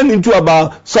one will turn into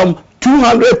about some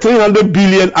 200, 300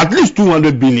 billion, at least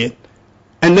 200 billion.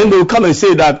 And then they will come and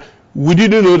say that we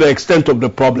didn't know the extent of the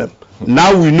problem.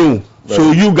 Now we know.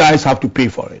 So you guys have to pay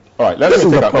for it. All right, let me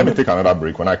take another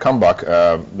break. When I come back,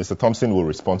 Mr. Thompson will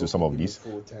respond to some of these.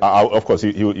 Of course,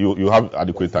 you have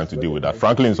adequate time to deal with that.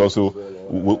 Franklin is also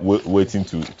waiting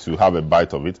to have a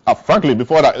bite of it. Franklin,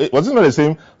 before that, was it not the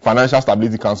same Financial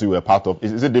Stability Council you were part of?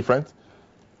 Is it different?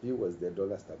 He was the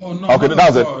dollar stability. Oh, no, okay, no,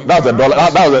 that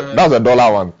was a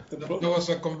dollar one. There was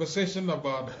a conversation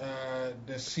about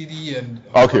the CD and.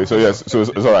 Okay, so yes, so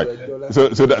it's all right. So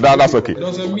that's okay. There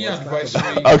was a mere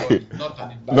advisory. Okay.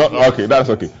 Okay, that's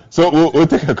okay. So we'll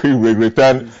take a quick break,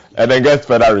 return, and then get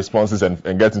further responses and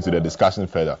get into the discussion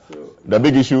further. The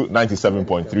big issue,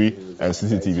 97.3 and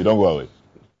CCTV. Don't go away.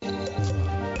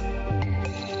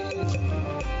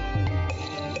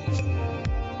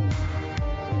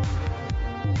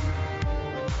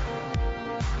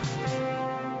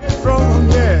 From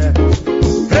here,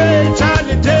 hey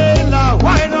Charlie Taylor,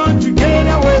 why don't you get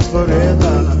away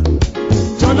forever?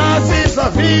 Jonas is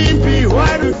a VP,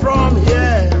 why are you from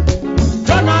here?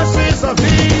 Jonas is a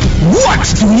VP. What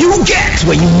do you get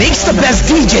when you mix the best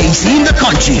DJs in the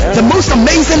country? The most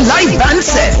amazing live band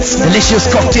sets, delicious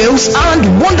cocktails,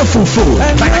 and wonderful food.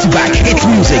 Back-to-back hit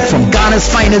music from Ghana's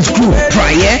finest group,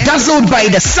 Prayer, dazzled by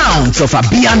the sounds of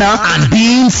Abiana and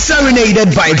being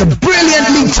serenaded by the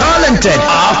brilliantly talented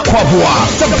Aquabua.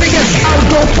 The biggest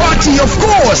outdoor party, of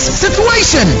course,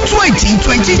 Situation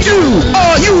 2022.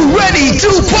 Are you ready to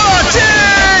party?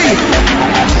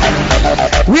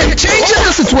 We're changing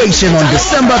the situation on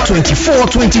December 24,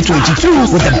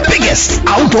 2022 with the biggest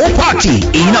outdoor party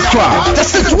in Accra. The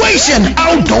Situation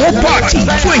Outdoor Party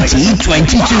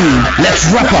 2022. Let's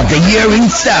wrap up the year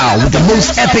in style with the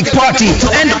most epic party to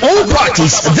end all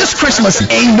parties this Christmas.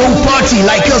 Ain't no party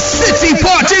like a city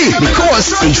party,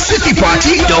 because a city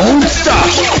party don't stop.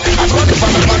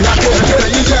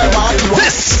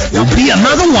 This will be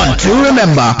another one to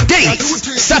remember. Date,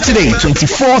 Saturday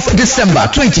 24th December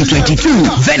 2022.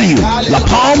 Venue, La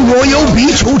Palm Royal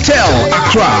Beach Hotel,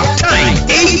 Accra. Time,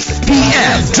 8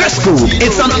 p.m. Dress code,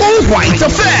 it's an all-white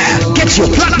affair. Get your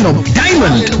platinum,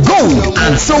 diamond, gold,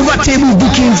 and silver table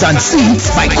bookings and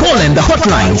seats by calling the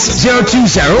hotlines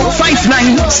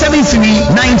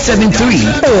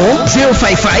 020-5973-973 or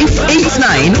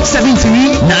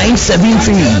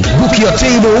 055-8973-973. Book your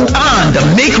table and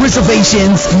make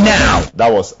reservations now.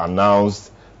 That was announced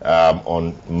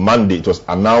on Monday. It was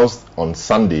announced on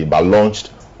Sunday but launched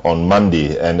on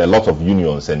Monday, and a lot of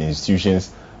unions and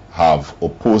institutions have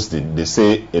opposed it. They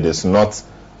say it is not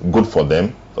good for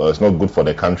them, or it's not good for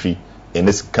the country in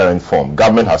its current form.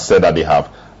 Government has said that they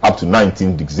have up to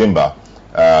 19 December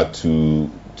to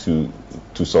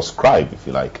subscribe, if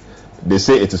you like. They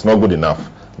say it is not good enough.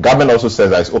 Government also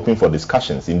says that it's open for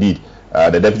discussions. Indeed,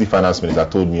 the Deputy Finance Minister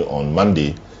told me on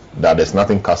Monday that there's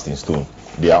nothing cast in stone.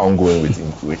 They are ongoing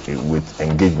with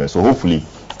engagement. So hopefully,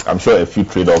 I'm sure a few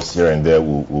trade-offs here and there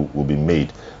will be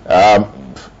made.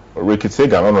 Ricky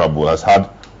Segan, Honorable, has had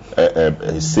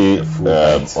a say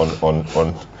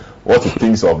on what he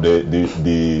thinks of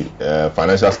the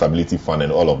Financial Stability Fund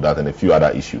and all of that, and a few other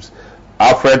issues.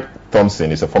 Alfred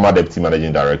Thompson is a former Deputy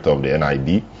Managing Director of the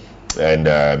NIB and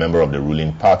a member of the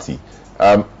ruling party.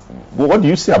 What do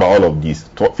you say about all of these?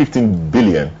 15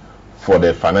 billion for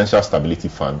the Financial Stability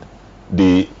Fund.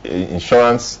 The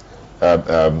insurance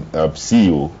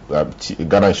CEO,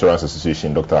 Ghana Insurance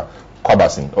Association, Dr.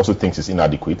 Kwabasin, also thinks it's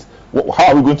inadequate. How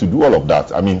are we going to do all of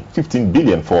that? I mean, 15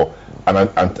 billion for an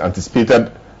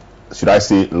anticipated, should I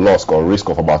say, loss or risk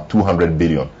of about 200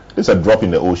 billion. It's a drop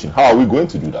in the ocean. How are we going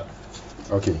to do that?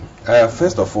 Okay.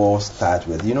 First of all, start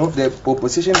with, the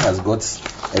opposition has got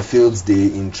a field day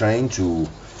in trying to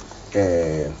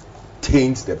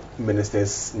taint the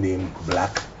minister's name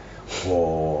black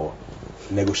for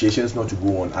negotiations not to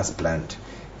go on as planned.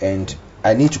 And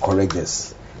I need to correct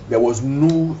this. There was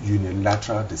no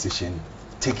unilateral decision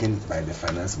taken by the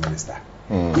finance minister.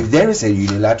 If there is a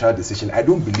unilateral decision, I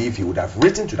don't believe he would have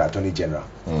written to the Attorney General.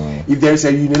 If there is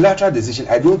a unilateral decision,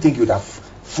 I don't think he would have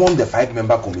formed the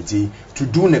 5-member committee to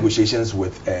do negotiations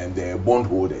with the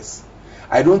bondholders.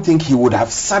 I don't think he would have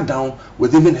sat down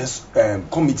with even his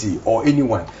committee or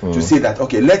anyone to say that,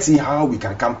 okay, let's see how we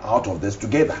can come out of this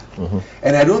together.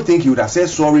 And I don't think he would have said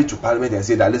sorry to Parliament and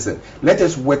said that, listen, let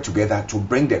us work together to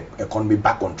bring the economy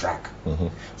back on track.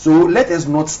 So let us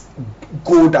not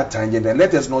go that tangent and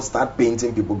let us not start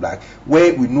painting people black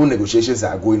where we know negotiations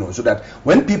are going on, so that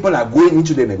when people are going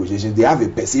into the negotiations, they have a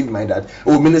perceived mind that,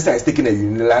 minister is taking a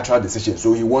unilateral decision,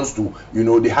 so he wants to,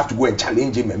 they have to go and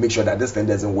challenge him and make sure that this thing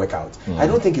doesn't work out. I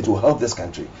don't think it will help this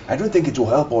country. I don't think it will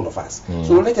help all of us.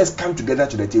 So let us come together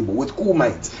to the table with cool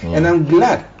minds. And I'm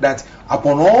glad that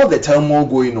upon all the turmoil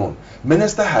going on,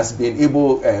 Minister has been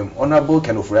able, Honorable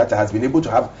Ken Ofori-Atta has been able to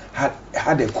have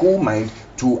had a cool mind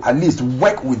to at least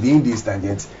work within these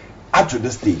tangents up to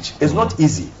this stage. It's not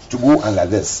easy to go on like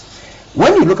this.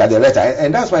 When you look at the letter,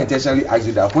 and that's why I intentionally asked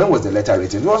you that, when was the letter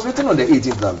written? It was written on the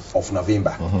 18th of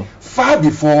November, far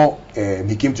before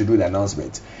he came to do the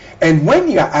announcement. And when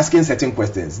you are asking certain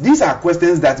questions, these are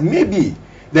questions that maybe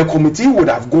the committee would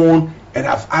have gone and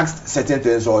have asked certain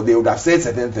things, or they would have said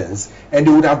certain things, and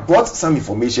they would have brought some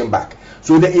information back.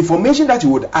 So the information that you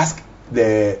would ask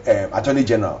the Attorney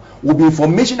General will be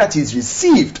information that is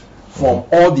received from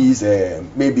all these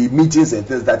maybe meetings and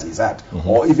things that he's had,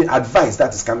 or even advice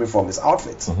that is coming from his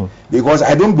outfit. Because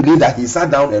I don't believe that he sat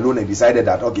down alone and decided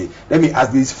that, okay, let me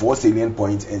ask these 4 salient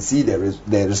points and see the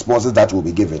responses that will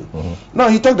be given. Now,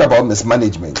 he talked about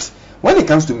mismanagement. When it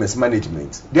comes to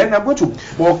mismanagement, then I'm going to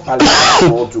walk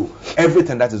Parliament to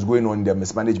everything that is going on in the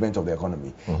mismanagement of the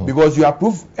economy. Because you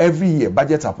approve every year,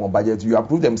 budget upon budget, you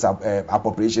approve them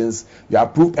appropriations, you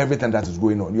approve everything that is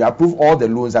going on, you approve all the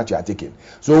loans that you are taking.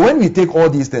 So when we take all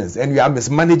these things and you are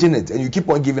mismanaging it and you keep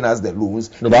on giving us the loans,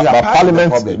 but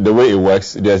Parliament, the way it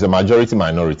works, there's a majority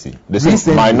minority.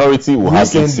 The minority will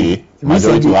have its say,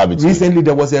 majority will have its say. Recently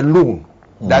there was a loan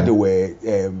that they were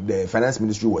the finance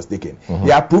ministry was taking.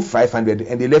 They approved 500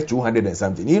 and they left 200 and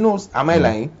something. Am I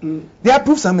lying? They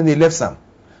approved some and they left some.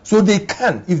 So they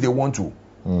can, if they want to,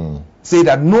 say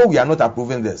that no, we are not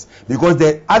approving this, because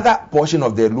the other portion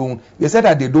of the loan, they said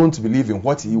that they don't believe in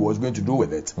what he was going to do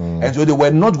with it, and so they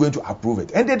were not going to approve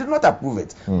it, and they did not approve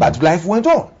it. But life went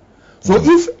on. So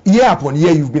if year upon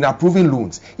year you've been approving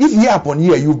loans, if year upon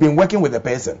year you've been working with a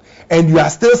person and you are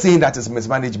still saying that it's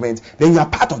mismanagement, then you are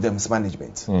part of the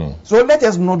mismanagement. So let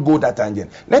us not go that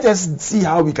tangent. Let us see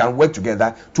how we can work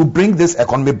together to bring this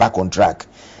economy back on track.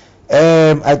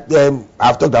 I've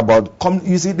talked about,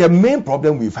 you see, the main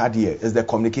problem we've had here is the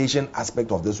communication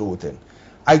aspect of this whole thing.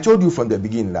 I told you from the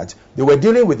beginning that they were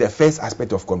dealing with the first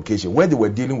aspect of communication, where they were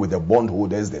dealing with the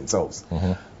bondholders themselves.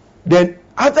 Then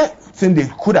other thing they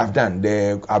could have done,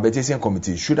 the arbitration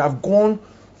committee should have gone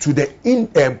to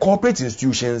the corporate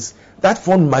institutions that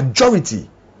form majority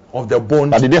of the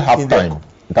bond. But did they have time?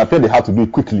 It appeared they had to do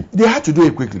it quickly. They had to do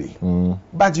it quickly.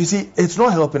 But you see, it's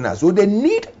not helping us. So they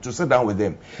need to sit down with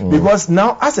them. Because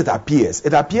now, as it appears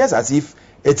as if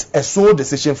it's a sole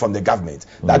decision from the government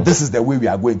that this is the way we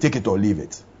are going, take it or leave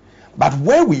it. But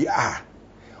where we are,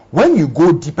 when you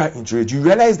go deeper into it, you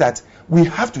realize that we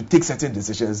have to take certain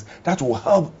decisions that will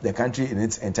help the country in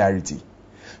its entirety.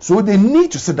 So they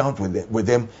need to sit down with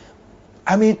them.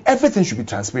 I mean, everything should be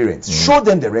transparent. Show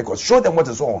them the records, show them what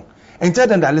is on, and tell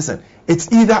them that, listen, it's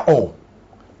either or.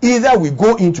 Either we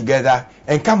go in together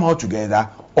and come out together,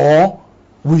 or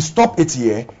we stop it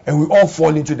here and we all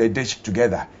fall into the ditch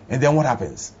together. And then what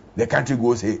happens? The country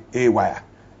goes haywire.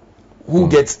 who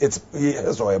gets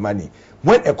his or her money.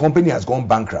 When a company has gone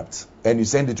bankrupt and you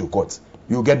send it to court,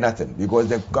 you get nothing because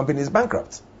the company is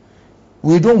bankrupt.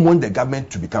 We don't want the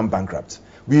government to become bankrupt.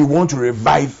 We want to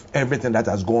revive everything that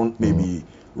has gone maybe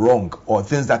wrong or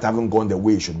things that haven't gone the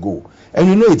way it should go.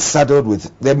 And it's saddled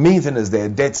with the main thing is the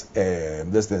debt,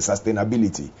 the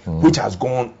sustainability, which has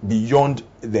gone beyond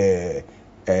the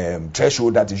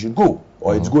threshold that it should go,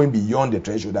 or it's going beyond the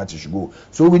threshold that it should go.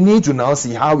 So we need to now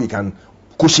see how we can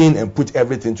cushion and put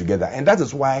everything together. And that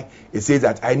is why it says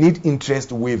that I need interest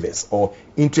waivers or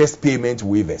interest payment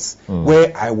waivers,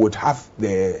 where I would have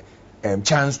the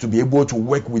chance to be able to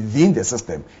work within the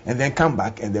system and then come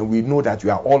back, and then we know that we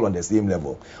are all on the same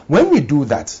level. When we do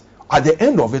that, at the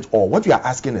end of it all, what we are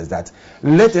asking is that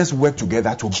let us work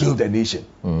together to build a nation.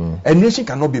 A nation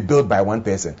cannot be built by one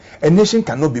person. A nation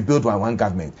cannot be built by one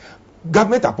government.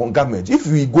 Government upon government. If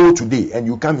we go today and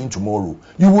you come in tomorrow,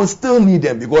 you will still need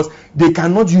them because they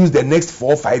cannot use the next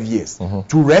 4 or 5 years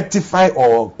to rectify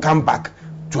or come back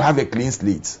to have a clean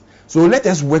slate. So let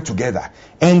us work together.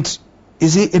 And you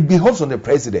see, it behoves on the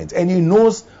president, and he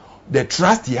knows the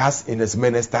trust he has in his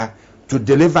minister to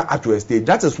deliver up to a stage.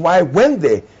 That is why when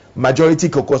the majority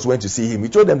caucus went to see him, he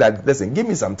told them that, listen, give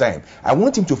me some time. I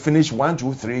want him to finish 1,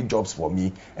 2, 3 jobs for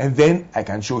me, and then I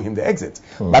can show him the exit.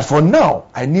 But for now,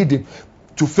 I need him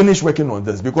to finish working on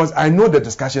this because I know the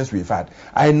discussions we've had.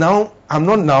 There's not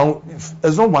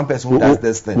one person who does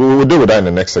this thing. We will deal with that in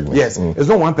the next segment. Yes, there's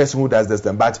not one person who does this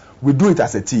thing, but we do it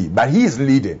as a team. But he is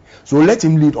leading. So let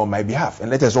him lead on my behalf and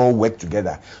let us all work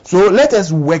together. So let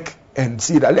us work and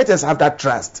see that, let us have that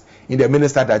trust in the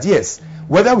minister that yes,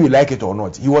 whether we like it or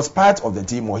not, he was part of the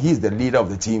team or he is the leader of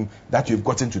the team that we've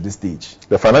gotten to this stage.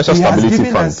 The Financial Stability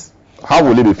Fund, how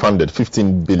will it be funded?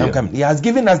 15 billion. He has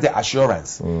given us the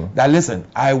assurance that, listen,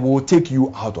 I will take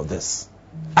you out of this.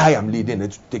 I am leading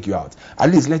it to take you out.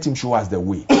 At least let him show us the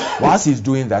way. Whilst he's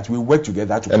doing that, we work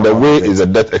together to. And the way is a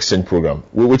debt exchange program,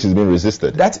 which is being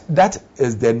resisted. That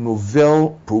is the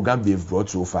novel program they've brought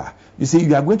so far. You see,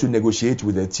 you are going to negotiate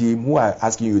with a team who are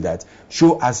asking you that,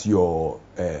 show us your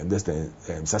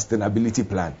sustainability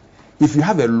plan. If you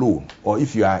have a loan or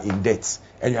if you are in debt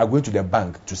and you are going to the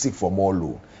bank to seek for more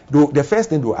loan, the first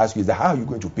thing they'll ask you is that, how are you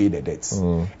going to pay the debts?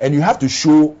 And you have to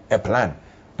show a plan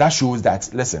that shows that,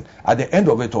 listen, at the end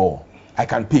of it all, I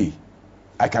can pay.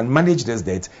 I can manage this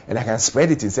debt and I can spread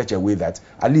it in such a way that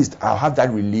at least I'll have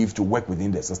that relief to work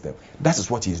within the system. That is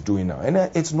what he's doing now. And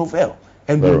it's novel.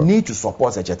 And we need to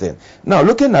support such a thing. Now,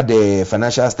 looking at the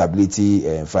Financial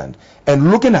Stability Fund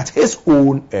and looking at his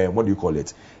own,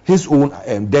 his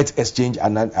own debt exchange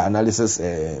analysis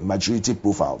maturity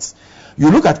profiles. You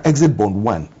look at Exit Bond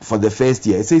 1 for the first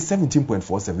year, it says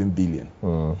 17.47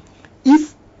 billion.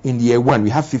 If in year 1 we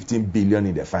have 15 billion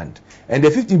in the fund, and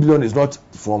the 15 billion is not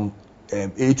from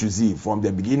A to Z, from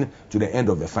the beginning to the end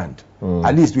of the fund,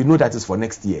 at least we know that is for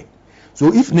next year.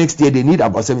 So if next year they need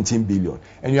about 17 billion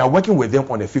and you are working with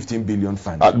them on a 15 billion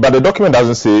fund. But the document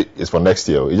doesn't say it's for next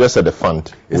year. It just said the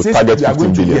fund will target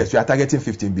 15 billion. Yes, you are targeting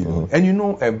 15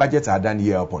 billion. And budgets are done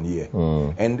year upon year.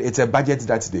 And it's a budget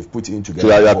that they've put in together.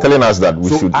 So you are telling us that we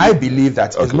should. I believe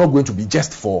that it's not going to be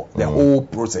just for the whole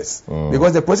process.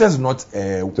 Because the process is not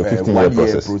a 1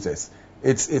 year process.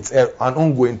 It's an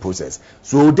ongoing process.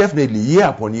 So definitely year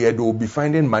upon year they will be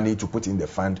finding money to put in the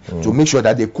fund to make sure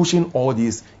that they cushion all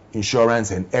these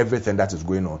insurance and everything that is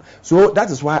going on. So that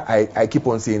is why I keep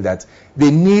on saying that they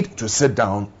need to sit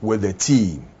down with the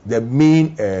team, the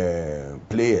main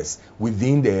players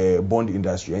within the bond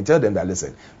industry, and tell them that,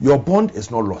 listen, your bond is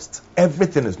not lost.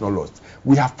 Everything is not lost.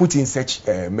 We have put in such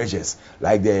measures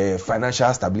like the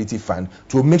Financial Stability Fund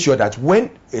to make sure that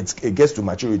when it gets to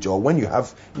maturity or when you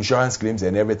have insurance claims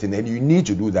and everything and you need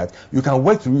to do that, you can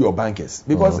work through your bankers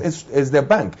because it's the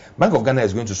Bank of Ghana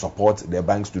is going to support the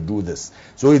banks to do this.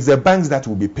 So it's the banks that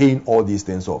will be paying all these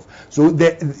things off. So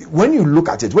when you look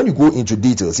at it, when you go into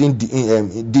details, in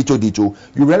detail,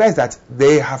 you realize that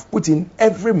they have put in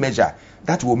every measure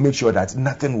that will make sure that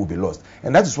nothing will be lost.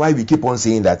 And that is why we keep on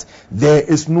saying that there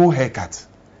is no haircut.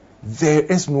 There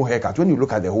is no haircut when you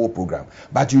look at the whole program.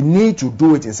 But you need to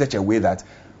do it in such a way that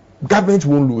government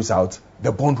won't lose out,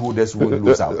 the bondholders won't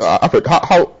lose out.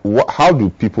 How do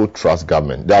people trust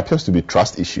government? There appears to be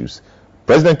trust issues.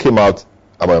 President came out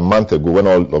about a month ago when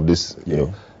all of this,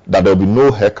 that there will be no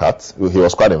haircuts. He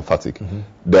was quite emphatic.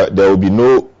 There will be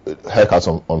no haircuts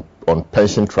on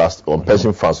pension trust, on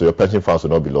pension funds, so your pension funds will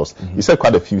not be lost. He said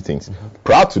quite a few things.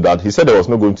 Prior to that, he said we were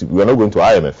not going to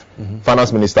IMF.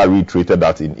 Finance Minister reiterated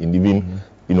that in even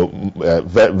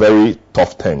very, very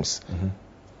tough terms.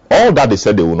 All that they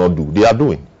said they will not do, they are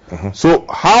doing. So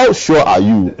how sure are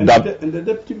you that the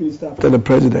deputy minister after the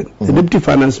president, the deputy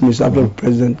finance minister after the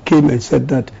president came and said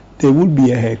that there will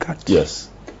be a haircut? Yes.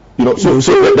 So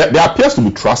there appears to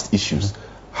be trust issues.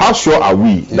 How sure are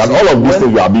we that all of these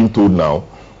things we are being told now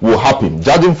will happen,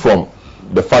 judging from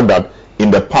the fact that in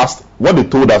the past, what they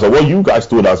told us or what you guys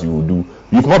told us you will do,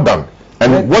 you've not done.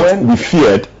 And what we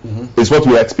feared is what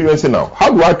we are experiencing now.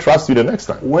 How do I trust you the next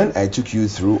time? When I took you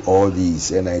through all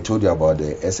these and I told you about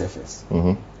the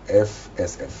SFS,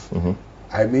 FSF,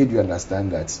 I made you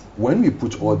understand that when we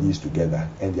put all these together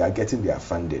and they are getting their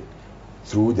funding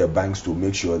through the banks to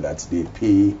make sure that they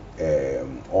pay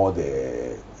all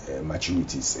the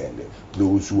maturities and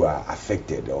those who are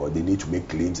affected or they need to make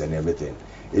claims and everything,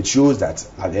 it shows that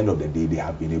at the end of the day they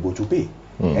have been able to pay.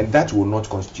 And that will not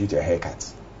constitute a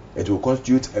haircut. It will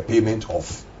constitute a payment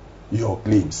of your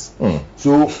claims.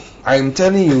 So I'm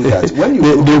telling you that when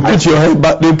you they put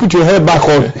your hair back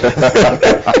on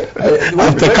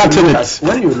after cutting it.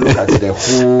 When you look at the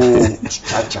whole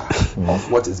structure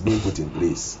of what is being put in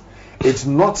place, it's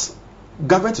not,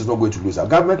 government is not going to lose out.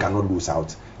 Government cannot lose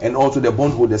out, and also the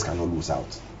bondholders cannot lose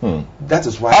out. That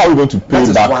is why. How are we going to pay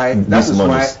back these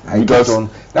monies?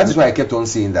 That is why I kept on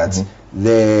saying that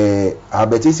the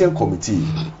arbitration committee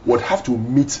would have to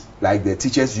meet like the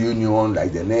teachers union,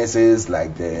 like the nurses,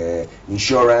 like the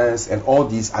insurance, and all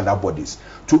these other bodies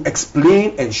to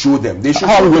explain and show them. They should.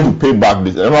 How are we going to pay back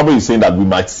this? Everybody is saying that we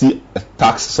might see a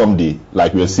tax someday,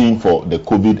 like we are seeing for the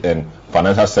COVID and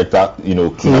financial sector,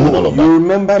 cleanup and all of that. You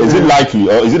remember? Is it likely,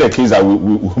 or is it a case that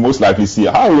we most likely see?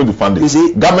 How are we going to fund this?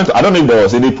 Government, I don't know if there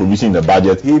was any provision in the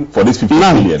budget for this 50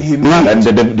 billion. And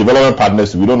the development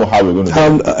partners, we don't know how we're going to do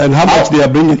it. And how much they are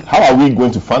bringing. How are we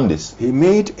going to fund this? He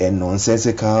made a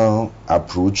nonsensical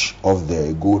approach of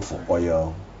the gold for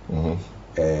oil.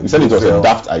 You said it was a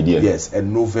daft idea. Yes, a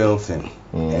novel thing.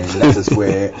 And that is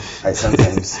where I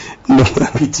sometimes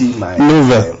pity my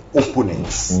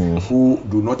opponents who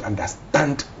do not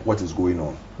understand what is going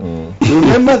on.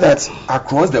 Remember that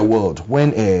across the world,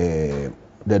 when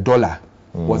the dollar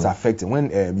was affected,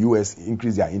 when US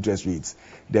increased their interest rates,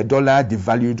 the dollar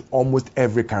devalued almost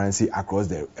every currency across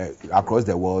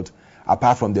the world,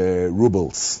 apart from the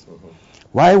rubles.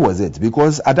 Why was it?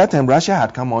 Because at that time, Russia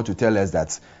had come out to tell us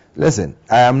that, listen,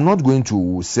 I am not going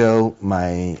to sell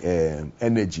my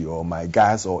energy or my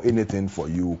gas or anything for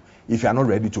you if you are not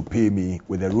ready to pay me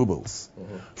with the rubles.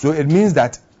 So it means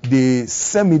that they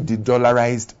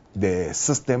semi-de-dollarized the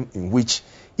system in which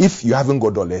if you haven't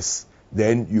got dollars,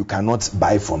 then you cannot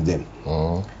buy from them.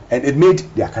 And it made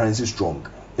their currency strong,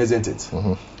 isn't it?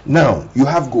 Now, you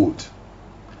have gold.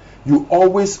 You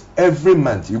always, every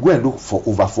month, you go and look for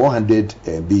over 400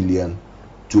 billion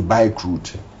to buy crude.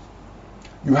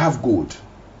 You have gold,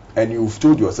 and you've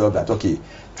told yourself that, okay,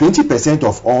 20%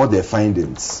 of all the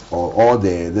findings or all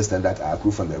this thing that are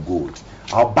accrued from the gold,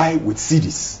 I'll buy with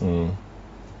cedis.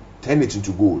 Turn it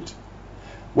into gold.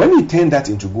 When you turn that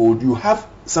into gold, you have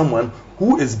someone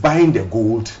who is buying the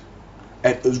gold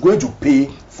and is going to pay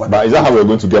for. But is that how we're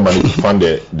going to get money to fund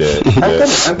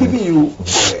I'm giving you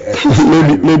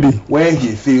maybe where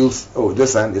he feels, oh,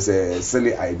 this one is a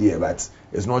silly idea, but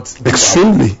it's not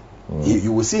extremely.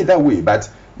 You will see it that way, but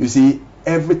you see,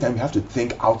 every time you have to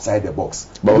think outside the box.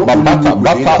 But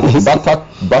it's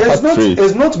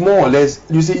not more or less.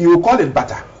 You see, you call it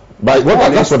butter. But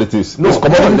that's what it is. No, it's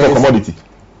commodity for commodity.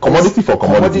 Commodity for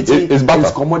commodity. It's butter.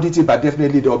 It's commodity, but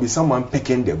definitely there will be someone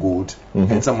picking the gold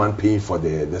and someone paying for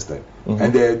this thing.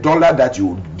 And the dollar that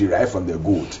you derive from the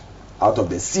gold out of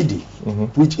the CD,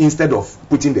 which instead of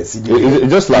putting the CD,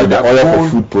 it's just like the oil for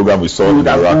food program we saw in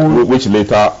Iraq, which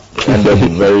later ended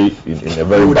in a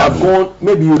very bad way.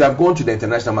 Maybe you would have gone to the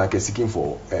international market seeking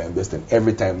for this thing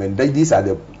every time, and these are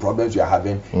the problems you are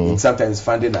having in sometimes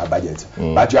funding our budget.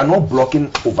 But you are not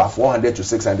blocking over 400 to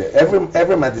 600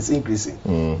 every month. It's increasing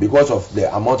because of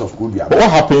the amount of crude we are. But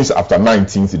what happens after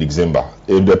 19th December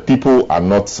if the people are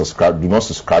not do not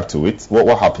subscribe to it?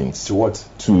 What happens to what?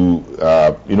 To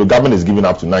government is giving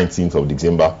up to 19th of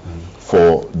December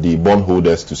for the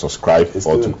bondholders to subscribe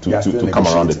or to come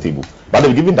around the table. But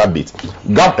they've given that date.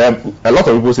 A lot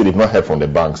of people say they've not heard from the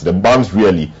banks. The banks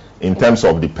really, in terms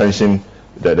of the pension,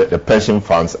 the pension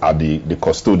funds are the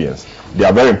custodians. They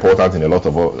are very important in a lot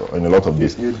of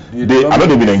this. I know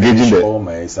they've been engaging all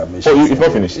my submissions. Oh, you've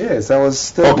not finished? Yes, I was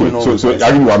still. Okay, so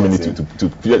I give you 1 minute to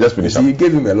just finish up. You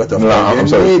gave him a lot of time. No, I'm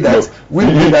sorry. We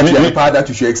need that you are part that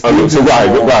you should explain. So go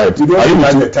ahead. You don't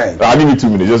have the time. I give you 2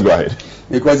 minutes. Just go ahead.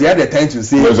 Because you had the time to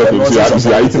say. No, it's okay.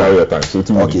 So I eating away the time. So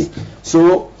 2 minutes. Okay.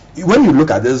 So when you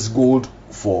look at this gold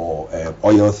for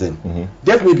oil thing,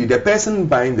 definitely the person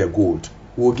buying the gold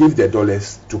will give the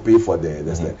dollars to pay for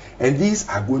the stand. And these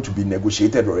are going to be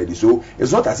negotiated already. So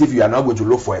it's not as if you are now going to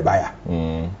look for a buyer.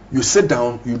 You sit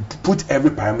down, you put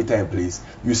every parameter in place,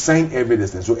 you sign every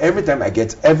distance. So every time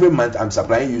every month I'm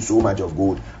supplying you so much of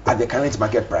gold at the current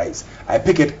market price. I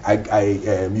pick it,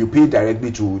 you pay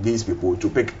directly to these people to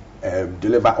pick,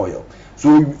 deliver oil.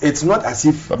 So it's not as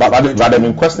if. But I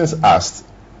mean, questions asked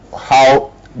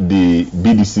how the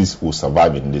BDCs will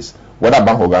survive in this. Whether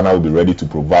Bank of Ghana will be ready to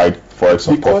provide forex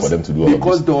support for them to do all of this.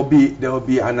 Because there will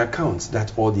be an account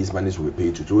that all these monies will be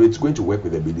paid to. So it's going to work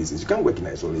with the BDCs. You can't work in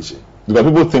isolation. Because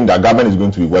people think that government is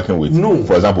going to be working with,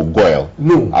 for example, GOIL,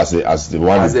 as the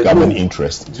one with government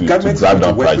interest to drive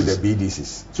down prices. With the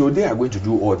BDCs. So they are going to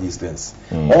do all these things.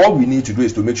 All we need to do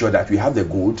is to make sure that we have the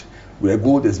gold. Where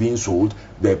gold is being sold,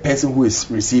 the person who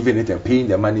is receiving it and paying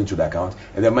the money into the account,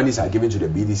 and the monies are given to the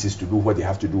BDCs to do what they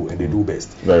have to do, and they do best.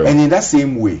 Very well. And in that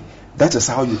same way, that is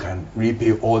how you can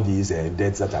repay all these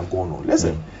debts that have gone on.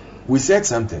 Listen, we said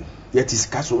something. Yet is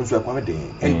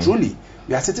and truly,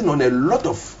 we are sitting on a lot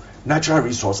of natural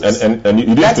resources. And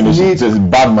you didn't finish it. There's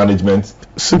bad management,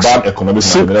 bad economic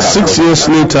management. 6 years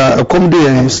later, come there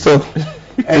and stop.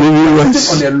 And we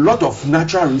sitting on a lot of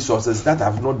natural resources that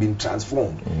have not been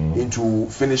transformed into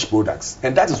finished products,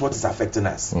 and that is what is affecting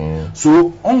us.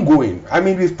 So ongoing, I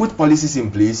mean, we've put policies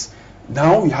in place.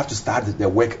 Now we have to start the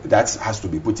work that has to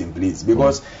be put in place,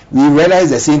 because we realize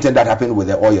the same thing that happened with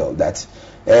the oil, that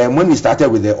when we started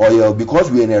with the oil, because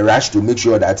we're in a rush to make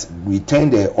sure that we turn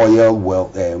the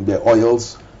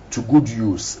oils to good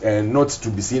use and not to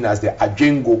be seen as the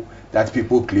ajengo that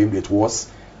people claimed it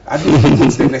was. I don't think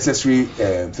it's the necessary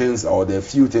things or the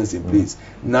few things in place.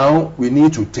 Now we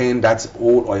need to turn that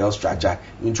whole oil structure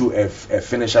into a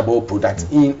finishable product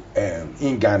in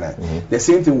Ghana. The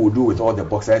same thing we'll do with all the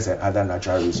bauxites and other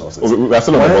natural resources. We are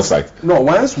still on the bauxite. No,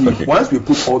 once we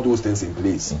put all those things in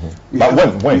place.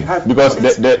 But when? Because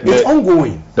it's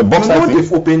ongoing. The bauxite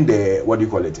they've opened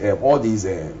all these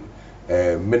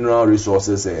mineral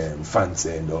resources funds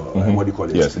and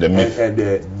Yes, the MIF. and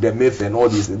the MIF and all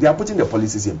these. They are putting the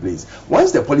policies in place.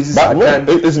 Once the policies are done,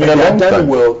 it's been a long time.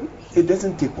 Well, it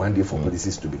doesn't take one day for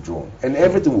policies to be drawn, and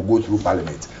everything will go through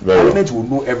Parliament. Parliament will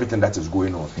know everything that is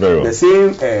going on. The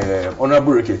same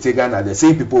Honorable Ricky Tegan are the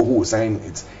same people who will sign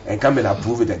it and come and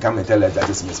approve it and come and tell us that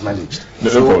it's mismanaged.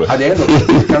 So at the end of the day,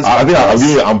 I think I'll give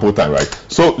you ample time, right?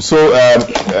 So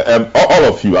all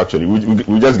of you actually,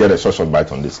 we just get a short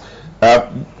bite on this.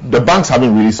 The banks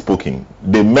haven't really spoken.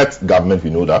 They met government, we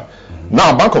know that.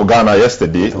 Now, Bank of Ghana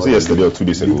yesterday or 2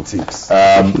 days ago,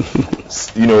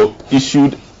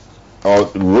 issued or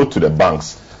wrote to the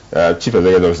banks, Chief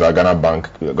Executive Officer,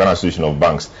 Ghana Association of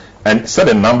Banks, and said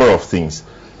a number of things,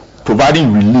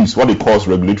 providing reliefs, what he calls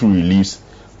regulatory reliefs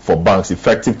for banks,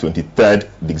 effective 23rd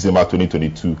December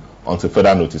 2022 until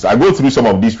further notice. I go through some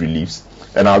of these reliefs,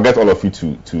 and I'll get all of you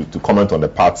to comment on the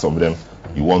parts of them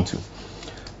you want to.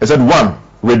 It said 1,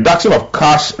 reduction of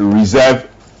cash reserve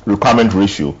requirement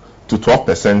ratio to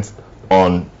 12%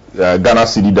 on Ghana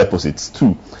cedi deposits.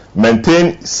 2,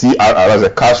 maintain CRR as a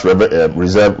cash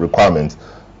reserve requirement.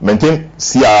 Maintain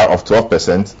CRR of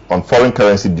 12% on foreign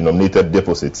currency denominated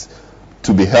deposits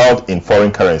to be held in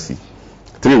foreign currency.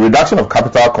 3, reduction of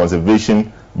capital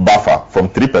conservation buffer from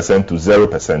 3% to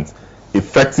 0%,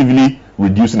 effectively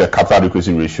reducing the capital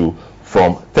adequacy ratio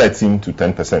from 13 to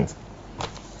 10%.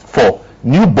 4,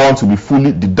 new bonds will be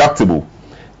fully deductible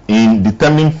in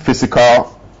determining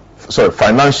financial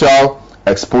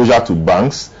exposure to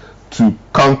banks to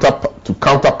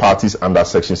counterparties under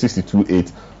Section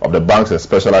 62(8) of the Banks and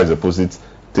Specialized Deposit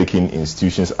Taking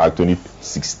Institutions Act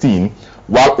 2016,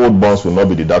 while old bonds will not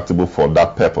be deductible for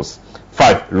that purpose.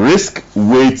 5, risk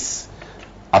weights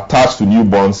attached to new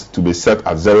bonds to be set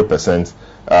at 0%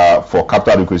 for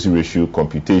capital adequacy ratio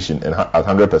computation and at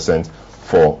 100%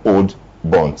 for old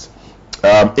bonds.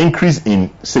 Increase in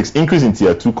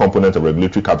tier 2 component of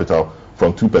regulatory capital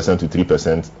from 2% to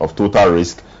 3% of total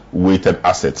risk weighted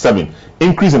assets. 7,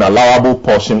 increase in allowable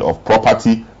portion of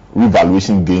property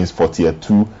revaluation gains for tier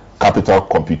 2 capital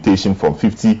computation from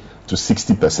 50 to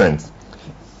 60%.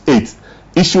 8,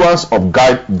 issuance of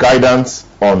guidance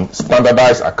on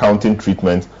standardized accounting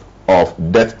treatment of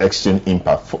debt exchange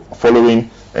impact following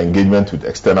engagement with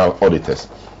external auditors.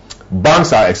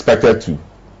 Banks are expected to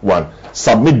 1,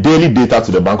 submit daily data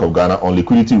to the Bank of Ghana on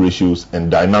liquidity ratios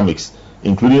and dynamics,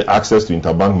 including access to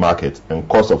interbank market and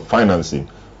cost of financing,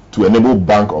 to enable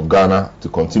Bank of Ghana to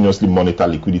continuously monitor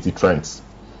liquidity trends.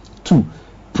 2,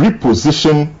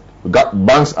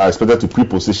 banks are expected to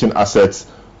pre-position assets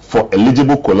for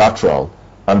eligible collateral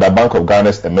under Bank of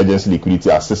Ghana's Emergency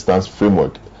Liquidity Assistance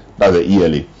Framework, that's the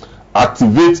ELA,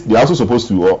 They are also supposed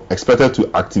to or expected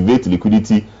to activate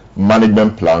liquidity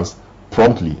management plans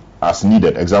promptly as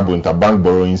needed. Example, interbank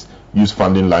borrowings, use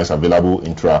funding lines available,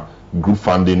 intra-group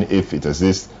funding if it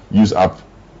exists, use up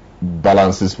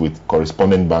balances with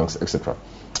corresponding banks, etc.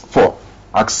 4.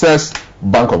 Access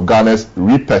Bank of Ghana's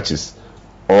repurchase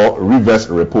or reverse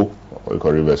repo, or you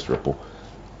call reverse repo,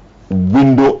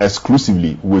 window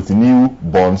exclusively with new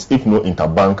bonds if no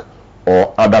interbank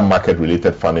or other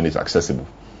market-related funding is accessible.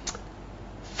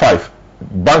 5.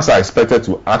 Banks are expected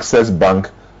to access Bank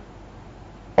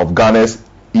of Ghana's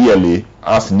ELA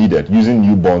as needed using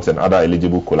new bonds and other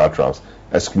eligible collaterals,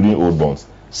 excluding old bonds.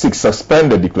 6.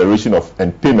 Suspend the declaration of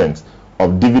and payment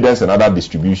of dividends and other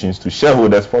distributions to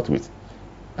shareholders forthwith.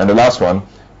 And the last one,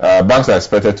 banks are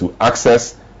expected to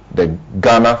access the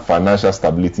Ghana Financial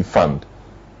Stability Fund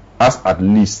as a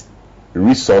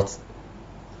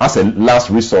last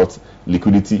resort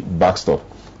liquidity backstop.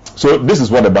 So this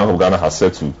is what the Bank of Ghana has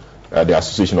said to the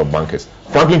Association of Bankers.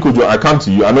 Franklin Kojo, I come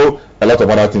to you. I know a lot of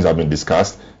other things have been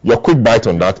discussed. Your quick bite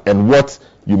on that and what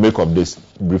you make of this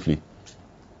briefly.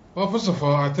 Well, first of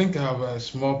all, I think I have a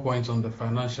small point on the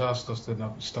Financial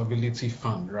Stability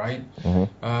Fund, right?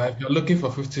 If you're looking for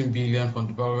 15 billion from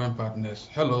development partners,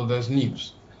 hello, there's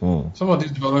news. Some of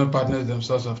these development partners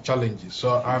themselves have challenges,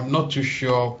 so I'm not too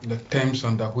sure the terms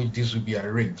under which this will be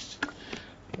arranged.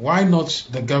 Why not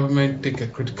the government take a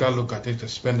critical look at its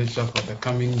expenditure for the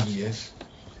coming years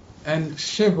and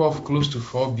shave off close to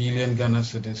 4 billion Ghana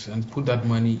cedis and put that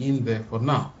money in there for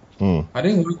now? I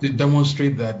think once they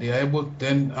demonstrate that they are able,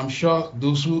 then I'm sure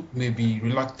those who may be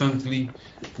reluctantly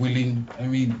willing,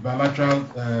 bilateral,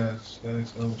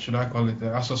 should I call it,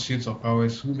 associates of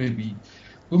powers who may be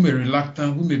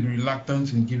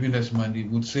reluctant in giving us money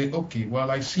would say, okay,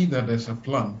 well, I see that there's a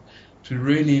plan to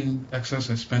rein in excess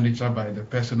expenditure by the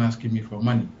person asking me for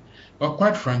money. But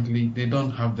quite frankly, they don't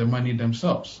have the money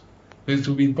themselves. So it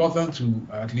will be important to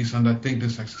at least undertake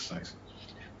this exercise.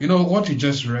 You know, what you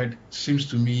just read seems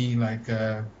to me like,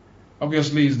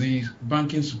 obviously, is the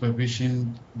banking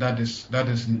supervision that is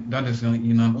in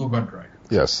an overdrive.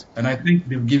 Yes. And I think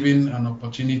they've given an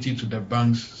opportunity to the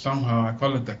banks, somehow, I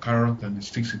call it the carrot and the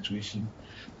stick situation,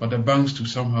 but the banks to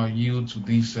somehow yield to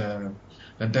this, the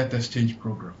debt exchange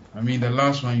program. I mean, the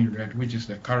last one you read, which is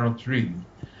the carrot really,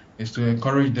 is to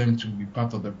encourage them to be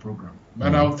part of the program.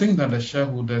 But I would think that the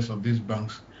shareholders of these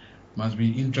banks must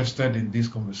be interested in these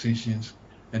conversations,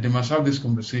 and they must have these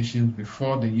conversations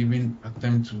before they even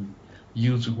attempt to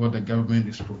yield to what the government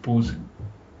is proposing.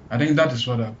 I think that is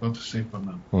what I've got to say for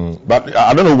now. But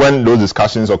I don't know when those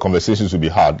discussions or conversations will be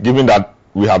had, given that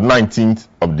we have 19th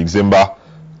of December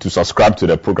to subscribe to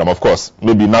the program. Of course,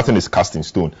 maybe nothing is cast in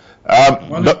stone.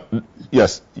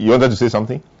 Yes, you wanted to say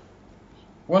something?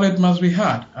 Well, it must be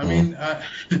had. I mean,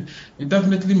 it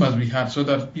definitely must be had so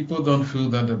that people don't feel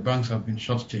that the banks have been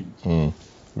shortchanged.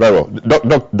 Very well.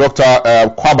 Dr.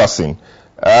 Kwabasin,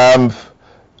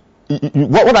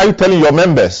 what are you telling your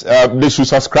members? They should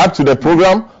subscribe to the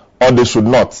program or they should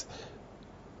not?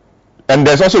 And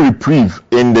there's also reprieve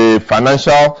in the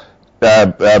financial,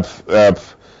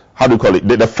 how do you call it?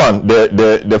 The fund,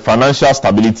 the Financial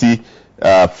Stability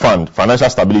Fund, Financial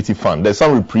Stability Fund. There's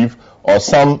some reprieve or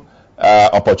some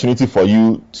opportunity for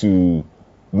you to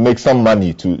make some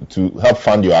money to help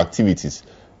fund your activities.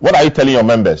 What are you telling your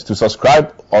members, to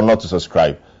subscribe or not to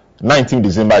subscribe? 19th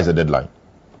December is the deadline.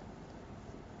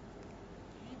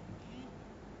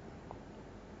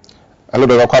 Hello,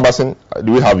 Dr. Kwabasin,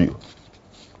 do we have you?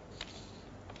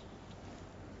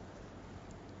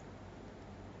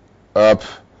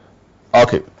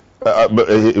 Okay, but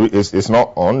it's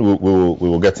not on. We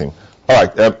will get him. All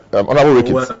right, Honorable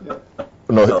Ricketts.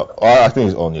 No, I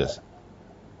think it's on. Yes.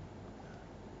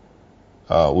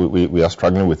 We are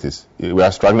struggling with this. We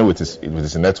are struggling with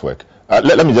this network.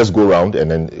 Let me just go around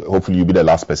and then hopefully you'll be the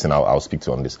last person I'll speak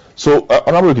to on this. So,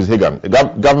 Honorable Ricketts Hagan,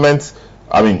 government.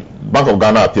 I mean, Bank of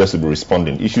Ghana appears to be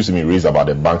responding. Issues have been raised about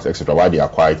the banks, etc. Why they are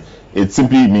quiet. It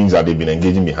simply means that they've been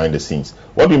engaging behind the scenes.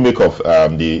 What do you make of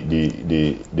the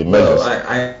measures?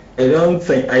 Well, I don't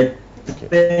think. I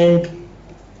think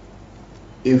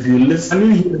if you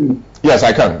listen. Yes,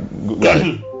 I can. Go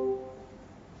ahead.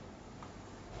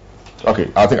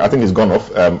 Okay, I think it's gone off.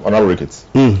 Honorable Ricketts.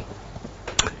 You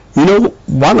know,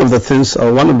 one of the things,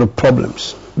 or one of the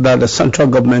problems that the central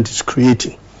government is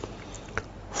creating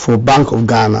for Bank of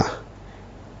Ghana,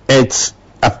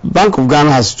 Bank of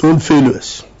Ghana has its own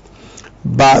failures,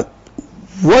 but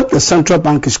what the central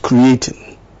bank is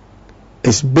creating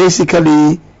is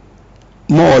basically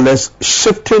more or less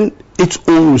shifting its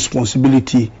own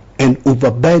responsibility and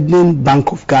overburdening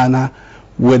Bank of Ghana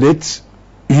with its,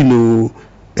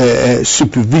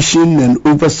 supervision and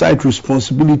oversight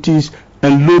responsibilities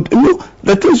and load.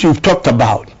 The things you've talked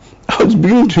about. I was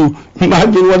beginning to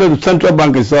imagine whether the central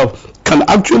bank itself can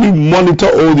actually monitor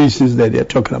all these things that they're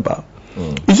talking about.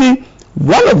 You see,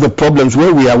 one of the problems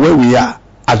where we are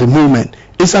at the moment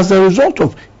is as a result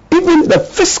of even the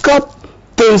fiscal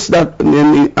things that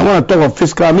I want to talk about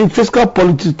fiscal. I mean fiscal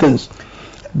policy things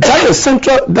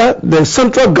that the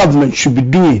central government should be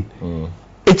doing.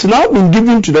 It's now been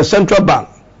given to the central bank.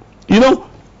 When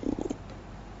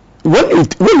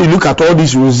you look at all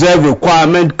these reserve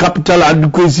requirement, capital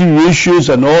adequacy ratios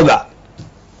and all that,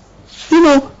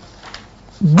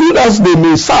 good as they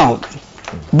may sound,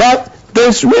 but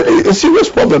there's really a serious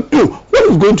problem. What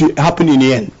is going to happen in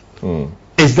the end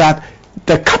is that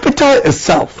the capital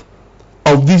itself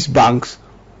of these banks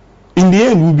in the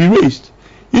end will be raised.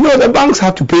 The banks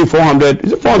have to pay 400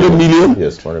 million?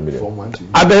 Yes, 400 million.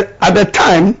 At the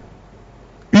time,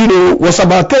 was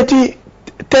about 30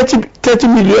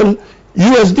 million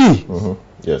USD.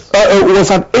 Yes. It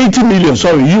was at 80 million,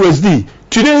 USD.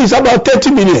 Today it's about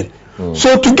 30 million.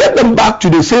 So to get them back to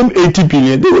the same 80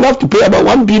 billion, they will have to pay about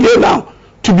 1 billion now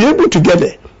to be able to get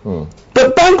there.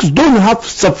 The banks don't have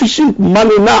sufficient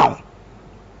money now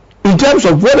in terms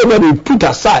of whatever they put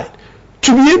aside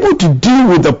to be able to deal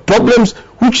with the problems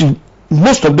which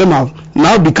most of them have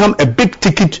now become a big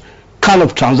ticket kind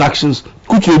of transactions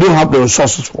which they don't have the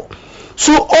resources for.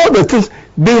 So all the things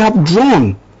they have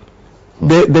drawn,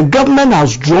 the government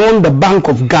has drawn the Bank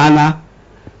of Ghana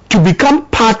to become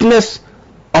partners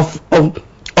of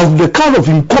the kind of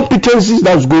incompetencies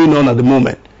that's going on at the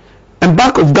moment. And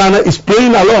Bank of Ghana is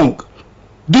playing along,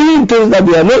 doing things that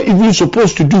they are not even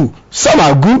supposed to do. Some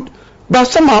are good, but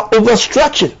some are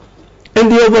overstretching.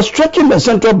 And they are overstretching the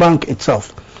central bank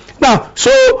itself. Now,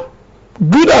 so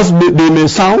good as they may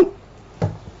sound,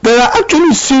 there are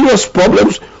actually serious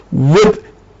problems with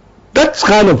that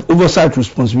kind of oversight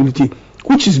responsibility,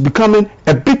 which is becoming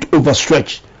a bit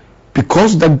overstretched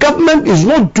because the government is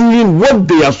not doing what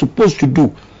they are supposed to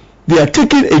do. They are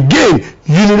taking, again,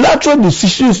 unilateral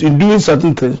decisions in doing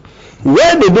certain things.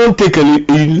 Where they don't take a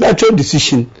unilateral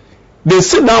decision, they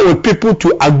sit down with people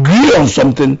to agree on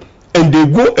something and they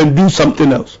go and do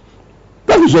something else.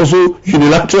 That is also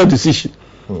unilateral decision.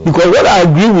 Because when I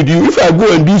agree with you, if I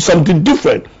go and do something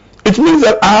different, it means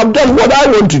that I have done what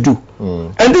I want to do.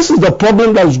 And this is the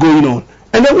problem that is going on.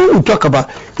 And then when we talk about,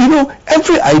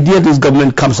 every idea this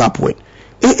government comes up with,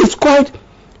 it's quite,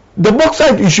 the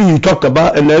bauxite issue you talked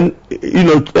about, and then,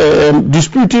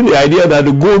 disputing the idea that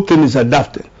the gold thing is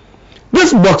adapted.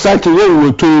 This bauxite thing, we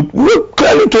were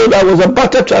clearly told that was a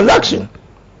barter transaction.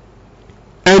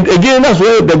 And again, that's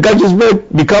where the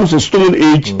Gadgetsburg becomes a stone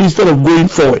age instead of going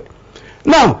forward.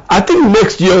 Now, I think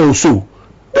next year or so,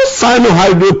 the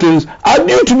Sino-Hydro things are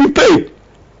due to be paid.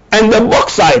 And the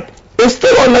bauxite is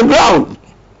still on the ground.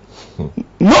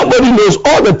 Nobody knows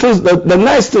all the things, the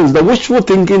nice things, the wishful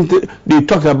thinking they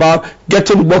talk about,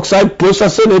 getting bauxite,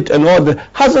 processing it and all that,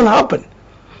 hasn't happened.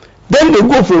 Then they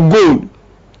go for gold.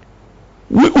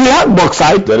 We had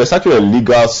bauxite. There is actually a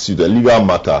legal suit, a legal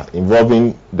matter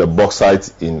involving the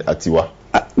bauxite in Atiwa.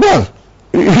 Well,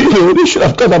 they should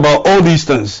have thought about all these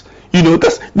things. They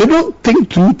don't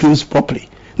think through things properly.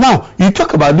 Now, you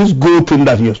talk about this gold thing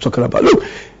that you're talking about. Look,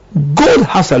 gold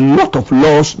has a lot of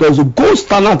laws. There's a gold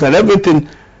standard and everything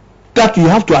that you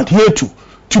have to adhere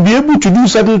to be able to do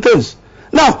certain things.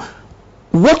 Now,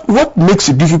 what makes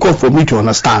it difficult for me to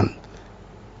understand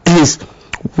is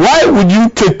why would you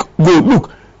take gold?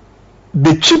 Look,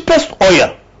 the cheapest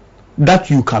oil that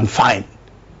you can find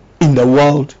in the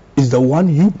world is the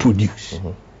one you produce.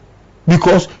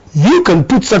 Because you can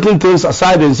put certain things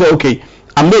aside and say, okay,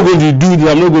 I'm not going to do this,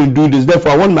 I'm not going to do this,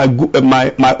 therefore I want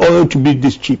my oil to be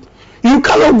this cheap. You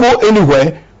cannot go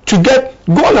anywhere to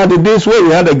gone are the days where we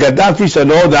had the Gaddafis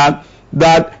and all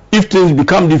that if things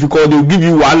become difficult, they'll give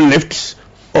you one lift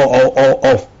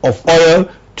of oil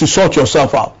to sort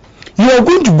yourself out. You are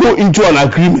going to go into an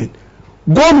agreement.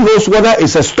 God knows whether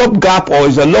it's a stopgap or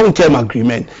it's a long-term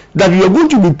agreement that you are going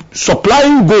to be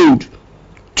supplying gold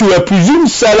to a presumed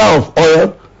seller of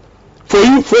oil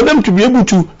for them to be able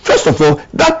to, first of all,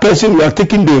 that person we are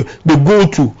taking the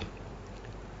gold to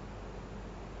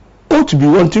ought to be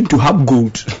wanting to have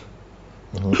gold.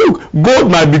 Look, gold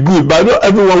might be good, but not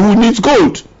everyone who needs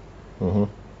gold.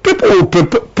 People will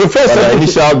prefer. But the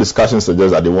initial discussion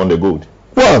suggests that they want the gold.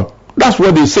 Well, that's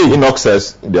what they say. Enoch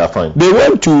says they are fine. They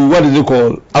went to, what is it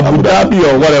called, Abu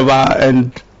Dhabi or whatever,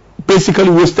 and basically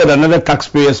wasted another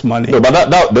taxpayers' money. No, but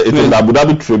it was the Abu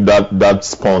Dhabi trip that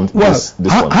spawned this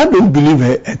one. I don't believe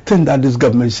a thing that this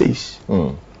government says.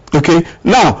 Okay,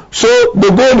 now, so the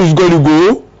gold is going to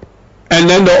go, and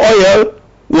then the oil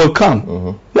will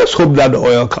come. Let's hope that the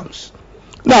oil comes.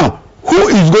 Now, who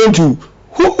is going to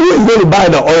buy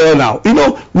the oil now? You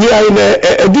know, we are in a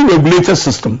deregulated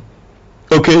system,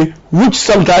 okay, which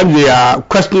sometimes they are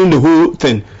questioning the whole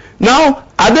thing. Now,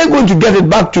 are they going to get it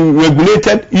back to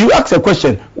regulated? You ask a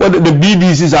question, whether the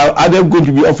BDCs are they going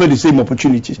to be offered the same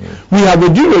opportunities? We have a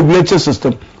deregulated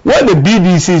system where the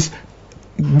BDCs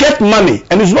get money,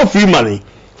 and it's not free money,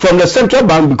 from the central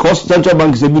bank, because central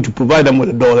bank is able to provide them with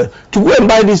a dollar to go and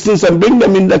buy these things and bring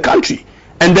them in the country.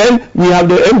 And then we have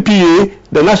the NPA,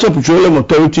 the National Petroleum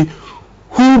Authority,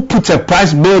 who puts a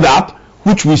price build up,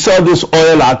 which we sell this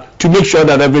oil at to make sure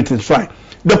that everything's fine.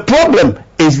 The problem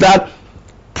is that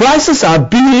prices are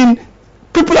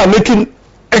people are making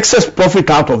excess profit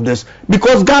out of this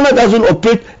because Ghana doesn't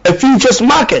operate a futures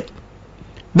market.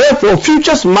 Therefore,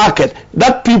 futures market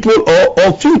that people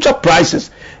or future prices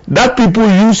that people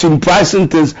use in pricing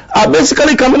things are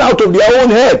basically coming out of their own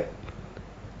head.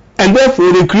 And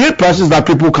therefore, they create prices that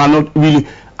people cannot really.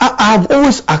 I have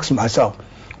always asked myself,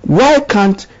 why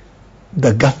can't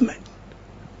the government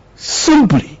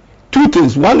simply, two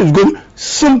things. One is going to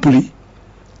simply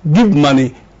give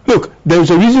money. Look, there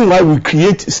is a reason why we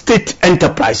create state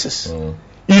enterprises.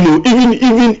 You know, even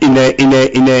in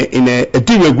a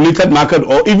deregulated market,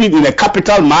 or even in a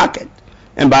capital market,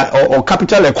 and or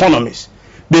capital economies,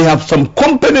 they have some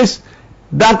companies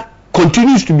that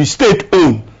continues to be state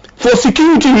owned for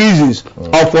security reasons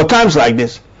or for times like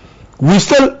this. We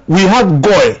have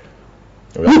GOIL,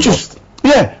 which is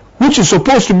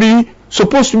supposed to be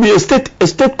a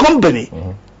state company,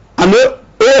 and the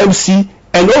AMC,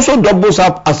 and also doubles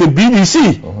up as a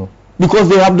BDC because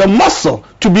they have the muscle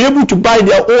to be able to buy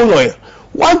their own oil.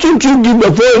 Why don't you give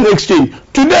the foreign exchange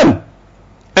to them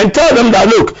and tell them that,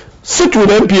 look, sit with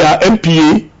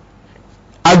NPA,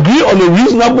 agree on a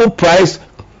reasonable price,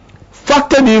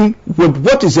 factored in with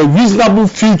what is a reasonable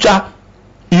future,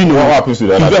 you know. What happens to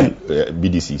the other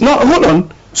BDCs? No, hold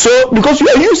on. So, because you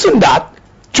are using that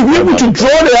to be able to draw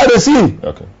the others in.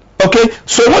 Okay.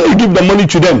 So when you give the money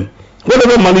to them,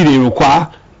 whatever money they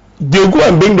require, they go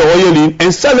and bring the oil in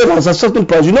and sell it at a certain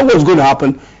price. You know what's going to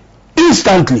happen?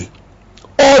 Instantly,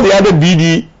 all the other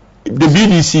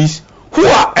BDCs who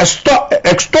are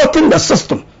extorting the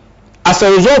system as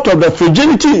a result of the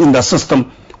fragility in the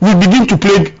system will begin to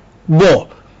play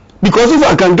ball. Because if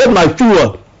I can get my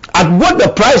fuel at what the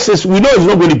price is, we know it's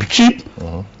not going to be cheap.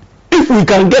 If we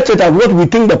can get it at what we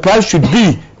think the price should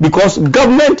be, because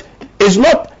government is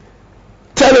not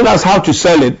telling us how to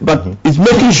sell it, but it's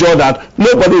making sure that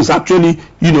nobody is actually,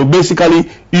 basically,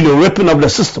 ripping up the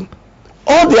system.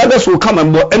 All the others will come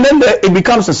and more, and then it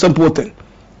becomes a simple thing.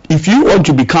 If you want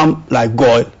to become like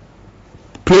GOIL,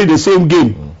 play the same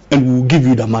game, and we'll give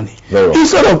you the money.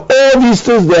 Instead of all these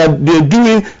things they're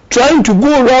doing, trying to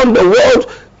go around the world,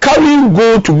 carrying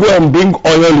gold to go and bring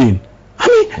oil in. I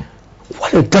mean,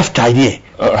 what a daft idea.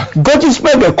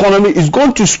 Gettysburg economy is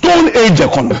going to Stone Age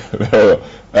economy.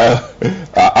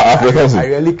 I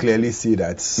really clearly see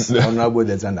that Honorable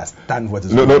doesn't understand what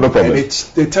is going on. problem.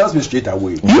 And it tells me straight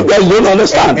away. You guys don't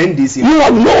understand. NDC, you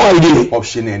have no idea.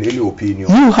 Option and any opinion.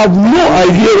 You have no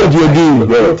idea what you're doing. You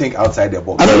don't think outside the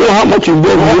box. I don't know how much you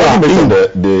go.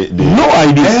 No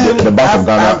idea. The Bank of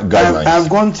Ghana guidelines. I've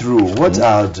gone through. What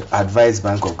I'd advise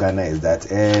Bank of Ghana is that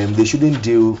they shouldn't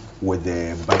deal with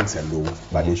the banks alone,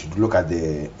 but they should look at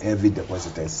the heavy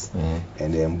depositors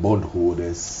and the bond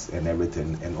holders and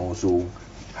everything, and also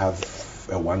have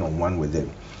a one-on-one with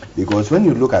them. Because when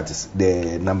you look at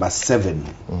the number 7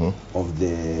 of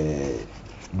the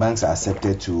banks are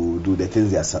accepted to do the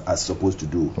things they are supposed to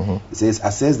do, it says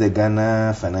assess the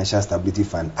Ghana Financial Stability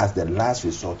Fund as the last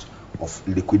resort of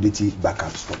liquidity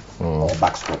backup stop or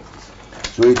backstop.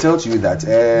 So it tells you that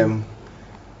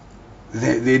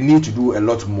they need to do a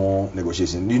lot more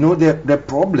negotiation. You know, the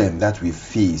problem that we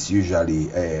face usually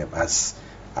as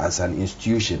an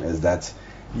institution is that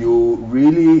you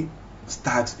really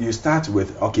start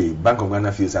with, okay, Bank of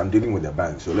Ghana feels I'm dealing with the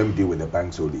bank, so let me deal with the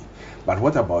banks only. But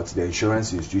what about the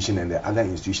insurance institution and the other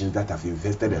institutions that have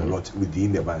invested a lot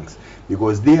within the banks?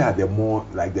 Because they are the more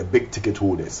like the big ticket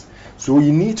holders. So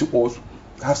you need to also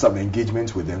have some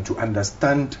engagement with them to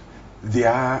understand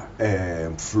their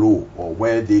flow or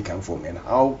where they come from and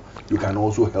how you can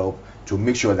also help to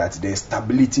make sure that there's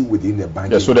stability within the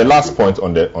bank. Yeah, so the last point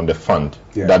on the fund,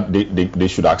 that they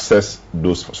should access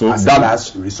those. So as that a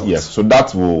last resort. Yes, so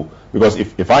that will, because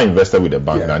if I invested with the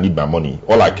bank and I need my money,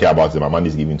 all I care about is my money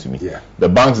is given to me. The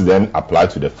banks then apply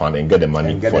to the fund and get the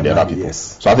money for the other people.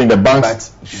 Yes. So I think the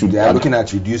banks should. They are looking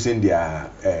at reducing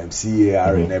their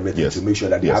CAR and everything to make sure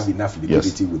that they have enough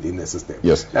liquidity within the system.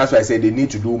 Yes. That's why I say they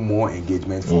need to do more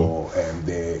engagement for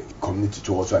the community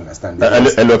to also understand.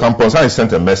 Elio Camponsa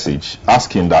sent a message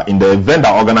asking that in the event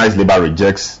that organized labor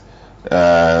rejects all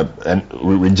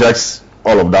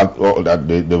of that,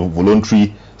 the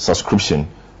voluntary subscription,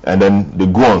 and then they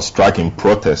go on strike in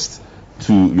protest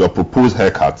to your proposed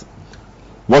haircut,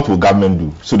 what will government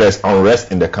do? So there's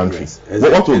unrest in the country.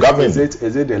 What will government do?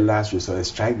 Is it the last resort?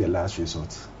 Strike the last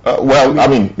resort?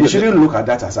 You shouldn't look at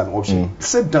that as an option.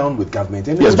 Sit down with government.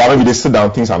 Yes, but maybe they sit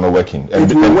down, things are not working.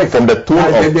 It will work. From the tone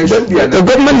of the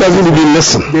government doesn't even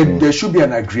listen. There should be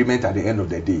an agreement at the end of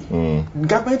the day.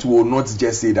 Government will not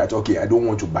just say that, okay, I don't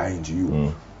want to buy into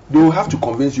you. They will have to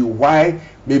convince you why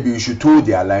maybe you should toe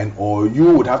their line, or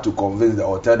you would have to convince them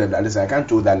or tell them that, listen, I can't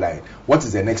toe that line. What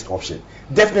is the next option?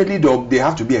 Definitely, they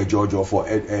have to be a judge or for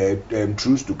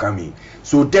truth to come in.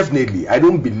 So definitely, I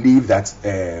don't believe that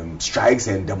strikes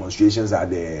and demonstrations are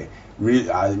the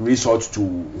resort to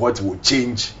what will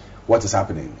change what is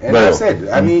happening. And I said,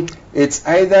 I mean, it's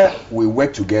either we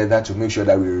work together to make sure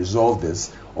that we resolve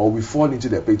this, or we fall into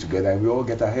the pit together and we all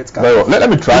get our heads cut. Let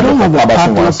me try Dr.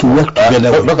 Kwabasin to work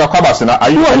together. Dr. Kwabasin, are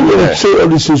you going to say all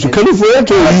these things? Can you forget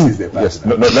to you? Yes.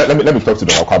 Let me talk to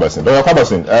Dr. Kwabasin. Dr.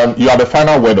 Kwabasin, you have the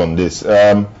final word on this.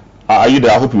 Are you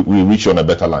there? I hope we reach you on a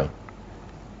better line.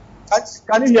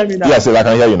 Can you hear me now? Yes, I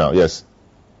can hear you now. Yes.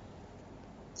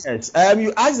 Yes.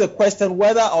 You asked the question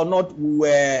whether or not we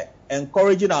were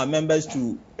encouraging our members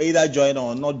to either join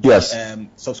or not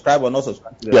subscribe or not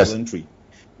subscribe to the voluntary.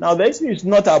 Now, the issue is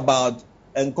not about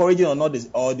encouraging or not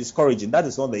or discouraging. That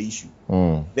is not the issue.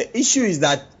 The issue is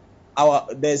that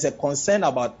there's a concern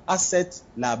about asset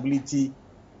liability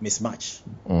mismatch.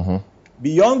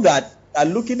 Beyond that, I'm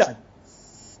looking at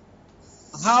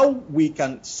how we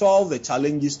can solve the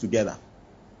challenges together.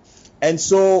 And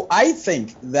so I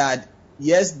think that,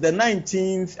 yes, the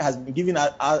 19th has been given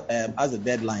as a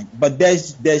deadline, but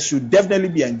there should definitely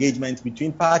be engagement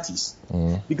between parties.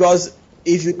 Because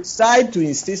if you decide to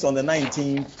insist on the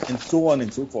 19th and so on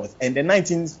and so forth, and the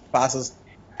 19th passes,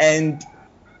 and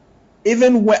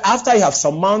even after you have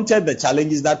surmounted the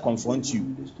challenges that confront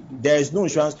you, there is no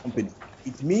insurance company.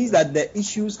 It means that the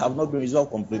issues have not been resolved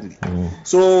completely.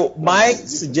 So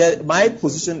our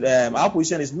position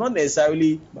is not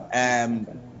necessarily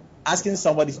asking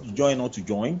somebody to join or to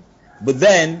join, but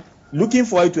then looking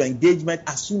forward to engagement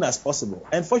as soon as possible.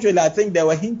 Unfortunately, I think there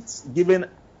were hints given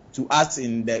to us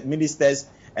in the minister's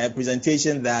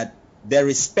presentation that the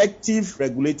respective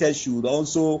regulators should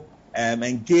also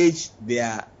engage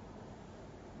their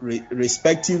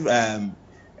respective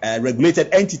regulated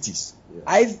entities.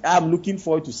 I am looking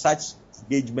forward to such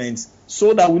engagements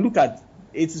so that we look at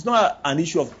it is not an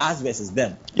issue of us versus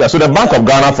them. Yeah, so the Bank of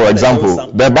Ghana,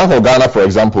 for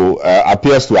example,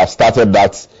 appears to have started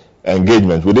that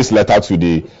engagement with this letter to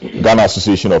the Ghana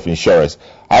Association of Insurers.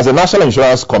 Has the National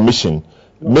Insurance Commission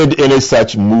made any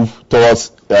such move towards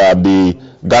the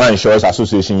Ghana Insurance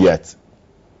Association yet?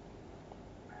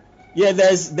 Yeah,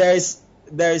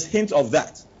 there's hint of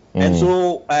that. And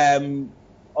so,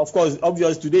 of course,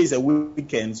 obviously today is a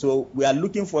weekend, so we are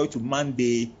looking forward to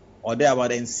Monday or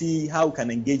thereabout and see how we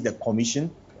can engage the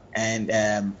commission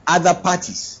and other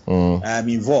parties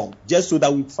involved, just so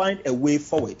that we find a way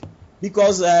forward.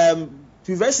 Because to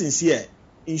be very sincere,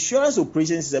 insurance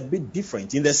operations is a bit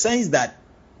different in the sense that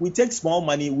we take small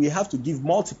money, we have to give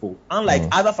multiple, unlike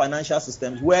other financial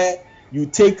systems where you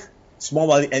take small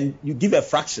money and you give a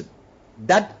fraction.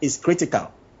 That is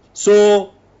critical.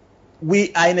 So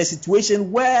we are in a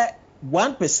situation where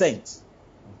 1%,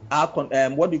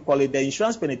 the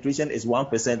insurance penetration is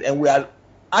 1%, and we are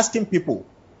asking people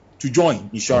to join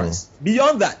insurance.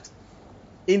 Beyond that,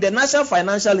 in the National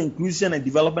Financial Inclusion and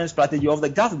Development Strategy of the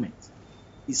government,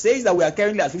 it says that we are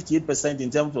currently at 58% in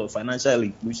terms of financial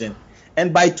inclusion,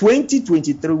 and by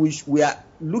 2023, which we are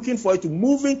looking forward to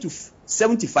moving to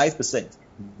 75%.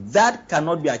 That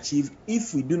cannot be achieved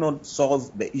if we do not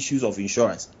solve the issues of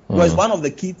insurance. Because one of the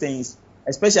key things,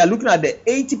 especially looking at the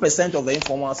 80% of the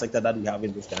informal sector that we have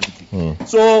in this country.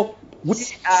 So we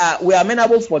are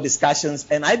amenable for discussions,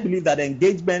 and I believe that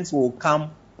engagements will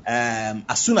come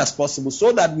as soon as possible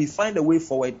so that we find a way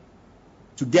forward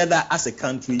together as a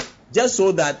country, just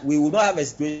so that we will not have a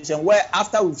situation where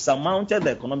after we've surmounted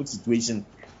the economic situation,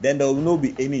 then there will not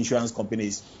be any insurance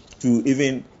companies to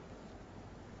even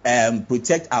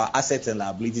protect our assets and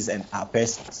liabilities and our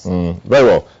persons. Very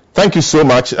well. Thank you so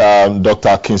much,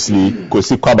 Dr. Kingsley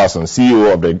Kwesi Kwabason,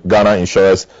 CEO of the Ghana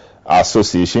Insurers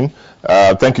Association.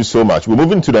 Thank you so much. We're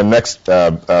moving to the next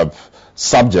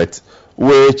subject,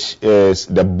 which is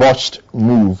the botched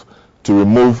move to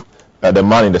remove the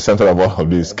man in the center of all of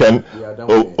this, Ken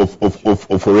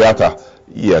Ofori-Atta.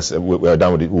 Yes, we are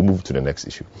done with it. We'll move to the next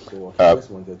issue. I just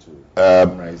wanted to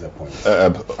summarize a point.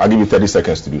 I'll give you 30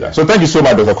 seconds to do that. So thank you so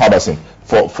much, Dr. Kwabason,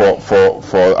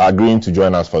 for agreeing to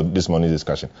join us for this morning's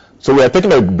discussion. So we are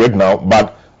taking a break now,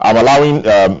 but I'm allowing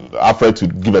Alfred to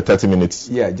give a 30 minutes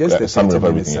just a summary of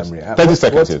everything. 30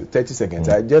 seconds. 30 seconds.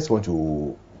 I just want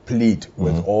to plead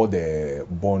with all the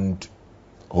bond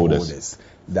holders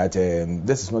that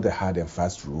this is not a hard and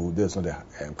fast rule. This is not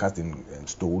a cast in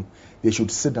stone. They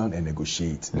should sit down and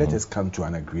negotiate. Let us come to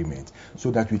an agreement so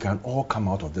that we can all come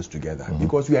out of this together,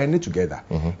 because we are in it together.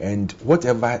 And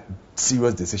whatever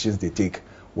serious decisions they take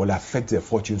will affect the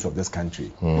fortunes of this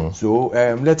country. So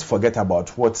let's forget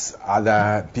about what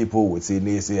other people would say,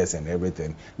 naysayers and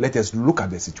everything. Let us look at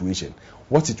the situation.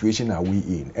 What situation are we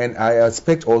in? And I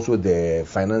expect also the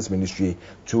finance ministry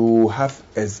to have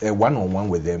a one-on-one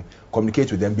with them,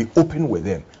 communicate with them, be open with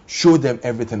them, show them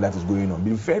everything that is going on,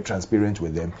 be very transparent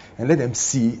with them, and let them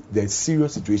see the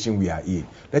serious situation we are in.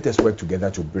 Let us work together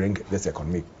to bring this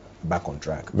economy back on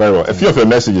track. Very well. A few of your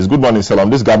messages. Good morning, Salam.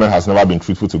 This government has never been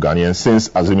truthful to Ghanaians since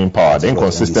assuming power. The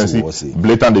inconsistency,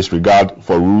 blatant disregard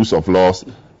for rules of laws,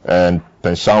 and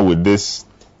penchant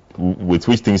with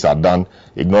which things are done,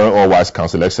 ignoring all wise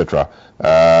counsel, etc.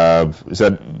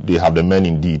 Said they have the men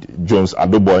indeed. Jones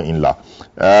Adoboy Inla.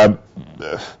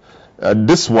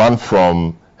 This one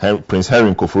from Prince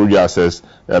Henry Koforidua says,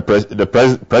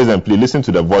 President, please listen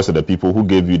to the voice of the people who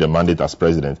gave you the mandate as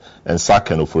president and sack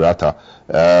Ken Ofori-Atta.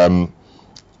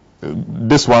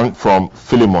 This one from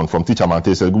Philemon from Teacher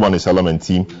Mante says, good morning, Salam and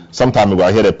team. Sometime ago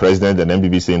I heard the president and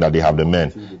MBB saying that they have the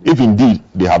men. If indeed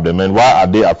they have the men, why are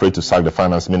they afraid to sack the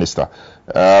finance minister?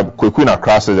 Kwekun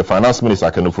Accra says the finance minister,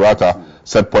 Ken Ofori-Atta,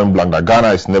 said point blank that Ghana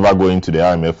is never going to the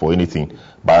IMF for anything.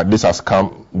 But this has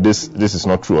come, this is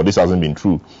not true, or this hasn't been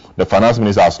true. The finance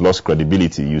minister has lost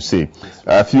credibility, you say.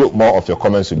 A few more of your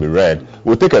comments will be read.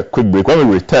 We'll take a quick break. When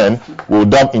we return, we'll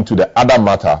delve into the other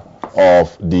matter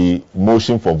of the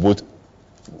motion for vote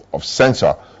of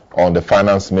censure on the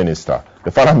finance minister.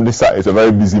 The finance minister is a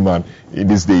very busy man in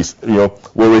these days. We'll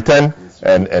return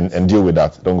and deal with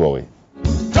that. Don't go away.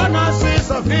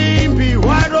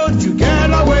 Why don't you get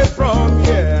away from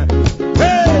here?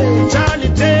 Hey, Charlie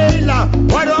Taylor,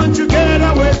 why don't you get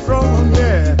away from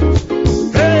here?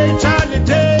 Hey, Charlie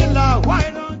Taylor, why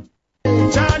don't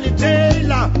you? Charlie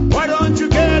Taylor, why don't you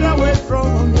get away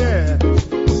from here?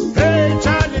 Hey,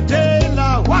 Charlie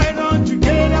Taylor, why don't you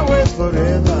get away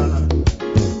forever?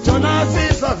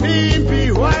 Jonas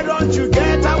Savimbi, why don't you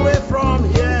get away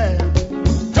from here?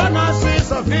 Jonas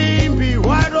Savimbi,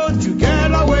 why don't you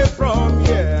get away from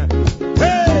here?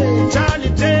 Hey,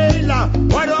 Charlie Taylor,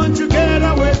 why don't you get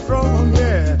away from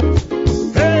here?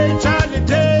 Hey, Charlie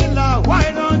Taylor,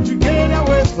 why don't you get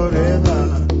away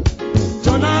forever?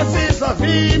 Jonas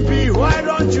Savimbi, why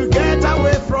don't you get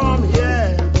away from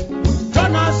here?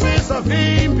 Jonas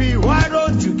Savimbi, why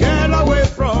don't you get away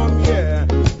from here?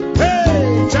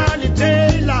 Hey, Charlie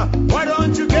Taylor, why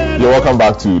don't you get away? You're welcome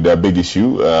back to The Big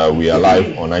Issue. We are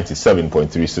live on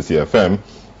 97.3 City FM.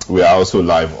 We are also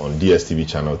live on DSTV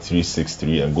channel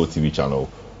 363 and GoTV channel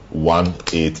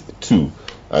 182.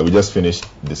 We just finished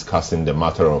discussing the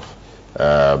matter of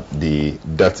the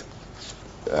debt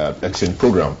exchange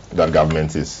program that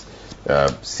government is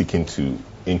seeking to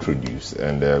introduce,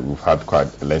 and we've had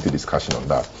quite a lengthy discussion on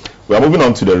that. We are moving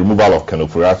on to the removal of Ken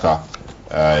Ofori-Atta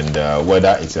and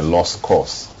whether it's a lost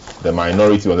cause. The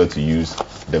minority wanted to use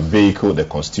the vehicle, the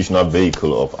constitutional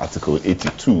vehicle of Article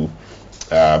 82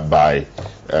 by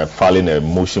filing a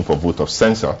motion for vote of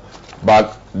censure,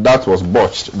 but that was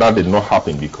botched. That did not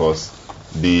happen because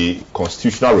the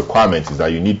constitutional requirement is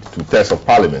that you need 2/3 of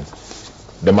parliament.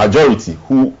 The majority,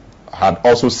 who had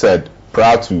also said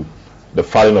prior to the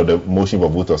filing of the motion for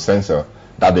vote of censure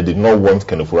that they did not want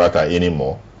Ken Ofori-Atta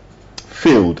anymore,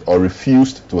 failed or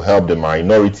refused to help the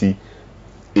minority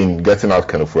in getting out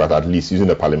Ken Ofori-Atta, at least using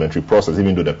the parliamentary process,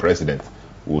 even though the president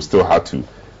will still have to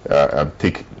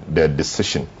take the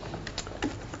decision.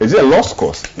 Is it a lost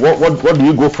cause? What do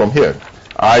you go from here?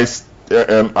 I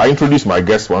introduce my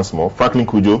guest once more. Franklin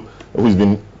Cudjoe, who's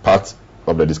been part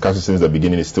of the discussion since the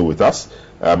beginning, is still with us.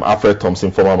 Alfred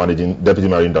Thompson, former Deputy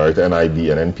Managing Director, NIB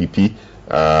and NPP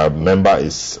member,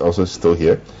 is also still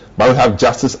here. But we have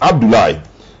Justice Abdullahi.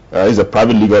 He's a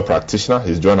private legal practitioner.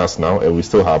 He's joined us now, and we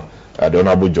still have the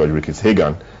Honorable George Ricketts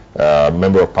Hagan,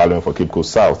 Member of Parliament for Cape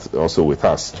Coast South, also with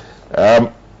us.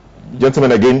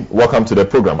 Gentlemen, again, welcome to the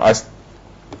program.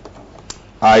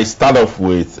 I start off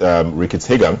with Ricketts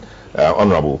Hagan,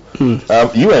 Honorable.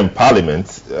 You are in Parliament.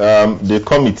 The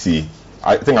committee,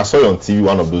 I think I saw you on TV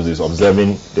one of those days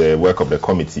observing the work of the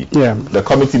committee. Yeah. The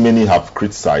committee, many have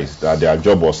criticized that their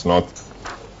job was not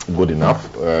good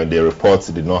enough. The reports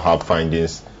did not have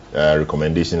findings,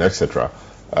 recommendations, etc.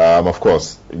 Of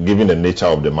course, given the nature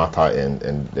of the matter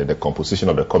and the composition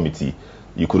of the committee,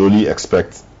 you could only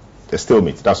expect a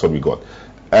stalemate. That's what we got.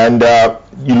 And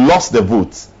you lost the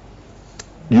vote.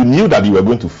 You knew that you were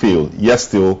going to fail, yet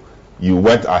still you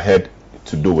went ahead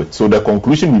to do it. So the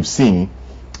conclusion we've seen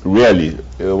really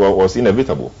was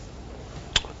inevitable.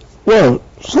 Well,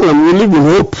 Solomon, we live in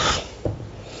hope.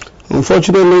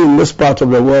 Unfortunately, in this part of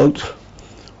the world,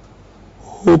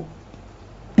 hope,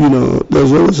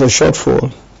 there's always a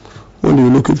shortfall when you're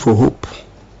looking for hope.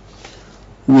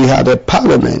 We had a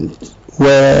parliament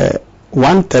where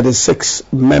 136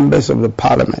 members of the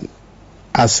parliament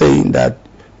are saying that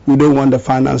we don't want the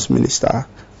finance minister.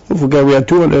 Don't forget, we are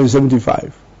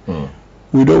 275.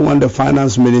 We don't want the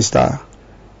finance minister,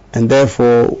 and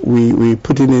therefore we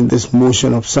putting in this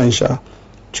motion of censure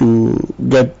to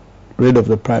get rid of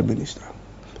the prime minister,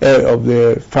 of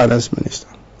the finance minister.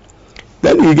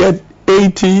 Then we get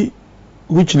 80,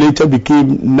 which later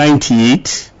became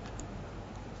 98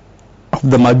 of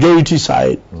the majority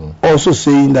side, also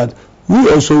saying that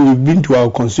we've been to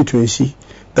our constituency,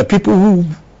 the people who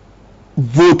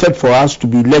voted for us to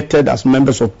be elected as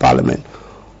members of parliament,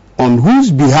 on whose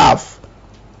behalf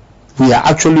we are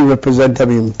actually represent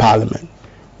them in parliament.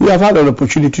 We have had an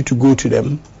opportunity to go to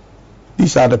them.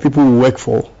 These are the people we work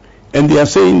for, and they are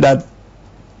saying that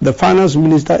the finance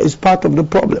minister is part of the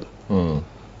problem.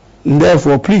 And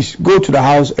therefore, please go to the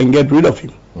house and get rid of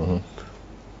him.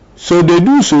 So they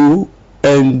do so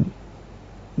and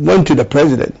went to the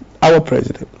president, our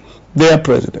president, their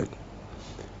president,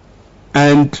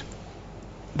 and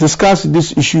discuss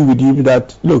this issue with him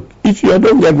that, look, if you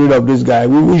don't get rid of this guy,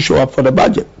 we will show up for the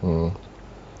budget. Then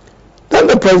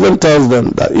the president tells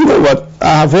them that, you know what,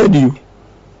 I have heard you.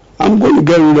 I'm going to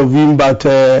get rid of him, but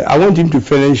I want him to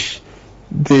finish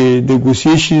the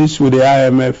negotiations with the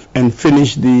IMF and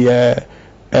finish the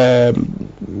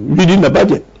reading the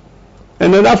budget.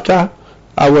 And then after,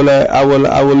 I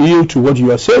will yield to what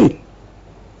you are saying.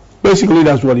 Basically,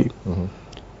 that's what he. And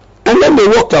then they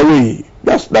walked away.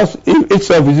 That's in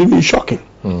itself is even shocking.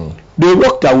 They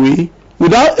walked away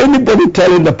without anybody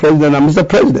telling the president, Mr.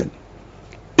 President,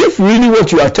 if really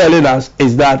what you are telling us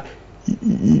is that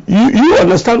you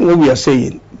understand what we are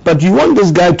saying, but you want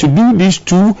this guy to do these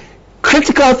two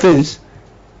critical things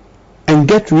and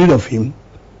get rid of him,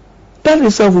 that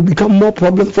itself will become more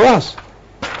problem for us.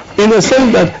 In a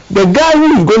sense that the guy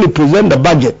who is going to present the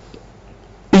budget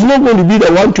is not going to be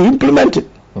the one to implement it.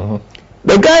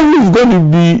 The guy who is going to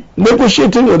be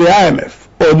negotiating with the IMF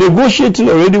or negotiating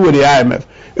already with the IMF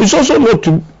is also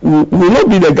will not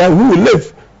be the guy who will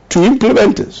live to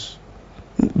implement this.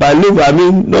 By live, I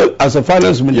mean not as a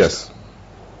finance minister. Yes.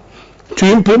 To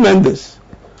implement this.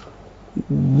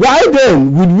 Why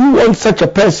then would we want such a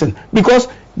person? Because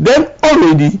then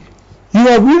already you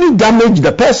have really damaged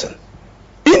the person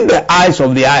in the eyes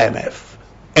of the IMF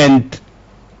and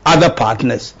other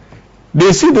partners.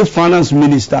 They see this finance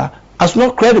minister as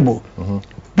not credible,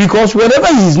 because whatever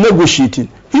he's negotiating,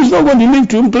 he's not going to live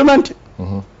to implement it.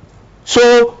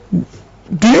 So,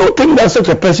 do you think that such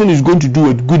a person is going to do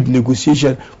a good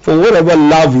negotiation for whatever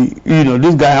love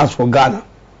this guy has for Ghana?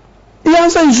 The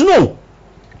answer is no.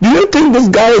 Do you think this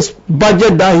guy's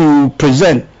budget that he will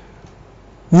present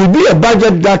will be a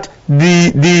budget that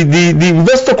the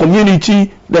investor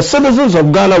community, the citizens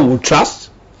of Ghana will trust?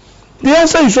 The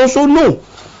answer is also no.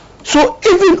 So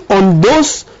even on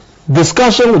those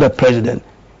discussions with the president,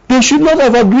 they should not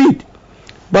have agreed.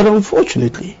 But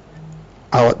unfortunately,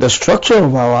 the structure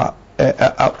of our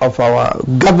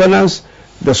governance,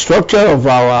 the structure of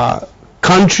our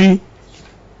country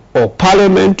or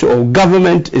parliament or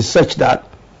government is such that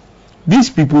these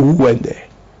people who went there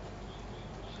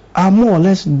are more or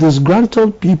less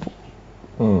disgruntled people.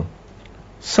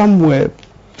 Some were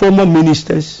former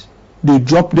ministers, they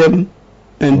dropped them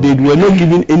and they were not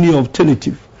given any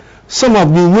alternative. Some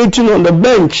have been waiting on the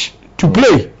bench to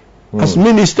play as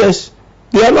ministers.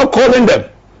 They are not calling them.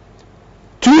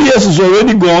 2 years is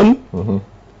already gone,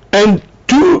 and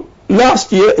two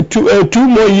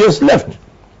more years left.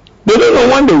 They don't know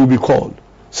when they will be called.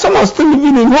 Some are still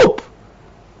living in hope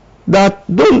that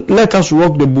don't let us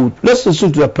rock the boat. Let's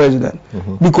listen to the president,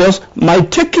 because my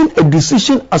taking a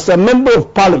decision as a member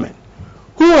of parliament,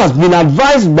 who has been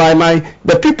advised by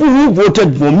the people who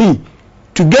voted for me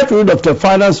to get rid of the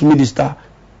finance minister,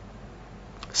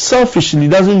 selfishly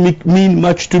doesn't mean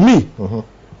much to me.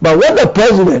 But when the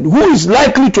president, who is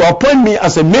likely to appoint me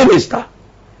as a minister,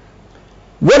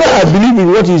 whether I believe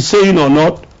in what he's saying or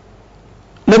not,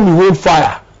 let me hold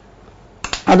fire.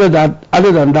 Other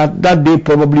than that day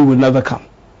probably will never come.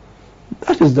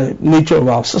 That is the nature of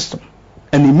our system.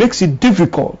 And it makes it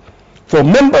difficult for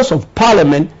members of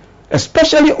parliament,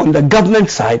 especially on the government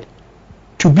side,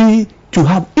 to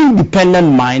have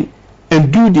independent mind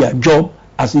and do their job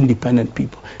as independent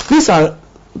people. These are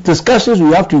discussions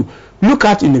we have to look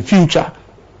at in the future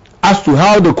as to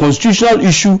how the constitutional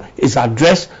issue is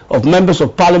addressed of members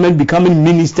of parliament becoming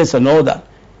ministers and all that.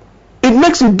 It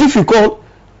makes it difficult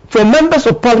for members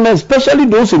of parliament, especially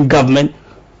those in government,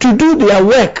 to do their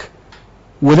work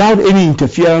without any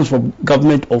interference from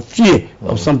government or fear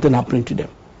of something happening to them.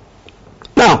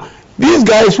 Now, these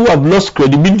guys who have lost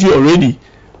credibility already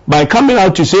by coming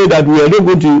out to say that we are not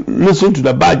going to listen to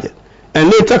the budget, and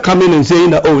later coming and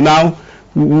saying that, oh, now,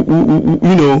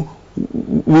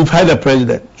 we've had a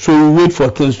president, so we wait for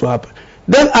things to happen.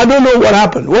 Then I don't know what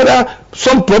happened. Whether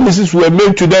some promises were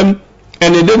made to them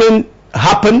and it didn't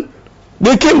happen,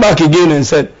 they came back again and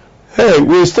said, hey,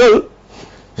 we still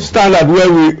stand at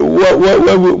where we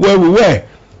were,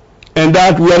 and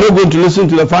that we are not going to listen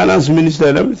to the finance minister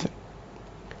and everything.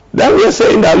 Then we are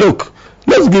saying that, look,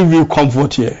 let's give you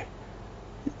comfort here.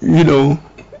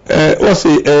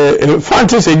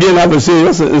 Francis again have to say,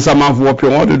 it's a man for what you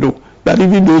want to do. That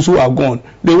even those who are gone,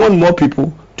 they want more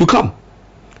people to come.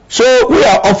 So we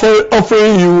are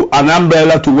offering you an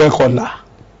umbrella to work under.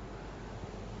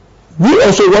 We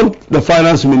also want the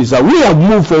finance minister. We have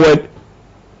moved forward,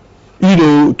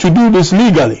 to do this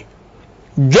legally.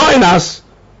 Join us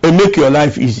and make your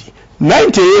life easy.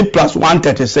 98 plus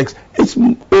 136, it's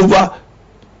over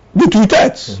the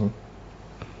 2/3.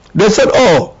 They said,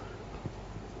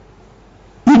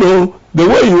 the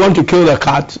way you want to kill a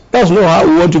cat, that's not how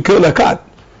we want to kill a cat.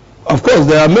 Of course,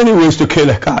 there are many ways to kill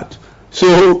a cat.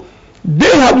 So they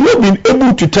have not been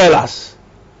able to tell us,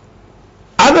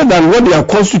 other than what their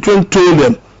constituent told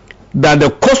them, that the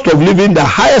cost of living, the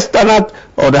higher standard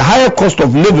or the higher cost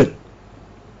of living,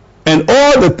 and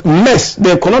all the mess,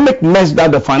 the economic mess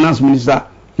that the finance minister,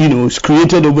 has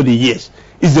created over the years,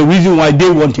 is the reason why they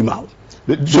want him out.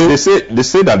 They say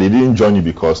that they didn't join you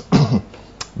because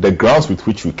the grounds with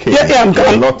which you came. I'm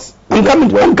coming to that.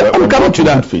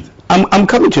 I'm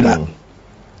coming to that.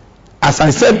 As I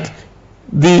said,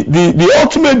 the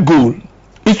ultimate goal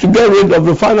is to get rid of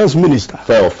the finance minister.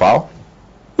 Fair or foul?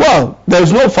 Well,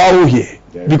 there's no foul here.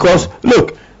 Because,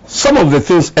 look, some of the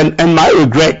things, and my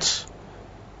regret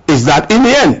is that in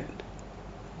the end,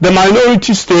 the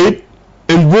minority stayed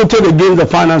and voted against the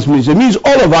finance minister. It means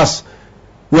all of us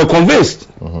were convinced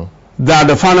that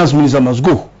the finance minister must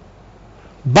go.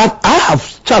 But I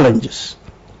have challenges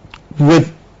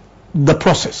with the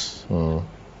process.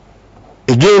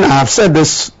 Again, I have said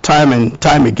this time and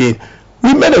time again.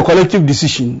 We made a collective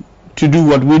decision to do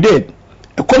what we did.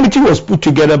 A committee was put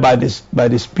together by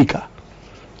the speaker.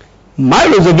 My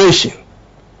reservation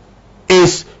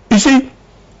is, you see,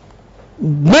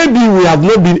 maybe we have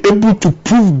not been able to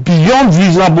prove beyond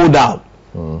reasonable doubt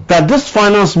that this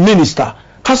finance minister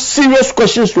has serious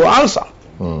questions to answer.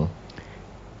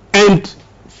 And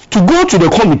to go to the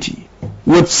committee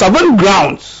with 7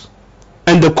 grounds,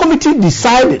 and the committee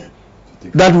decided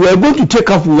that we are going to take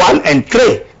off 1 and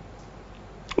 3.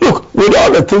 Look, with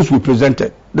all the things we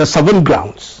presented, the 7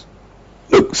 grounds,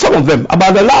 look, some of them,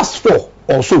 about the last 4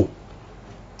 or so,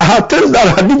 are things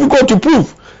that are difficult to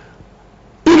prove.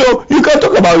 You can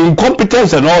talk about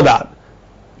incompetence and all that.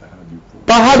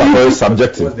 But how do you prove it?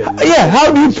 Subjective. Yeah,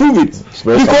 how do you prove it?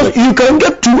 Because you can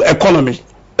get 2 economists,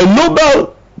 a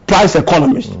Nobel Prize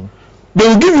economist. They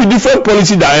will give you different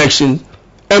policy directions,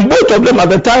 and both of them at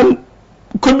the time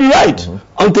could be right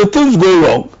until things go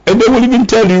wrong, and they will even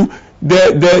tell you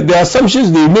the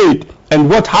assumptions they made and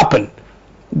what happened,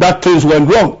 that things went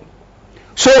wrong.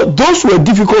 So those were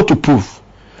difficult to prove.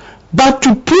 But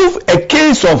to prove a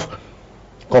case of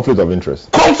conflict of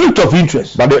interest.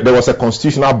 But there was a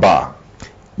constitutional bar.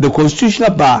 The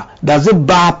constitutional bar, does it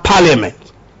bar Parliament?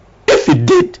 If it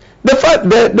did,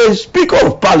 the Speaker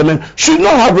of Parliament should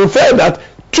not have referred that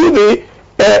to the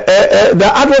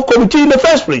ad hoc committee in the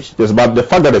first place. Yes, but the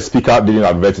fact that the Speaker didn't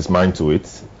advert his mind to it,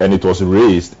 and it was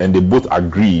raised, and they both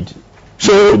agreed,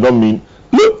 so don't mean.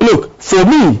 Look, for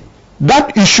me,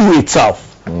 that issue itself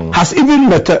has even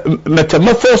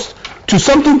metamorphosed to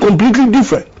something completely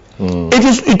different.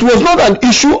 It was not an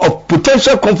issue of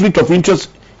potential conflict of interest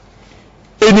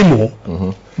anymore,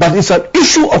 but it's an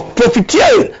issue of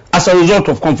profiteering as a result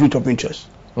of conflict of interest.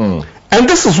 And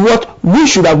this is what we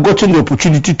should have gotten the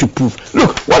opportunity to prove.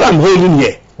 Look, what I'm holding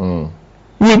here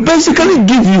will basically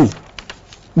give you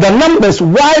the numbers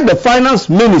why the finance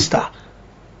minister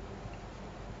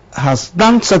has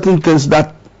done certain things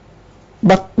that,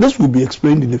 but this will be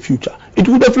explained in the future. It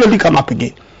will definitely come up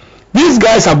again. These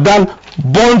guys have done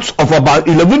bonds of about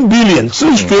 11 billion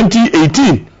since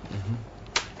 2018.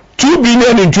 2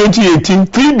 billion in 2018,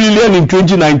 3 billion in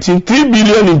 2019, 3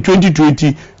 billion in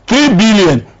 2020, 3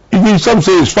 billion, even some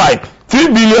say it's 5, 3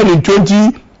 billion in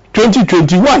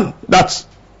 2021. That's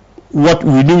what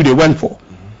we knew they went for.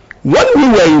 When we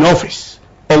were in office,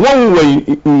 or when we were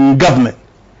in government,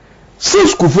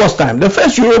 since Kufuor's time, the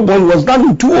first Eurobond was done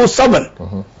in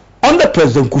 2007 under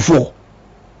President Kufuor.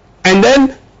 And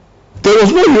then there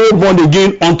was no Eurobond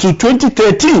again until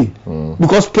 2013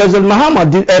 because President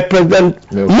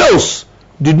President Mills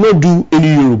did not do any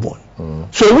Eurobond.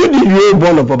 So we did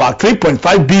Eurobond of about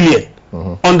 3.5 billion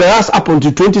on the last up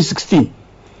until 2016.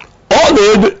 All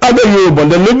the other Eurobond,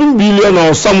 the 11 billion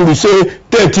or some will say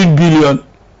 13 billion,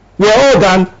 were all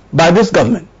done by this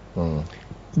government.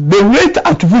 The rate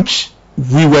at which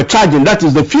we were charging, that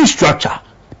is the fee structure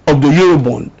of the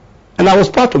Eurobond, and I was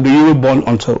part of the Eurobond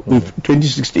until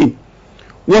 2016,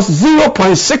 was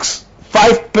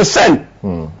 0.65%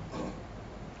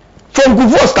 from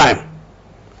Kufuor's time.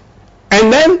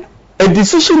 And then a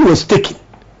decision was taken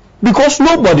because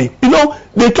nobody,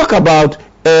 they talk about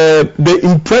the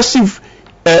impressive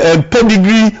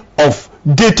pedigree of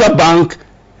Data Bank.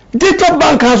 Data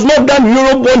Bank has not done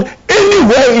Eurobond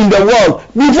anywhere in the world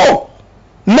before.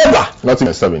 Never. Not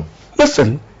in 7.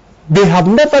 Listen, they have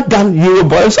never done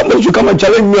Eurobond. And somebody should come and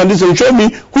challenge me on this and show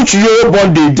me which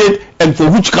Eurobond they did and for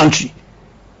which country.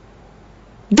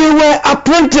 They were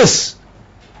apprentices.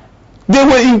 They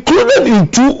were included in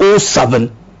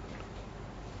 207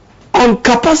 on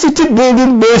capacity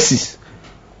building basis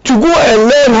to go and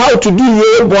learn how to do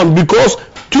Eurobond because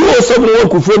 207 when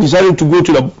Kufuor decided to go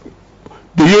to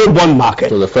the Eurobond market.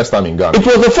 It was the first time in Ghana. It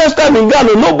was the first time in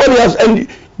Ghana. Nobody has, and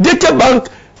Data Bank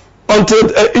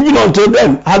even until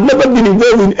then had never been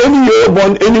involved in any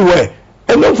Eurobond anywhere.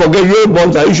 And don't forget,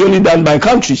 Eurobonds are usually done by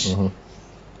countries.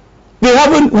 They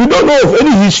haven't. We don't know of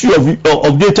any history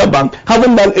of Data Bank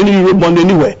haven't done any Eurobond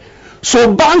anywhere.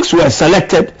 So banks were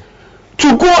selected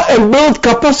to go and build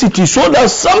capacity so that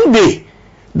someday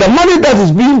the money that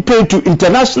is being paid to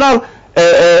international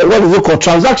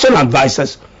transaction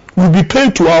advisors will be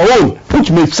paid to our own,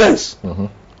 which makes sense.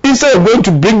 Instead of going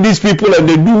to bring these people and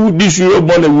they do this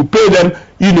Eurobond and we pay them,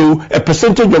 a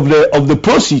percentage of the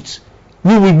proceeds,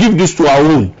 we will give this to our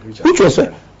own, which was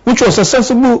a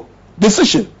sensible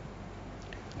decision.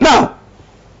 Now,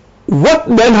 what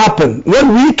then happened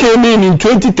when we came in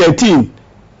 2013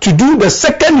 to do the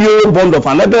second Eurobond of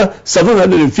another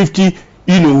 750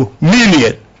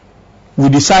 million? We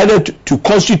decided to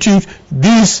constitute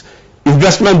these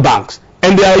investment banks,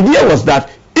 and the idea was that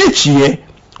each year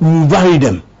we will vary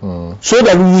them so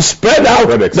that we will spread out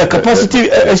the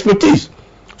capacity expertise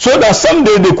so that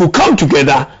someday they could come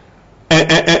together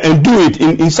and do it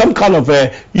in some kind of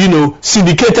a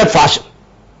syndicated fashion.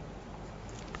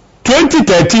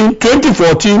 2013,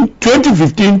 2014,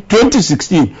 2015,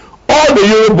 2016, all the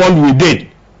Eurobond we did,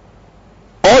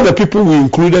 all the people we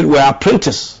included were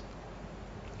apprentices.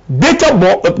 Data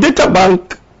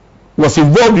Bank was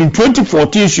involved in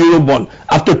 2014's Eurobond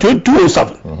after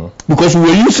 2007 because we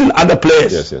were using other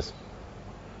players. Yes.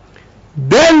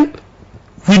 Then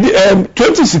with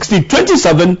 2016,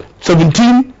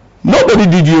 2017, nobody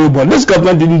did Eurobond. This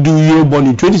government didn't do Eurobond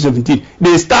in 2017.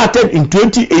 They started in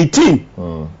 2018.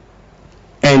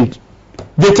 And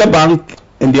Data Bank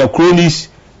and their cronies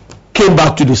came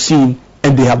back to the scene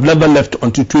and they have never left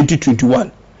until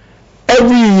 2021.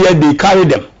 Every year they carry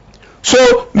them. So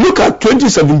look at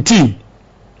 2017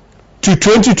 to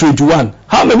 2021.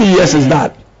 How many years is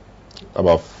that?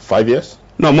 About 5 years?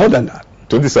 No, more than that.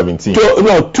 2017.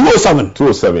 207.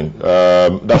 207.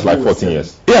 That's like 14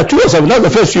 years. Yeah, 207. That's the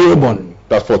first Eurobond.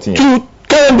 That's 14 years. To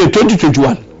current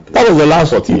 2021. That was the last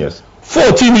 14 years.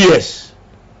 14 years.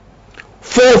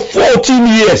 For 14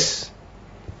 years,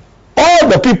 all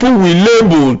the people we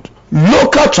labeled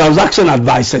local transaction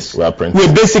advisors were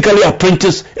basically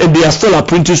apprentices, and they are still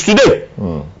apprentices today.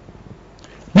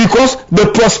 Because the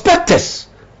prospectus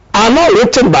are not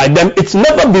written by them. It's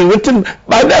never been written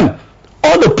by them.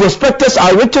 All the prospectus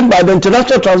are written by the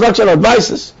international transaction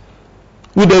advisors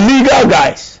with the legal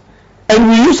guys. And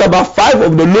we use about 5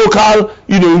 of the local,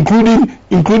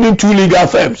 including 2 legal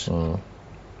firms.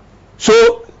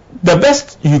 So the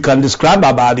best you can describe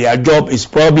about their job is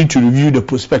probably to review the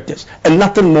prospectus and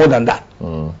nothing more than that.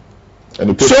 And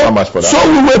you paid how much for that?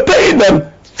 So we were paying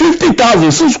them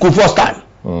 50,000 since Kufuor's time.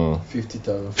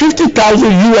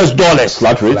 50,000 US dollars.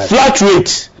 Flat rate? Flat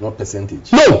rate. Not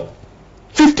percentage. No.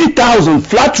 50,000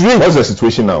 flat rate. What's the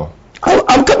situation now?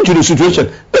 I'm coming to the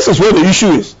situation. This is where the issue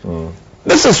is.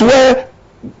 This is where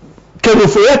Ken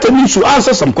Ofori-Atta needs to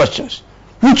answer some questions,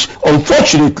 which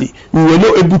unfortunately we were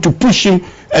not able to push him,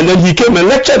 and then he came and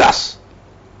lectured us.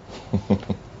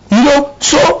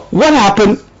 So what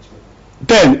happened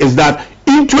then is that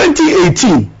in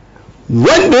 2018,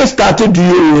 when they started the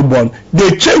Eurobond,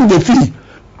 they changed the fee.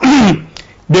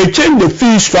 They changed the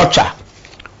fee structure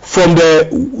from the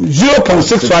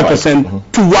 0.65%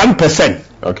 to 1%.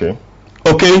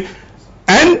 Okay.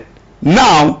 And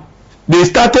now they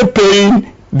started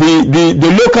paying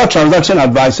the local transaction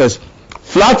advisors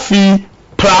flat fee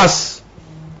plus,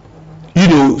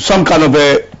 some kind of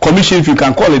a commission, if you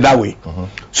can call it that way.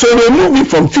 So they moved it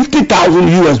from 50,000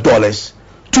 US dollars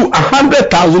to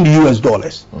 100,000 US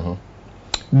dollars.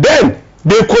 Then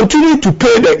they continue to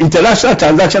pay the international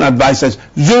transaction advisors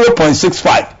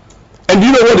 0.65. And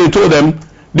you know what they told them?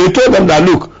 They told them that,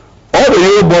 look, all the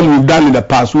Eurobond we've done in the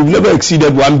past, we've never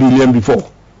exceeded 1 billion before.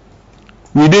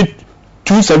 We did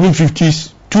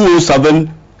 2,750s, 207,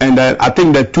 and then I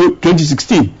think that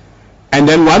 2016. And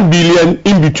then 1 billion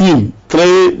in between,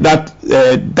 three that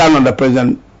done under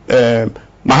President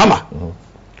Mahama.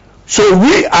 So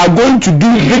we are going to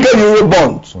do bigger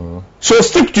Eurobonds. So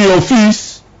stick to your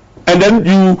fees, and then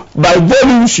by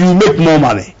volumes, you make more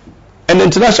money. And the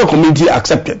international community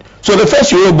accepted. So the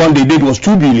first Eurobond they did was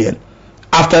 2 billion.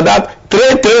 After that,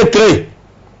 3.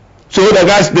 So the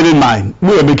guys didn't mind.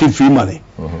 We were making free money.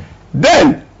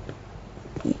 Then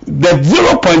the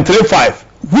 0.35,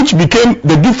 which became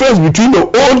the difference between the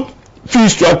old fee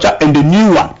structure and the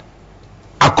new one,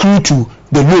 accrued to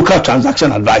the local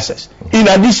transaction advisors. In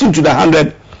addition to the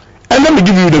 100, and let me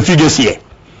give you the figures here.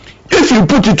 If you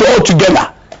put it all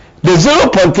together, the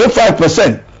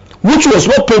 0.35%, which was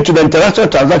not paid to the international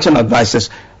transaction advisors,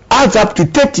 adds up to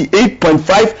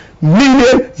 38.5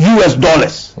 million US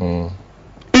dollars.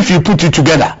 If you put it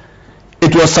together,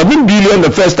 it was 7 billion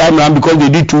the first time around because they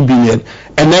did 2 billion,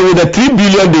 and then with the 3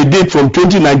 billion they did from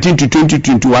 2019 to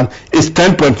 2021 is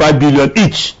 10.5 billion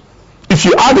each. If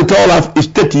you add it all up, it's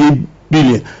 38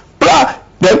 billion. But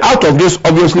then out of this,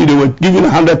 obviously they were giving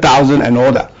 100,000 and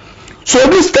all that. So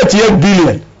this 38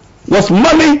 billion was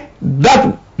money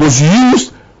that was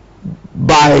used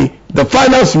by the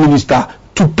finance minister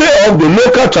to pay off the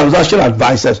local transaction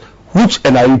advisors, which,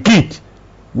 and I repeat,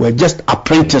 were just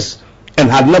apprentices and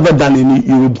had never done any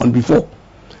Eurobond before.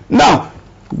 Now,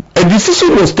 a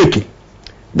decision was taken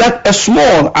that a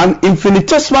small and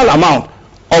infinitesimal amount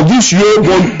of this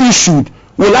Eurobond issued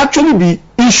will actually be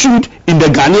issued in the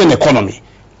Ghanaian economy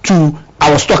to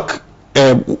our stock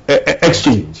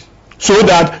exchange, so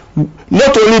that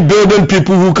not only building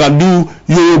people who can do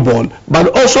Eurobond, but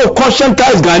also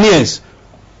conscientize Ghanaians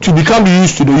to become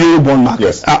used to the Eurobond market.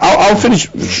 Yes. I'll finish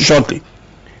shortly.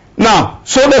 Now,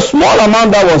 so the small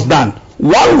amount that was done,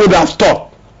 one would have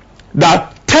thought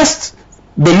that test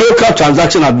the local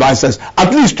transaction advisors,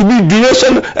 at least to be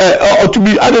duration or to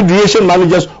be other duration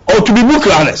managers or to be book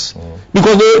runners,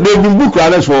 because they've been book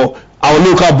runners for our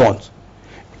local bonds.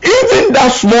 Even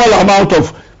that small amount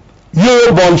of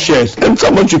Eurobond shares, and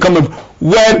someone should come up,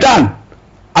 were done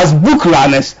as book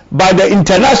runners by the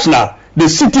international, the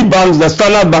Citibanks, the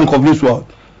Standard Bank of this world.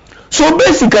 So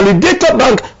basically, Data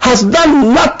Bank has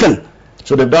done nothing.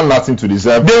 So they've done nothing to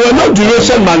deserve. They were not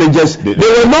duration managers. They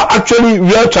were not actually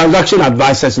real transaction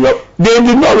advisors. They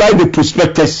did not write the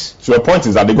prospectus. So your point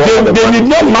is that they did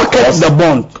not market the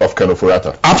bond of Ken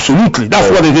Ofori-Atta. Absolutely, that's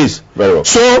what it is. Very well.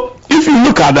 So if you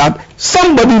look at that,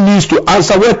 somebody needs to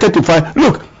answer where 35.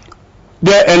 Look,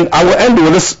 there, and I will end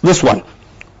with this one.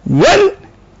 When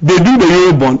they do the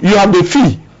Eurobond, you have the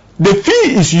fee. The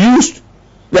fee is used,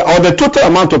 or the total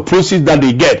amount of proceeds that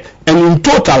they get, and in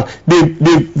total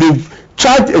they've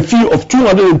charged a fee of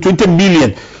 220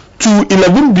 million to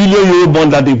 11 billion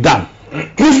Eurobond that they've done.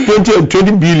 This 20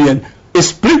 billion is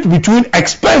split between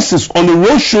expenses on the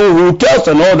roadshow, hotels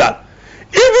and all that.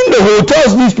 Even the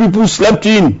hotels these people slept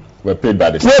in were paid by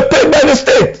the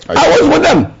state. I was with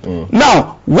them.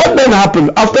 Now, what then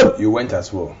happened after? You went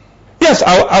as well. Yes,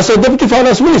 as a deputy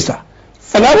finance minister.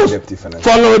 And I was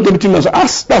following deputy minister.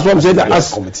 That's what I'm saying.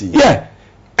 Committee. Yeah.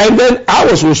 And then I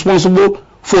was responsible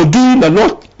for doing the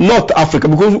North Africa,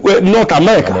 because we're North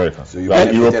America. So you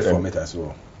benefited from it as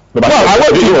well. No, but I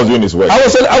went he to. was doing his work. I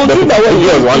was doing that work. He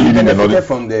was one leading the benefited knowledge.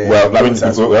 from the Well, I mean,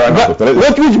 as we're well. running out of time.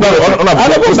 What which benefit? I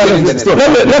never benefit.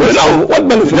 Let me know what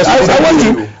benefit.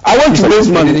 I want to raise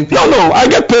money. No, I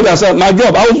get paid as my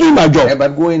job. I was doing my job. Yeah, but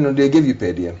going, they give you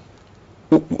per diem.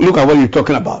 Look at what you're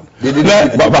talking about. They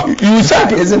didn't. But you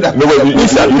said Isn't that? you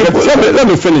send people. Let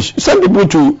me finish. You send people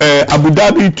to Abu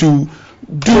Dhabi to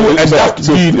do a draft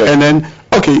deed, and then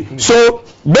okay. So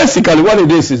basically, what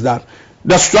it is that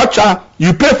the structure,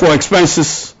 you pay for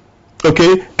expenses,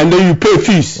 okay, and then you pay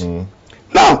fees.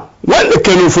 Now, when the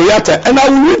Ken Ofori-Atta, and I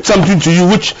will read something to you,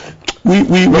 which we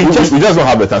just don't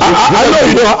have the time.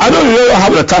 I know you don't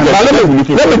have the time. But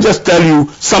let me just tell you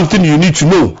something you need to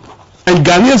know, and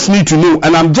Ghanaians need to know.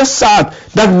 And I'm just sad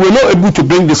that we're not able to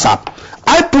bring this up.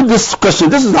 I put this question.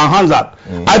 This is our hands up.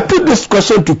 I put this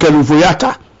question to Ken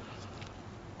Ofori-Atta.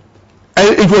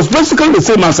 And it was basically the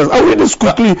same answers. I'll read this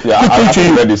quickly. I to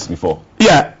you. read this before.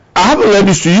 Yeah, I haven't read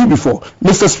this to you before.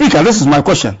 Mr. Speaker, this is my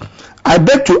question. I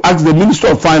beg to ask the Minister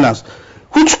of Finance,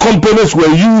 which components were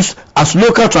used as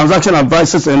local transaction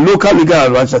advisors and local legal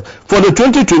advisors for the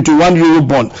 2021 Euro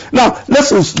bond? Now,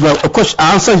 let's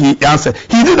answer he answered.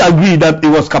 He did agree that it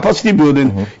was capacity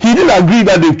building. He did agree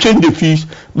that they've changed the fees.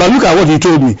 But look at what he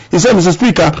told me. He said, Mr.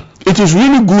 Speaker, it is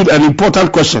really good and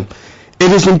important question.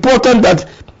 It is important that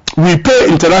we pay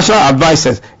international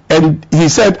advisors. And he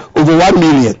said over 1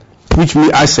 million, which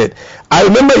I said. I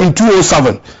remember in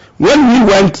 2007, when we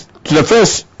went to the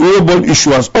first Eurobond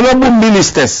issuance, honorable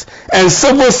ministers and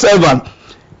civil servants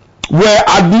were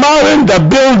admiring the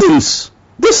buildings.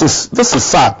 This is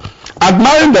sad.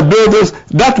 Admiring the buildings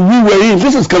that we were in.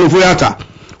 This is Ken Ofori-Atta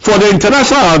for the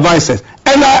international advisors.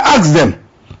 And I asked them,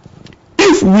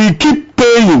 if we keep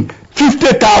paying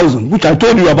 50,000, which I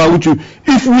told you about,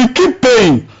 if we keep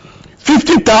paying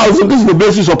 50,000, this is the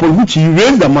basis upon which he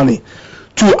raised the money,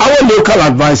 to our local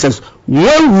advisors,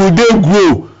 when will they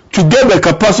grow to get the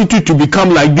capacity to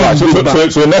become like this? So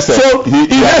in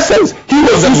essence, he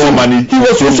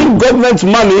was using government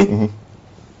money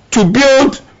to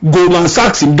build Goldman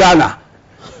Sachs in Ghana.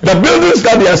 The buildings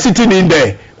that they are sitting in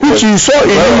there, which you saw in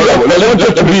New York,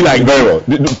 wanted to be like. Very well.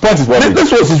 The point is what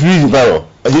this was his reason. Very well.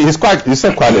 He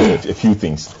said quite a few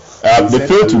things. They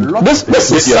failed to.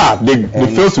 This is sad. They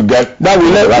failed to get. That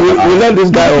we let this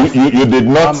guy off. You did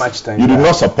not. How much time? You did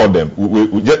not support them.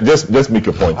 We just make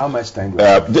your point. How much time?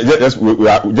 Just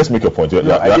make your point.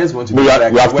 I just want to. We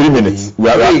have 3 minutes. We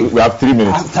have 3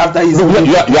 minutes. After you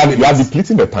are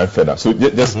depleting the time further. So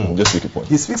just make your point.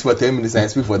 He speaks for 10 minutes. I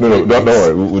speak for 10 minutes. No, don't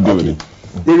worry. We'll deal with it.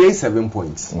 They raised 7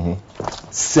 points.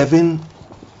 7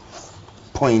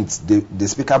 points: the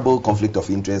despicable conflict of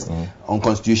interest,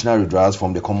 unconstitutional withdrawals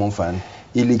from the common fund,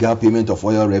 illegal payment of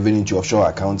oil revenue to offshore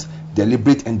accounts,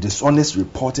 deliberate and dishonest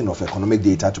reporting of economic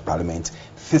data to Parliament,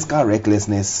 fiscal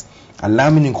recklessness,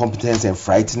 alarming incompetence and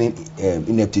frightening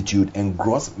ineptitude, and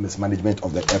gross mismanagement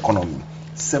of the economy.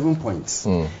 7 points.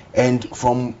 And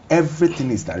from everything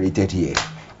is narrated here,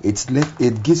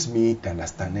 it gives me the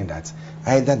understanding that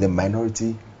either the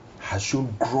minority has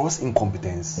shown gross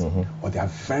incompetence or they are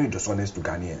very dishonest to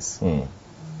Ghanaians.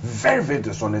 Very, very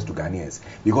dishonest to Ghanaians.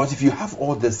 Because if you have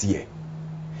all this here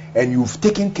and you've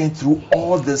taken care through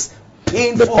all this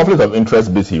painful... The conflict of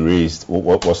interest bit he raised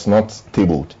was not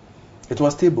tabled. It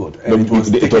was tabled. And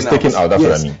it was taken out. That's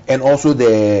what I mean. And also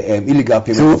the illegal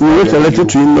payment. So we wrote a letter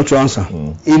to him not to answer.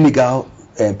 Illegal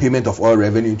payment of oil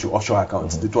revenue to offshore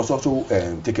accounts. It was also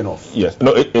taken off. Yes.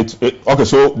 No. Okay.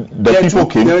 So the people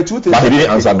came, but he didn't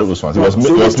answer those ones. It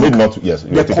was made not. Yes.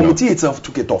 The committee itself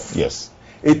took it off. Yes.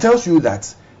 It tells you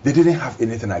that they didn't have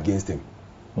anything against him.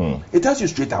 It tells you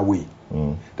straight away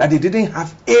that they didn't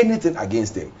have anything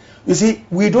against him. You see,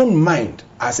 we don't mind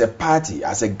as a party,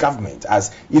 as a government,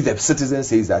 as if the citizen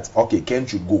says that, okay, Ken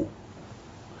should go.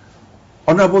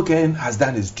 Honorable Ken has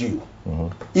done his due.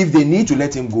 If they need to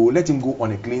let him go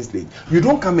on a clean slate. You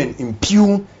don't come and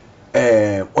impugn,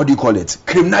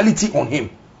 criminality on him.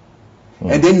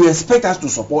 And then you expect us to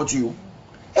support you.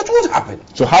 It won't happen.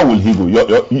 So how will he go?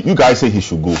 You guys say he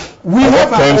should go. We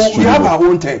have our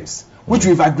own terms, which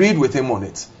we've agreed with him on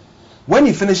it. When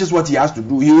he finishes what he has to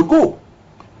do, he will go.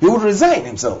 He will resign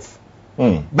himself.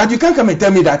 But you can't come and tell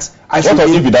me that I should... What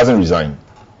if he doesn't resign?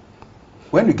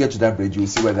 When you get to that bridge, you will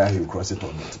see whether he will cross it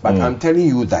or not. But I'm telling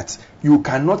you that you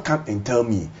cannot come and tell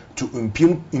me to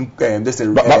impugn really,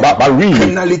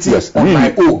 criminality on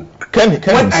my own. Ken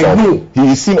himself, I know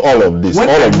he's seen all of this,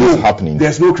 happening.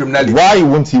 There's no criminality. Why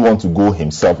won't he want to go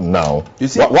himself now? You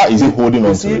see, why is he holding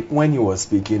on to it? When he was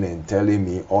speaking and telling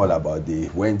me all about the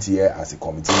went here as a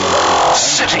committee member.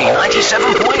 City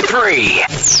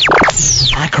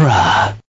 97.3 Accra.